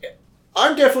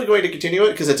 I'm definitely going to continue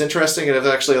it, because it's interesting, and it's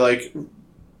actually, like,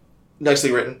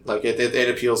 nicely written. Like, it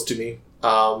appeals to me.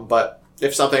 But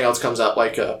if something else comes up,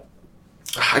 like,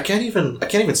 I can't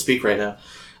even speak right now.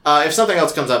 If something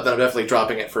else comes up, then I'm definitely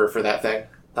dropping it for that thing.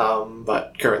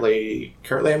 But currently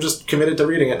I'm just committed to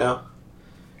reading it now.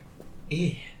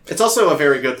 It's also a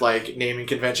very good, like, naming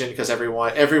convention, because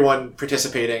everyone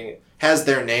participating has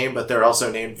their name, but they're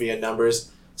also named via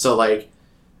numbers. So, like,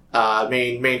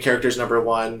 main character's number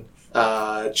 1,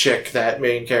 chick that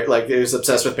main character, like, is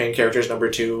obsessed with main character's number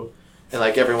 2, and,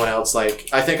 like, everyone else, like,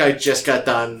 I think I just got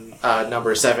done,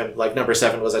 number 7, like, number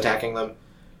 7 was attacking them.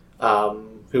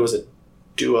 Who was a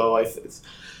duo,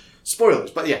 spoilers,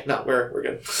 but yeah, no, we're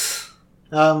good.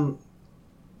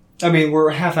 I mean, we're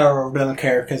a half hour over, but I don't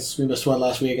care, because we missed one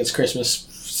last week. It's Christmas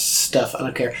stuff. I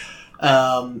don't care.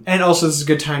 And also, this is a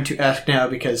good time to ask now,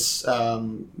 because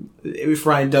if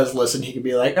Ryan does listen, he could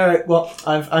be like, all right, well,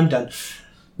 I'm done.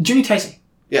 Juni Taisen.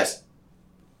 Yes.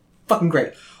 Fucking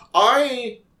great.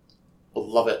 I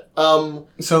love it.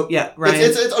 So, yeah, Ryan.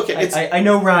 It's okay. I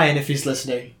know Ryan, if he's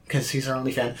listening, because he's our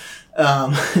only fan.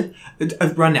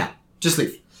 Run now. Just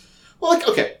leave. Well, like,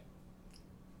 okay.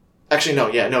 Actually, no,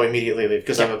 immediately leave,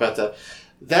 because I'm about to...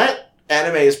 That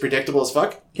anime is predictable as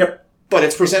fuck. Yep. But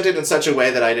it's presented in such a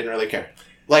way that I didn't really care.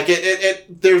 Like,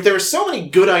 there were so many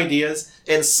good ideas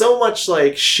and so much,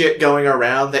 like, shit going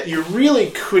around that you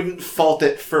really couldn't fault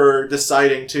it for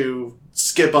deciding to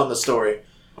skip on the story.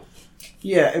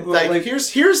 Yeah. Like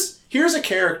here's a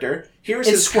character, here's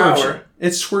his power.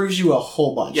 It swerves you a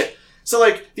whole bunch. Yeah. So,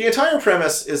 like, the entire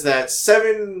premise is that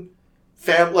seven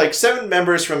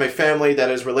members from a family that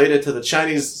is related to the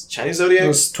Chinese Zodiac. It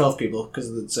was 12 people because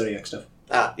of the Zodiac stuff.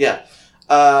 Yeah.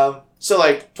 So,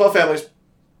 like, 12 families,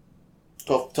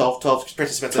 12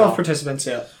 participants. 12 participants,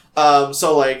 yeah.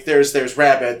 So, like, there's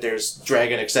Rabbit, there's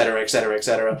Dragon, etc., etc.,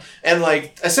 etc. And,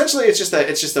 like, essentially it's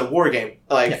just a war game.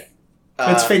 Like,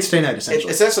 yeah. It's Fate Stay Night,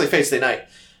 essentially. Essentially Fate Stay Night.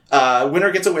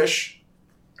 Winner gets a wish,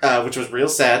 which was real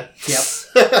sad. Yep.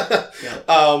 Yep.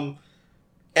 And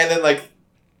then, like,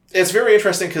 it's very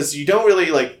interesting because you don't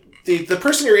really, like, the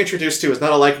person you're introduced to is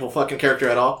not a likable fucking character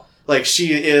at all. Like,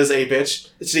 she is a bitch.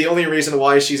 It's the only reason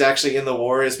why she's actually in the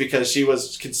war is because she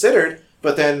was considered,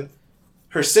 but then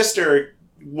her sister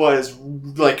was,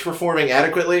 like, performing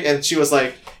adequately, and she was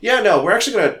like, yeah, no, we're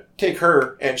actually going to take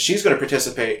her, and she's going to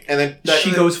participate. And then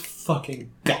she goes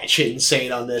fucking batshit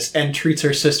insane on this, and treats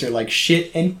her sister like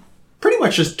shit, and pretty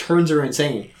much just turns her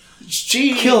insane.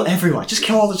 Kill everyone. Just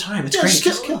kill all the time. It's great.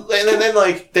 Just kill. And then,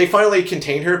 like, they finally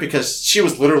contained her because she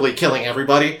was literally killing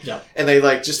everybody. Yeah. And they,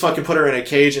 like, just fucking put her in a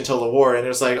cage until the war. And it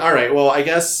was like, all right, well, I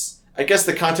guess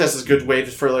the contest is a good way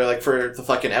for the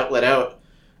fucking outlet out.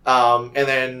 And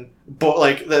then,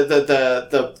 like,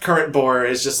 the current boar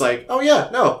is just like, oh yeah,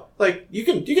 no, like, you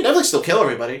can definitely still kill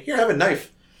everybody. Here, have a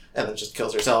knife. And then just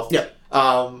kills herself. Yeah.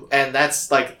 And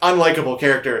that's, like, unlikable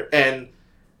character. And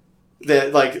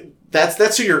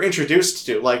that's who you're introduced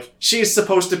to. Like, she's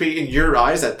supposed to be, in your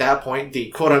eyes, at that point, the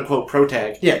quote-unquote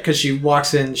protag. Yeah, because she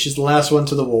walks in, she's the last one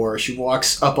to the war, she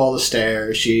walks up all the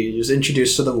stairs, she was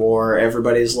introduced to the war,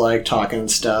 everybody's, like, talking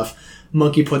and stuff.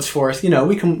 Monkey puts forth,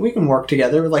 we can work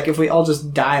together. Like, if we all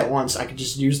just die at once, I could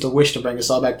just use the wish to bring us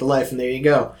all back to life, and there you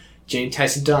go. Jane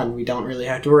Tyson done. We don't really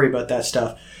have to worry about that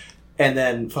stuff. And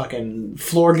then fucking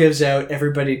floor gives out,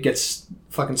 everybody gets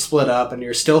fucking split up, and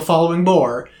you're still following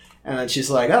Boar. And then she's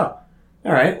like, oh,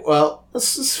 all right, well,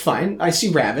 this is fine. I see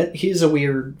Rabbit. He's a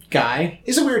weird guy.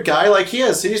 He's a weird guy. Like, he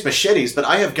has machetes, but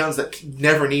I have guns that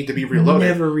never need to be reloaded.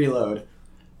 Never reload.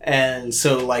 And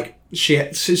so, like,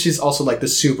 she's also, like, the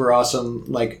super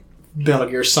awesome, like, Metal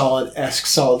Gear Solid-esque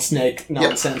Solid Snake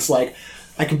nonsense. Yep. Like,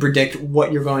 I can predict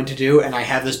what you're going to do, and I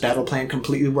have this battle plan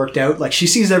completely worked out. Like, she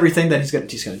sees everything that he's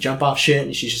gonna jump off shit,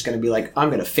 and she's just gonna be like, I'm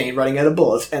gonna feign running out of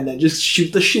bullets, and then just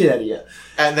shoot the shit out of you.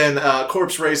 And then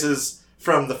corpse raises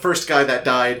from the first guy that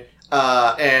died,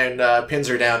 and pins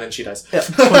her down, and she dies. Yeah,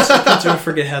 puts her in a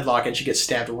friggin' headlock, and she gets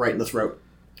stabbed right in the throat.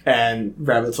 And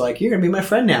Rabbit's like, you're gonna be my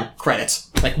friend now.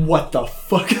 Credits. Like, what the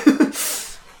fuck?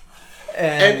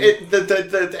 And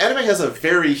the anime has a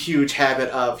very huge habit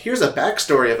of, here's a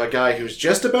backstory of a guy who's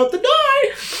just about to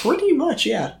die. Pretty much,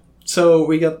 yeah. So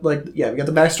we got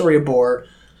the backstory of Boar.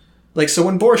 Like, so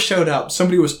when Boar showed up,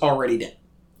 somebody was already dead.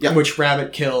 Yep. Which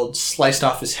Rabbit killed, sliced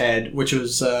off his head, which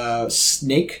was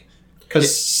Snake.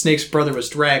 Because Snake's brother was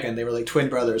Dragon. They were like twin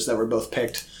brothers that were both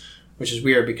picked. Which is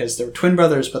weird because they were twin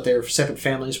brothers, but they were separate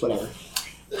families, whatever.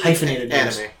 Hyphenated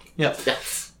anime. Yep. Yeah.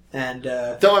 And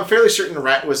though I'm fairly certain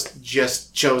Rat was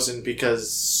just chosen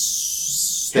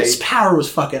because his power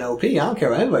was fucking OP. I don't care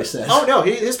what anybody says. Oh no,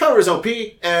 his power is OP,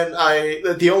 and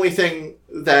the only thing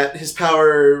that his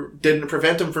power didn't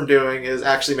prevent him from doing is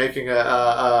actually making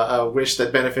a wish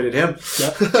that benefited him.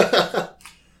 Yep.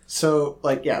 So,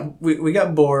 like, yeah, we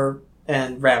got Boar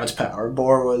and Rabbit's power.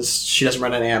 Boar was, she doesn't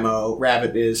run out of ammo.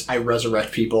 Rabbit is, I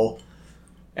resurrect people.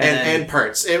 And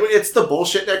parts. It's the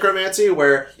bullshit necromancy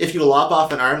where if you lop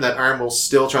off an arm, that arm will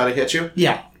still try to hit you.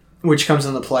 Yeah. Which comes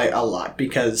into play a lot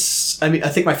because, I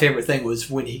think my favorite thing was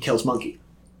when he kills Monkey.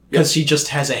 Because he just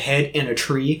has a head in a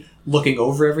tree looking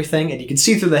over everything, and you can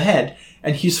see through the head,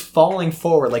 and he's falling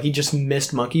forward like he just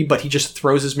missed Monkey, but he just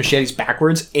throws his machetes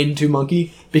backwards into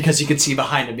Monkey because he can see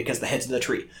behind him because the head's in the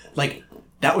tree. Like,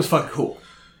 that was fucking cool.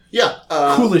 Yeah.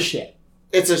 Cool as shit.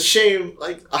 It's a shame,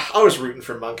 like, I was rooting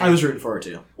for Monkey. I was rooting for her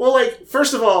too. Well, like,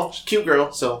 first of all, cute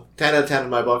girl, so 10 out of 10 in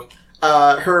my book.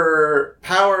 Her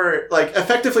power, like,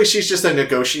 effectively she's just a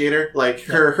negotiator. Like,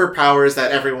 her power is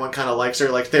that everyone kind of likes her,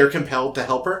 like, they're compelled to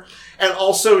help her. And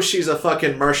also, she's a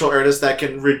fucking martial artist that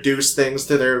can reduce things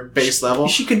to their base level.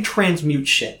 She can transmute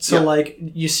shit. So, like,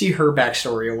 you see her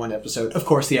backstory in one episode. Of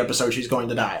course, the episode she's going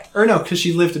to die. Or no, because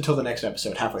she lived until the next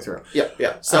episode, halfway through.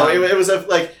 Yeah. So, it was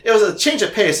a change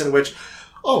of pace in which,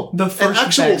 an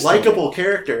actual likable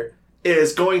character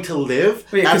is going to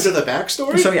live after the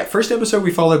backstory. So yeah, first episode we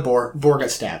followed Boar. Boar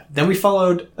got stabbed. Then we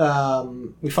followed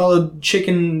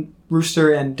Chicken,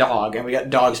 Rooster, and Dog, and we got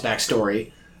Dog's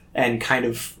backstory and kind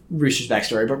of Rooster's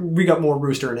backstory. But we got more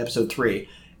Rooster in episode 3.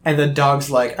 And then Dog's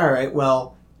like, all right,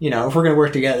 well, if we're gonna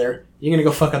work together, you're gonna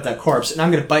go fuck up that corpse, and I'm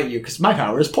gonna bite you because my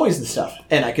power is poison stuff,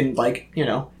 and I can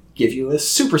give you a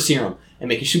super serum and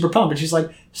make you super pumped. And she's like,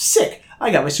 sick.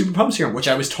 I got my super pump serum, which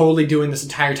I was totally doing this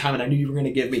entire time, and I knew you were going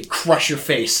to give me. Crush your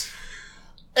face.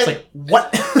 It's like,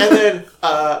 what? And then,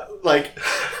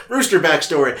 Rooster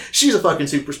backstory. She's a fucking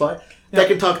super spy that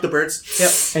can talk to birds.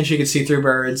 Yep. And she can see through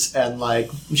birds, and,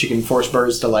 she can force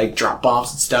birds to, drop bombs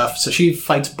and stuff. So she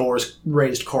fights Boar's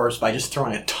raised corpse by just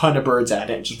throwing a ton of birds at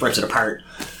it and just rips it apart.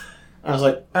 I was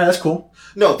like, oh, that's cool.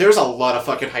 No, there's a lot of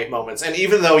fucking hype moments, and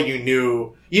even though you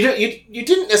knew you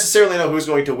didn't necessarily know who's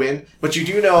going to win, but you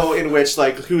do know in which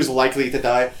who's likely to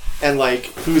die, and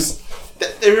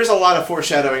there's a lot of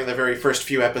foreshadowing in the very first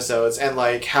few episodes, and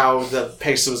how the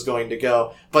pace was going to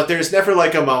go. But there's never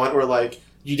a moment where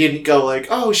you didn't go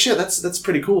oh shit, that's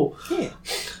pretty cool. Yeah.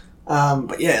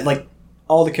 But yeah,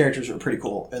 all the characters were pretty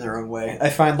cool in their own way. I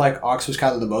find Ox was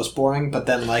kind of the most boring, but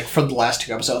then from the last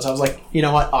 2 episodes, I was like, you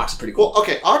know what, Ox is pretty cool. Well,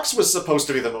 okay, Ox was supposed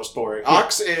to be the most boring. Yeah.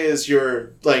 Ox is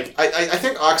your I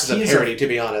think Ox is a parody, to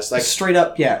be honest. Straight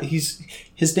up, yeah.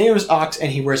 His name is Ox,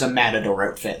 and he wears a matador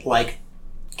outfit.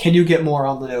 Can you get more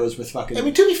on the nose with fucking? I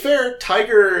mean, to be fair,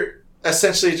 Tiger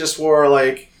essentially just wore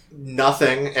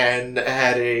nothing and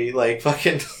had a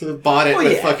fucking bonnet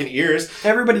with fucking ears.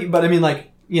 Everybody, but I mean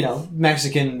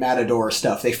Mexican matador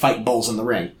stuff. They fight bulls in the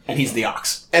ring, and he's the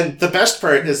Ox. And the best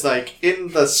part is, in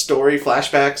the story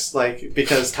flashbacks,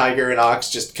 because Tiger and Ox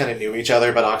just kind of knew each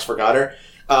other, but Ox forgot her.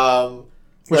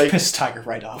 Which pissed Tiger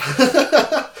right off.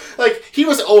 He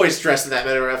was always dressed in that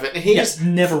matador outfit, and he's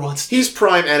never once. He's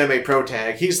prime anime pro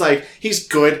tag. He's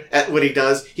good at what he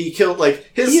does. He killed,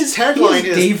 his tagline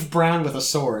is Dave Brown with a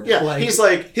sword. Yeah, he's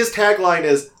his tagline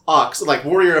is Ox,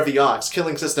 warrior of the Ox,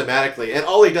 killing systematically, and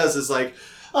all he does is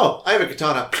oh, I have a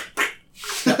katana.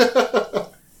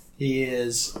 He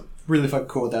is really fucking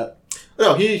cool with that.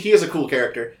 No, he is a cool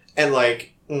character. And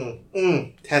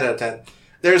 10 out of 10.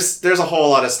 There's a whole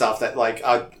lot of stuff that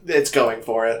it's going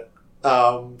for it.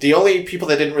 The only people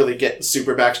that didn't really get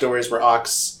super backstories were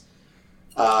Ox,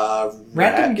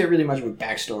 Rat didn't get really much of a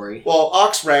backstory. Well,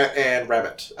 Ox, Rat, and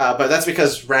Rabbit. But that's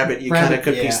because Rabbit you kind of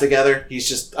could piece together. He's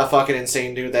just a fucking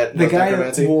insane dude that the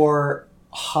guy wore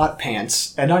hot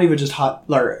pants, and not even just hot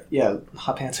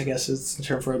pants, I guess is the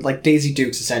term for it, Daisy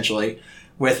Dukes, essentially,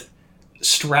 with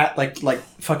strap,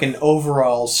 fucking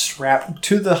overalls strapped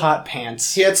to the hot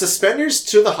pants. He had suspenders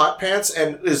to the hot pants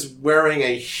and is wearing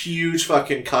a huge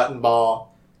fucking cotton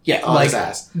ball on his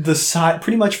ass. The side,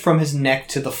 pretty much from his neck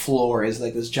to the floor is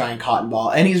this giant cotton ball,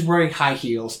 and he's wearing high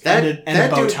heels and a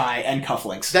bow tie and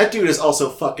cufflinks. That dude is also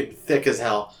fucking thick as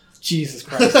hell. Jesus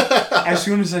Christ. As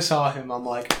soon as I saw him, I'm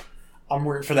like, I'm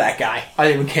rooting for that guy. I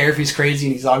don't even care if he's crazy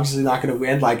and he's obviously not going to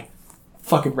win.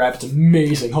 Fucking Rabbit's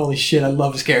amazing. Holy shit, I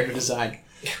love his character design.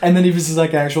 And then he was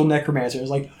actual necromancer. I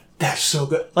was that's so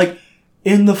good.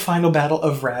 In the final battle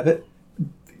of Rabbit,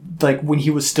 when he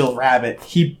was still Rabbit,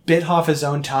 he bit off his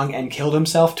own tongue and killed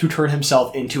himself to turn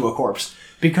himself into a corpse.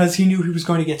 Because he knew he was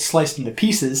going to get sliced into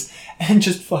pieces and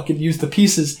just fucking use the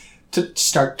pieces to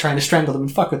start trying to strangle them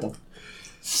and fuck with them.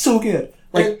 So good.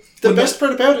 The best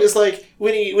part about it is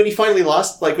when he finally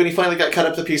lost, when he finally got cut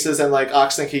up to pieces, and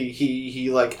Ox think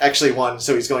he actually won,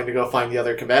 so he's going to go find the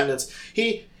other combatants.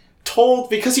 He told,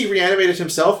 because he reanimated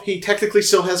himself, he technically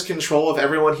still has control of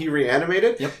everyone he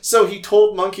reanimated. Yep. So he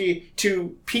told Monkey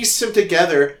to piece him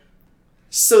together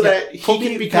so that he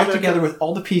can become back together with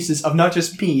all the pieces of not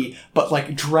just me,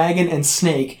 but Dragon and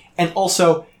Snake, and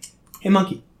also, hey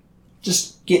Monkey,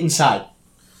 just get inside.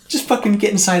 Just fucking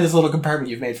get inside this little compartment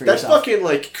you've made for yourself. That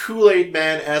fucking Kool-Aid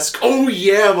Man-esque, oh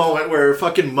yeah moment where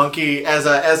fucking Monkey, as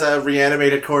a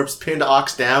reanimated corpse, pinned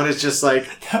Ox down is just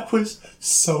That was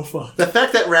so fun. The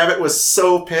fact that Rabbit was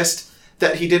so pissed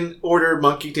that he didn't order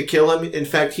Monkey to kill him. In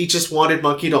fact, he just wanted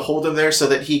Monkey to hold him there so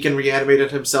that he can reanimate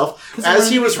it himself. As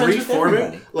he was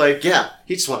reforming,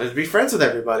 he just wanted to be friends with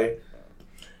everybody.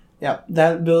 Yeah,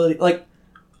 that ability,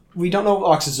 we don't know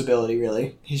Ox's ability,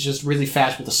 really. He's just really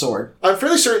fast with a sword. I'm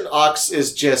fairly certain Ox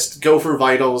is just go for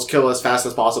vitals, kill as fast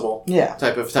as possible. Yeah.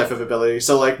 Type of ability.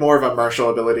 So, more of a martial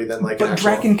ability than, But an actual...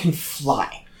 Dragon can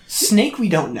fly. Snake, we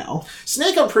don't know.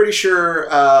 Snake, I'm pretty sure,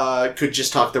 could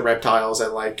just talk to reptiles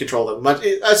and, control them.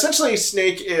 Essentially,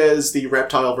 Snake is the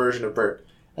reptile version of Bert.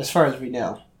 As far as we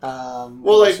know.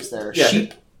 What else is there? Yeah.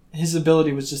 Sheep, his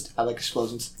ability was just, I like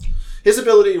explosions. His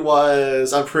ability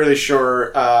was, I'm pretty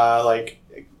sure,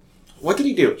 What did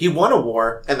he do? He won a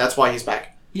war, and that's why he's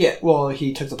back. Yeah, well,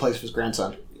 he took the place of his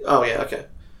grandson. Oh, yeah, okay.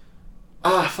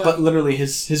 Fuck. But literally,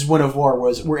 his win of war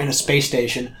was, we're in a space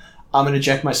station, I'm going to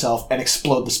eject myself and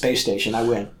explode the space station, I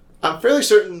win. I'm fairly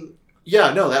certain...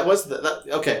 Yeah, no, that was...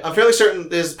 okay, I'm fairly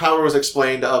certain his power was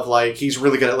explained of, like, he's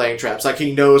really good at laying traps. Like,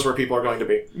 he knows where people are going to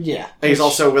be. Yeah. And he's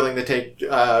also willing to take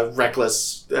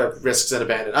reckless risks and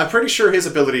abandon. I'm pretty sure his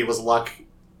ability was luck,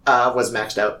 was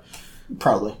maxed out.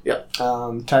 Probably. Yeah.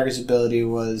 Tiger's ability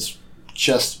was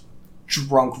just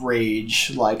drunk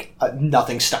rage, like,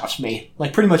 nothing stops me.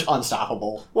 Like, pretty much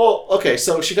unstoppable. Well, okay,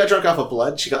 so she got drunk off of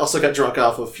blood. She also got drunk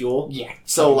off of fuel. Yeah.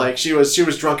 So, like, she was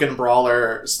drunken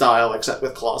brawler style, except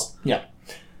with claws. Yeah.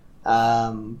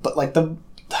 But, like, the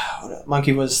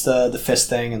monkey was the fist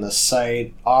thing and the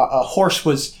sight. A horse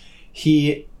was...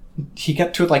 He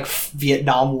got to, like,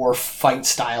 Vietnam War fight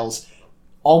styles.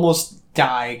 Almost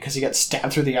died because he got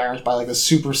stabbed through the arms by, like, the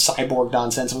super cyborg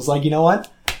nonsense. And was like, you know what?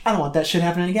 I don't want that shit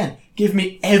happening again. Give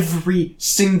me every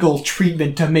single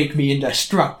treatment to make me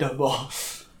indestructible.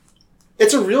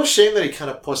 It's a real shame that he kind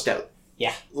of pushed out.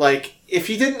 Yeah. Like, if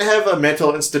he didn't have a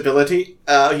mental instability,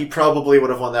 he probably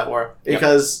would have won that war.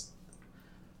 Because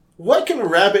what can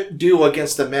Rabbit do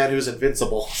against a man who's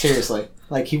invincible? Seriously.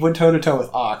 Like, he went toe-to-toe with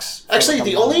Ox. Actually, like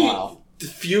the only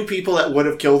few people that would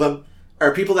have killed him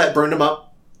are people that burned him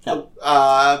up.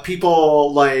 Yep.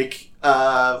 People like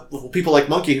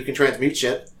Monkey who can transmute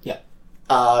shit. Yeah.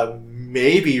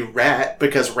 Maybe Rat,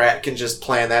 because Rat can just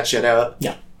plan that shit out.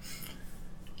 Yeah.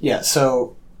 Yeah,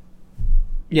 so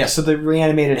the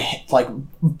reanimated, like,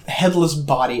 headless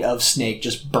body of Snake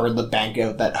just burned the bank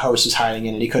out that Host was hiding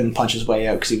in, and he couldn't punch his way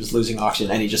out because he was losing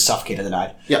oxygen, and he just suffocated and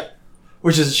died. Yeah.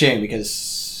 Which is a shame,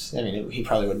 because, I mean, he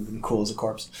probably would have been cool as a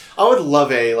corpse. I would love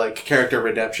a, like, character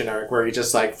redemption arc where he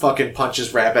just, like, fucking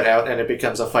punches Rabbit out, and it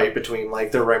becomes a fight between,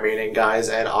 like, the remaining guys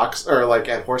and Ox, or, like,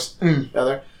 and Horse,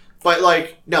 rather. But,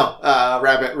 like, no,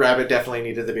 Rabbit definitely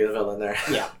needed to be the villain there.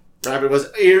 Yeah. Rabbit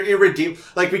was irredeemable.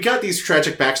 Like, we got these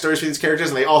tragic backstories for these characters,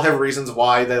 and they all have reasons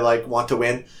why they, like, want to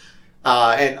win.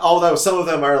 And although some of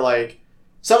them are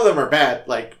bad,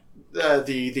 like,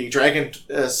 the Dragon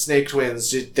Snake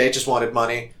twins, they just wanted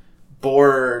money.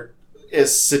 Boar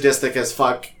is sadistic as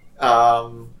fuck.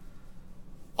 Ox,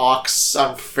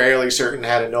 I'm fairly certain,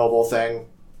 had a noble thing.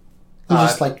 He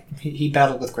just, like, he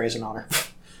battled with grace and honor.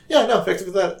 Yeah, no, effective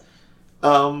with that.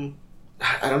 I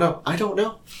don't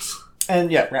know.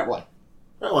 And yeah, Rat won.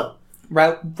 Rat won.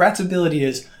 Rat's ability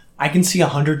is, I can see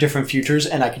 100 different futures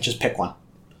and I can just pick one.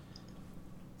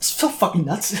 It's so fucking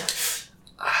nuts.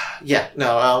 Yeah,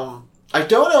 no, I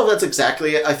don't know if that's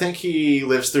exactly it. I think he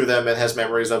lives through them and has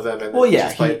memories of them. And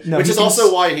which is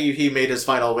also why he made his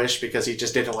final wish, because he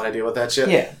just didn't want to deal with that shit.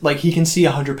 Yeah, like, he can see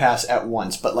 100 paths at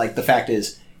once, but, like, the fact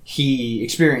is, he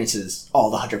experiences all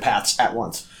the 100 paths at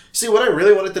once. See, what I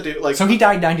really wanted to do, like... So he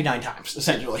died 99 times,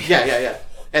 essentially. Yeah.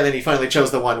 And then he finally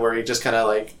chose the one where he just kind of,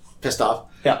 like, pissed off.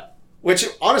 Yeah. Which,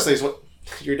 honestly, is what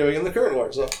you're doing in the current war,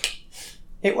 so...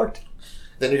 It worked.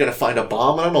 Then you're going to find a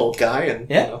bomb on an old guy and...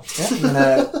 Yeah, you know. I'm going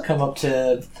to come up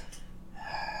to...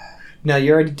 No,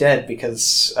 you're already dead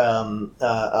because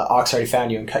Ox already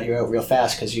found you and cut you out real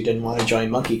fast because you didn't want to join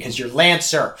Monkey because you're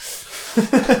Lancer.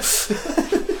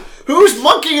 Who's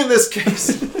Monkey in this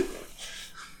case?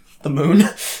 The moon.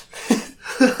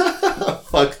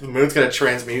 Fuck, the moon's gonna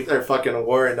transmute their fucking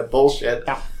war into bullshit.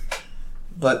 Yeah.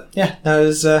 But yeah, no, it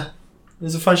was a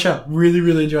fun show. Really,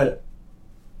 really enjoyed it.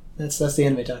 That's the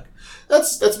anime talk.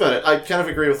 That's about it. I kind of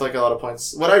agree with, like, a lot of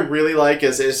points. What I really like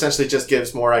is it essentially just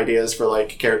gives more ideas for,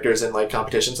 like, characters and, like,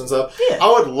 competitions and stuff. Yeah.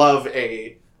 I would love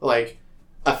a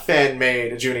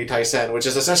fan-made Juni Taisen, which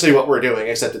is essentially what we're doing,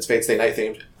 except it's Fate Stay Night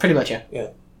themed. Pretty much, yeah.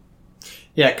 Yeah.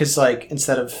 Yeah, because, like,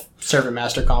 instead of Servant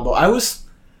Master combo,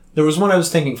 there was one I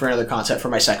was thinking for another concept for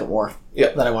my second war.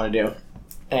 Yeah. That I want to do.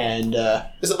 And,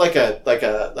 is it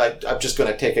I'm just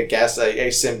going to take a guess, a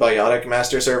symbiotic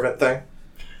Master Servant thing?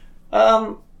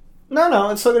 No,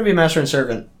 it's still going to be Master and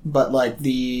Servant, but, like,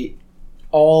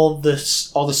 all the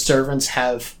servants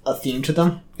have a theme to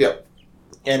them. Yep.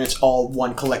 And it's all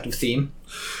one collective theme.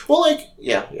 Well, like,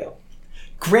 yeah.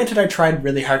 Granted, I tried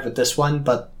really hard with this one,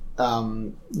 but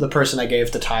the person I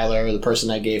gave to Tyler, the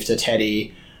person I gave to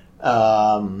Teddy,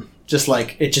 just,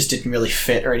 like, it just didn't really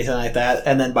fit or anything like that.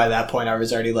 And then by that point, I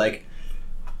was already like,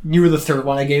 you were the third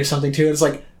one I gave something to. And it's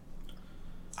like,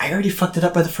 I already fucked it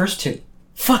up by the first two.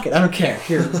 Fuck it, I don't care.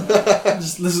 Here,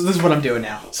 this is what I'm doing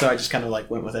now. So I just kind of,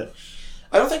 like, went with it.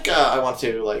 I don't think I want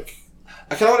to, like...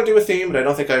 I kind of want to do a theme, but I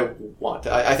don't think I want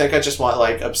to. I think I just want,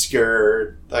 like,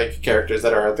 obscure, like, characters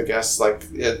that aren't the guests, like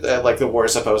the war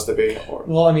is supposed to be. Or...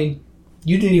 Well, I mean,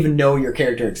 you didn't even know your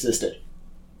character existed.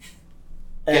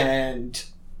 Yeah. And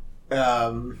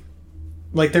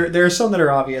like there are some that are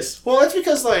obvious. Well, that's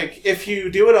because, like, if you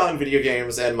do it on video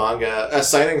games and manga,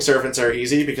 assigning servants are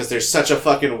easy because there's such a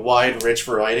fucking wide, rich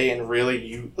variety, and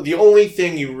really, the only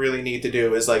thing you really need to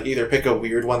do is, like, either pick a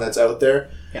weird one that's out there,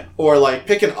 or, like,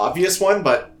 pick an obvious one,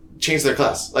 but change their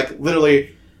class. Like,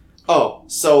 literally,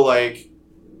 so, like,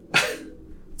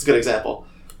 it's a good example.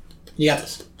 You got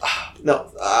this.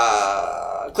 No,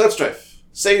 Cloudstrife.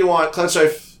 Say you want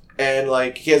Cloudstrife, and,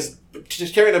 like, he's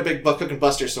carrying a big Buck and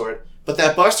Buster sword. But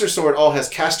that Buster sword all has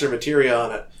caster materia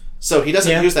on it. So he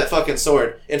doesn't use that fucking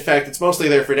sword. In fact, it's mostly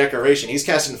there for decoration. He's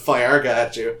casting Fiarga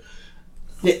at you.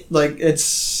 Yeah, like,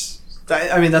 it's...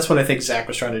 I mean, that's what I think Zach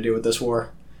was trying to do with this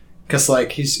war. Because,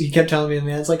 like, he kept telling me,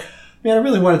 man, it's like, man, I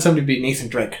really wanted somebody to be Nathan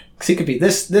Drake. Because he could be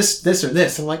this, or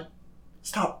this. I'm like,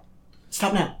 stop.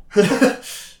 Stop now.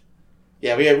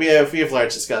 Yeah, we have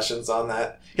large discussions on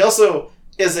that. He also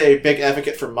is a big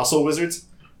advocate for muscle wizards.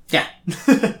 Yeah.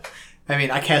 I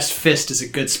mean, I cast Fist as a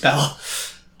good spell.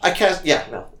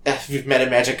 If you've met a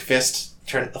magic fist,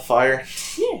 turn it to fire.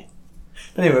 Yeah.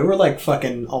 But anyway, we're like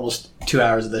fucking almost 2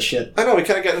 hours of this shit. I know, we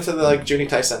kind of get into the, like, Junie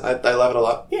Tyson. I love it a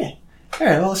lot. Yeah.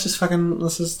 Alright, well,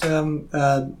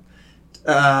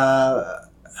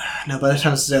 no, by the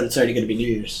time this is out, it's already going to be New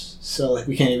Year's. So, like,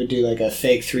 we can't even do, like, a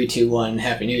fake 3, 2, 1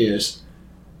 Happy New Year's.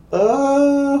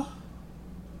 You're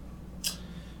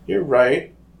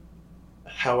right.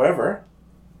 However,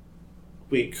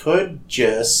 we could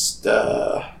just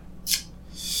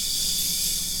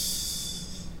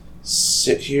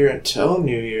sit here until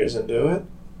New Year's and do it.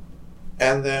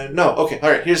 And then... No, okay,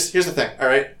 alright, here's the thing,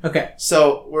 alright? Okay.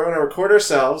 So, we're going to record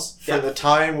ourselves from the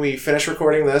time we finish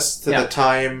recording this to the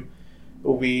time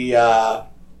we...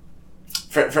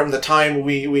 from the time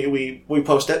we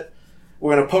post it.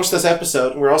 We're going to post this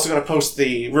episode, and we're also going to post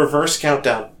the reverse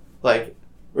countdown. Like,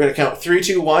 we're going to count 3,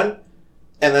 2, 1...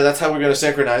 And then that's how we're going to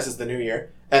synchronize as the new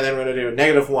year. And then we're going to do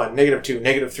 -1, -2,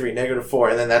 -3, -4,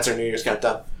 and then that's our New Year's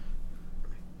countdown.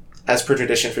 As per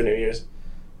tradition for New Year's.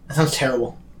 That sounds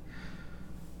terrible.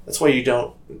 That's why you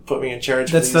don't put me in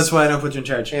charge. That's why I don't put you in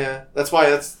charge. Yeah,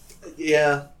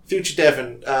 Future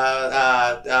Devin,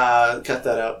 cut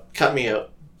that out. Cut me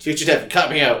out. Future Devin, cut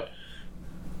me out.